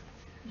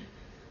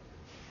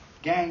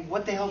 Gang,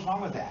 what the hell's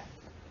wrong with that?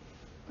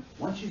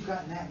 Once you've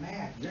gotten that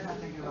mad, you're not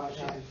thinking about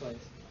shit.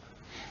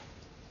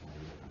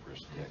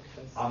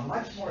 A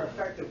much more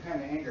effective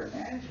kind of anger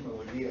management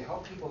would be to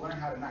help people learn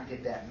how to not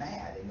get that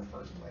mad in the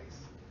first place.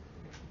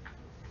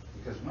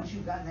 Because once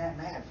you've gotten that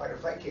mad, fight or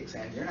flight kicks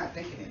in, you're not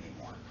thinking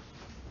anymore.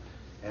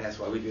 And that's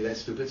why we do that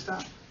stupid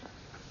stuff.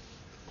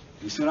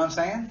 You see what I'm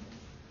saying?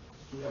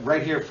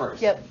 Right here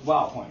first. Yep.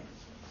 Wow point.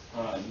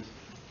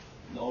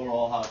 The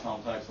overall how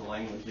complex the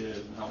language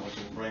is and how much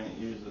of the brain it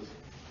uses.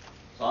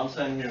 So I'm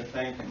sitting here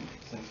thinking,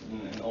 since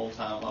in old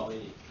times how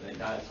they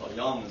died so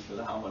young is because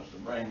of how much the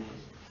brain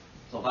uses.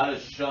 So if I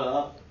just shut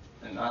up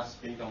and not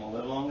speak, I'm going to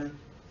live longer?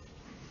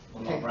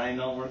 When my brain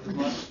don't work as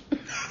much?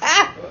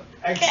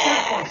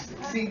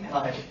 See,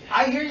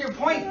 I hear your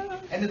point.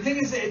 And the thing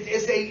is,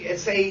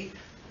 it's a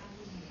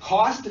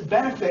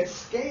cost-benefit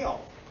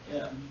scale.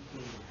 Yeah.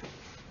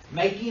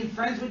 Making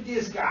friends with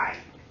this guy.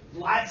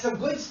 Lots of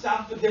good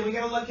stuff, but then we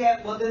got to look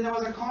at, well, then there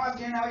was a cost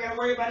here, now we got to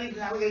worry about it,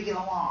 now we got to get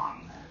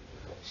along.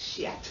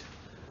 Shit.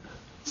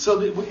 So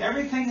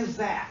everything is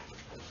that.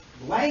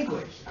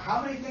 Language.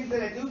 How many things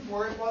did I do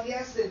for it? Well,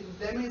 yes,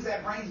 that means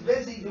that brain's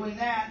busy doing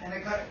that, and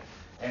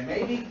and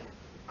maybe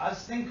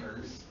us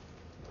thinkers,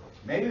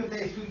 maybe if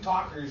they threw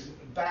talkers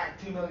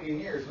back 2 million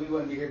years, we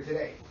wouldn't be here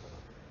today.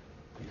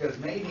 Because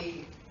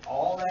maybe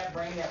all that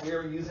brain that we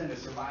were using to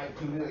survive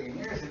 2 million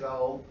years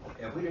ago,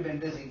 if we'd have been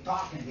busy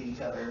talking to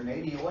each other,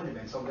 maybe it wouldn't have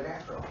been so good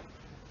after all.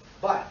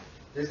 But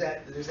there's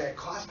that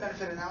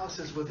cost-benefit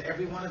analysis with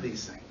every one of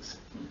these things.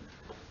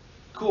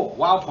 Cool.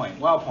 Wow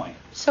point.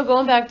 So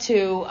going back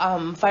to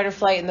fight or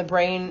flight and the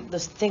brain, the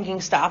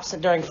thinking stops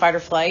during fight or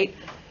flight.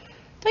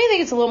 Don't you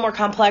think it's a little more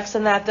complex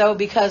than that, though?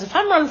 Because if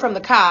I'm running from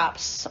the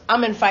cops,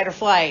 I'm in fight or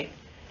flight.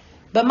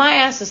 But my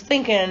ass is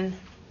thinking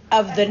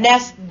of the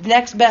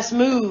next best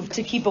move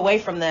to keep away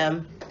from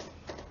them.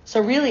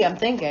 So really, I'm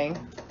thinking.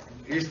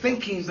 You're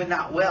thinking, but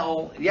not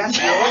well. Yes,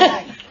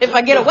 you're If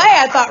I get away,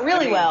 I thought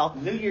really well.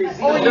 New Year's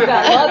Eve. Or you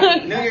got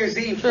lucky. New Year's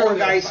Eve, 4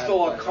 guys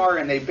stole a car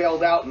and they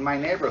bailed out in my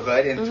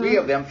neighborhood, and 3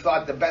 of them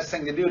thought the best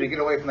thing to do to get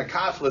away from the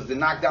cops was to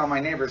knock down my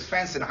neighbor's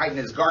fence and hide in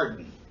his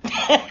garden.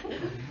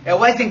 It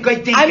wasn't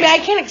good thinking. I mean, I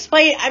can't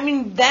explain. I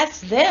mean,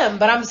 that's them.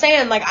 But I'm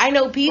saying, like, I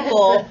know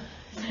people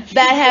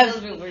that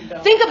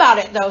have. Think about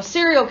it, though.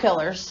 Serial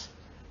killers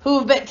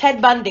who've been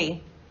Ted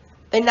Bundy.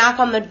 They knock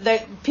on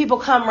the people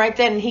come right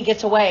then, and he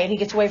gets away. And he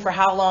gets away for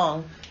how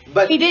long?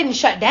 But he didn't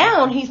shut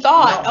down. He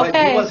thought, no, but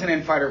okay. He wasn't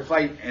in fight or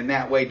flight in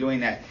that way doing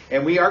that.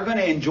 And we are going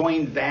to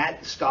enjoin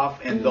that stuff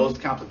and those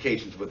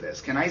complications with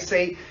this. Can I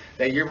say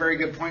that you're a very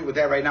good point with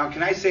that right now?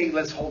 Can I say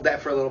let's hold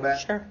that for a little bit?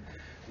 Sure.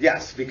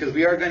 Yes, because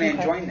we are going to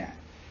enjoin that.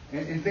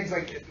 And things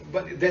like,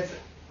 but that's,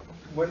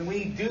 when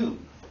we do,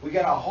 we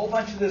got a whole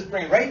bunch of this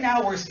brain. Right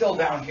now we're still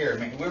down here.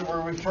 I mean,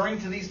 we're referring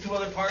to these 2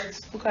 other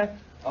parts. Okay.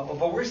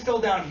 But we're still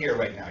down here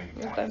right now,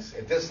 you guys,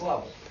 at this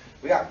level.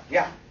 We are,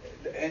 yeah.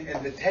 And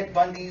the Ted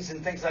Bundys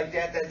and things like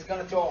that, that's going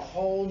to throw a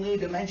whole new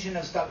dimension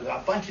of stuff,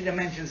 a bunch of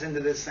dimensions into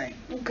this thing.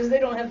 Because they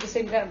don't have the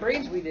same kind of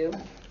brains we do.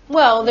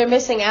 Well, they're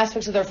missing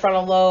aspects of their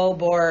frontal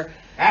lobe or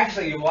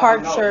Actually, you want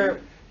parts to know,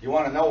 or... You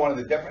want to know one of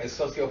the different is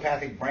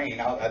sociopathic brain.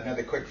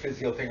 Another quick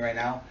physio thing right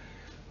now.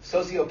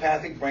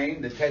 Sociopathic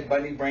brain, the Ted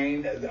Bundy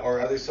brain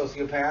or other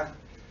sociopath,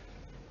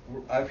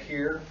 up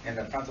here in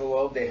the frontal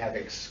lobe, they have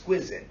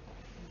exquisite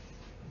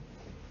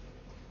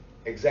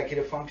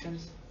executive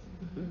functions.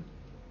 Mm-hmm.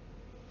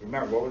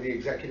 Remember, what were the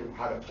executive,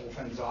 how to pull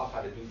things off,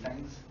 how to do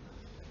things?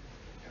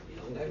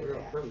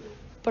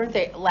 But aren't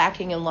they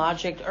lacking in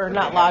logic, or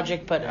not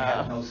logic, but... They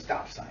have no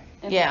stop sign.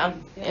 Yeah,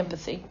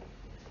 empathy.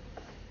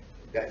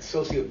 That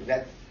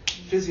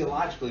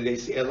physiologically, they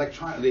see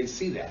they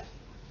see that.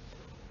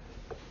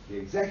 The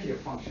executive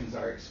functions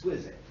are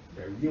exquisite.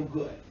 They're real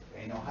good.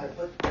 They know how to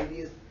put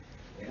ideas,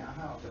 they know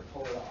how to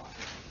pull it off.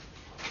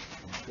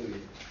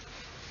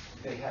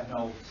 They have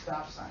no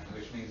stop sign,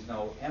 which means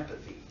no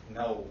empathy,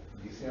 no,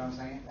 you see what I'm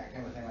saying? That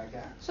kind of thing like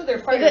that. So their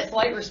fight or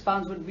flight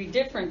response would be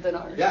different than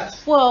ours.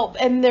 Yes. Well,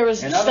 and there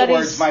was in studies... other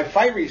words, my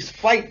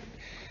flight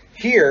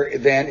here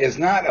then is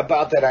not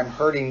about that I'm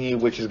hurting you,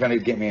 which is going to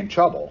get me in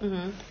trouble.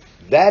 Mm-hmm.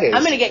 That is...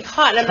 I'm going to get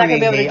caught and I'm not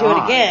going to be able to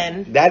do it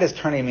again. That is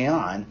turning me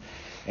on.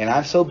 And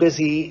I'm so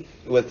busy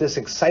with this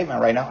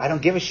excitement right now, I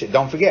don't give a shit.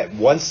 Don't forget,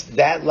 once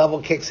that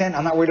level kicks in,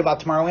 I'm not worried about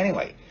tomorrow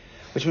anyway.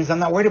 Which means I'm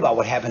not worried about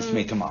what happens to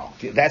me tomorrow.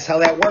 That's how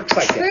that works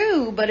like that.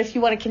 True, but if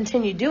you want to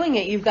continue doing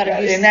it, you've got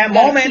to In that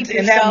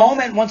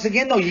moment, once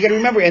again though, you got to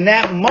remember, in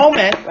that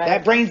moment, Right.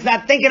 that brain's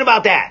not thinking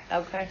about that.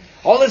 Okay.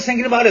 All it's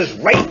thinking about is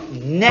right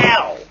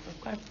now.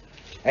 Okay.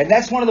 And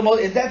that's one of the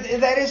most,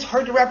 that is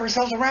hard to wrap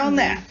ourselves around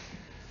that.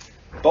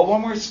 But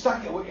when we're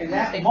stuck in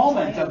that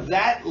moment of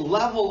that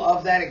level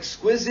of that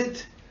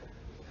exquisite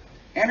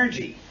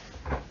energy,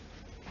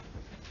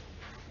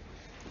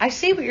 I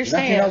see what you're nothing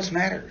saying. else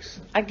matters.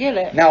 I get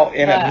it. Now,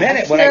 in a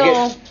But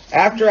minute,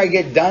 after I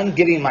get done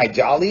getting my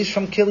jollies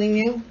from killing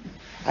you,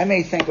 I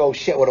may think, oh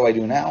shit, what do I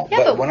do now? Yeah,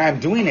 but but- when I'm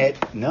doing it,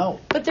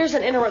 no. But there's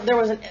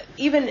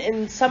even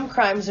in some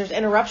crimes, there's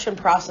interruption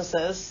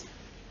processes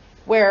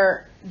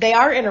where they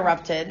are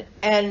interrupted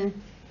and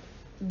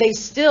they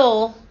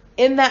still,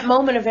 in that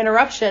moment of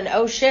interruption,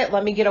 oh shit,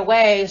 let me get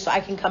away so I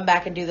can come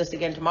back and do this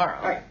again tomorrow.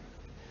 Right.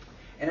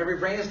 And every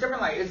brain is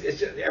different. Like it's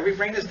just, every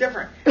brain is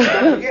different.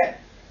 Don't forget,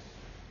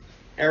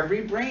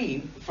 every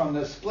brain from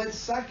the split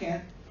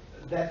second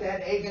that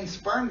egg and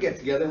sperm get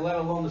together, let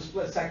alone the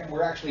split second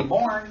we're actually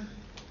born,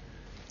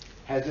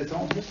 has its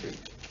own history.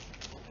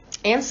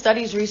 And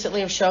studies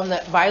recently have shown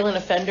that violent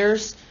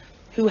offenders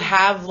who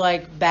have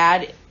like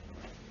bad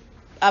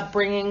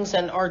upbringings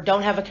or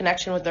don't have a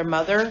connection with their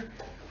mother,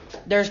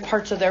 there's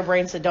parts of their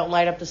brains that don't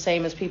light up the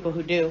same as people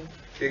who do.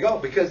 There you go.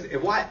 Because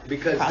what?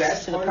 Because Process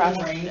that's to the part of the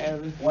product, brain.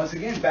 and- Once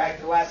again, back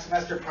to the last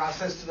semester,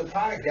 process to the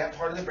product. That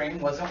part of the brain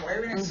wasn't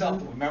wiring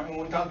itself. Remember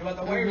when we talked about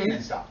the wiring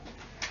and stuff?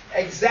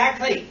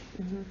 Exactly.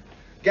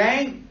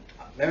 Gang,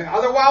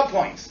 other wow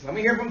points. Let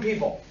me hear from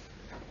people.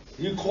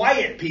 You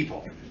quiet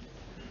people.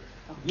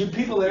 You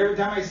people that every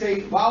time I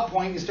say wow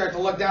point, you start to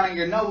look down at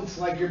your notes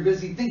like you're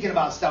busy thinking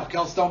about stuff.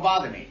 Kels, don't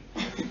bother me.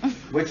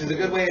 Which is a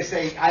good way of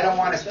saying I don't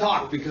want to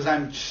talk because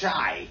I'm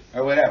shy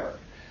or whatever.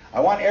 I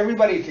want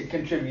everybody to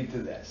contribute to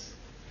this.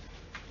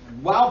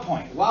 Wow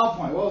point. Wow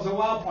point. What was a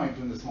wow point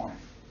from this morning?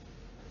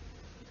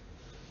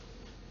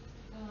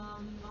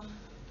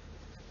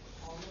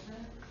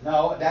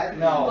 All of it?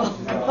 No.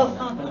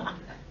 No.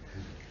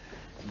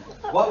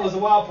 What was a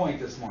wow point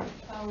this morning?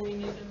 We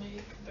need to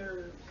make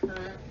their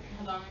current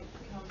hedonic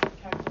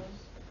calculus.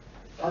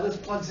 How this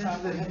plugs into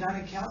the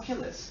hedonic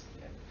calculus.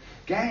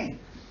 Gang,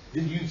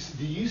 do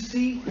you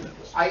see?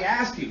 I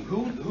asked you,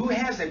 who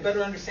has a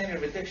better understanding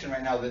of addiction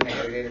right now than they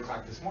had at 8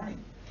 o'clock this morning?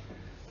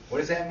 What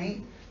does that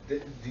mean?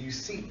 Do you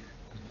see?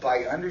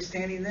 By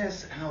understanding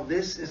this, how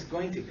this is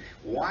going to,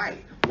 why?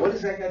 What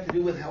has that got to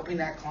do with helping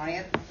that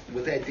client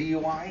with that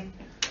DUI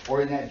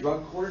or in that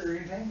drug court or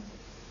anything?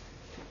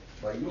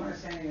 By you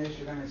understanding this,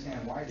 you're going to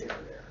understand why they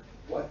are there,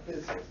 what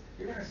this is.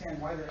 You're going to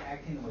understand why they're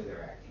acting the way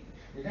they're acting.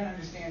 You're going to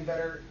understand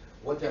better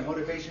what their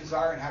motivations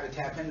are and how to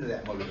tap into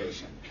that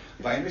motivation.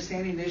 By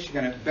understanding this, you're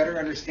going to better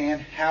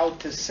understand how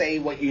to say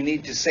what you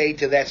need to say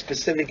to that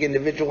specific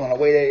individual in a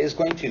way that is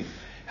going to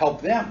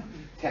help them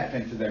tap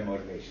into their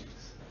motivations.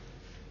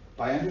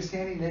 By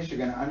understanding this, you're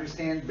going to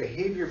understand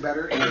behavior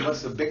better, and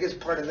what's the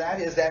biggest part of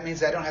that is that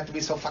means I don't have to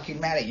be so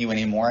fucking mad at you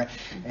anymore.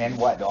 And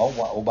what?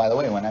 Oh, by the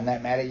way, when I'm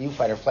that mad at you,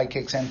 fight or flight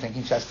kicks in,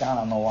 thinking shuts down,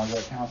 I'm no longer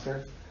a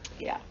counselor.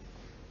 Yeah.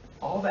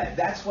 All that,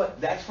 that's what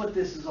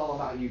this is all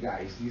about, you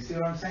guys. Do you see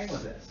what I'm saying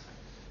with this?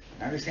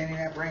 Understanding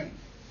that brain.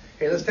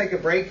 Hey, let's take a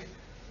break.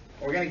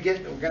 We're gonna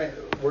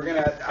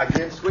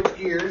again switch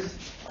gears,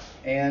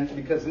 and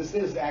because this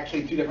is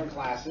actually 2 different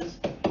classes,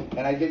 and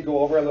I did go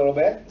over a little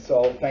bit,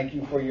 so thank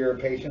you for your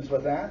patience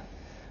with that.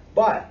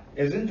 But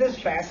isn't this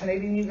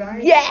fascinating, you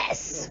guys?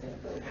 Yes.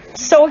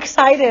 So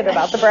excited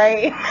about the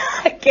brain.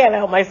 I can't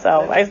help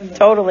myself. I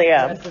totally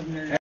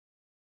am.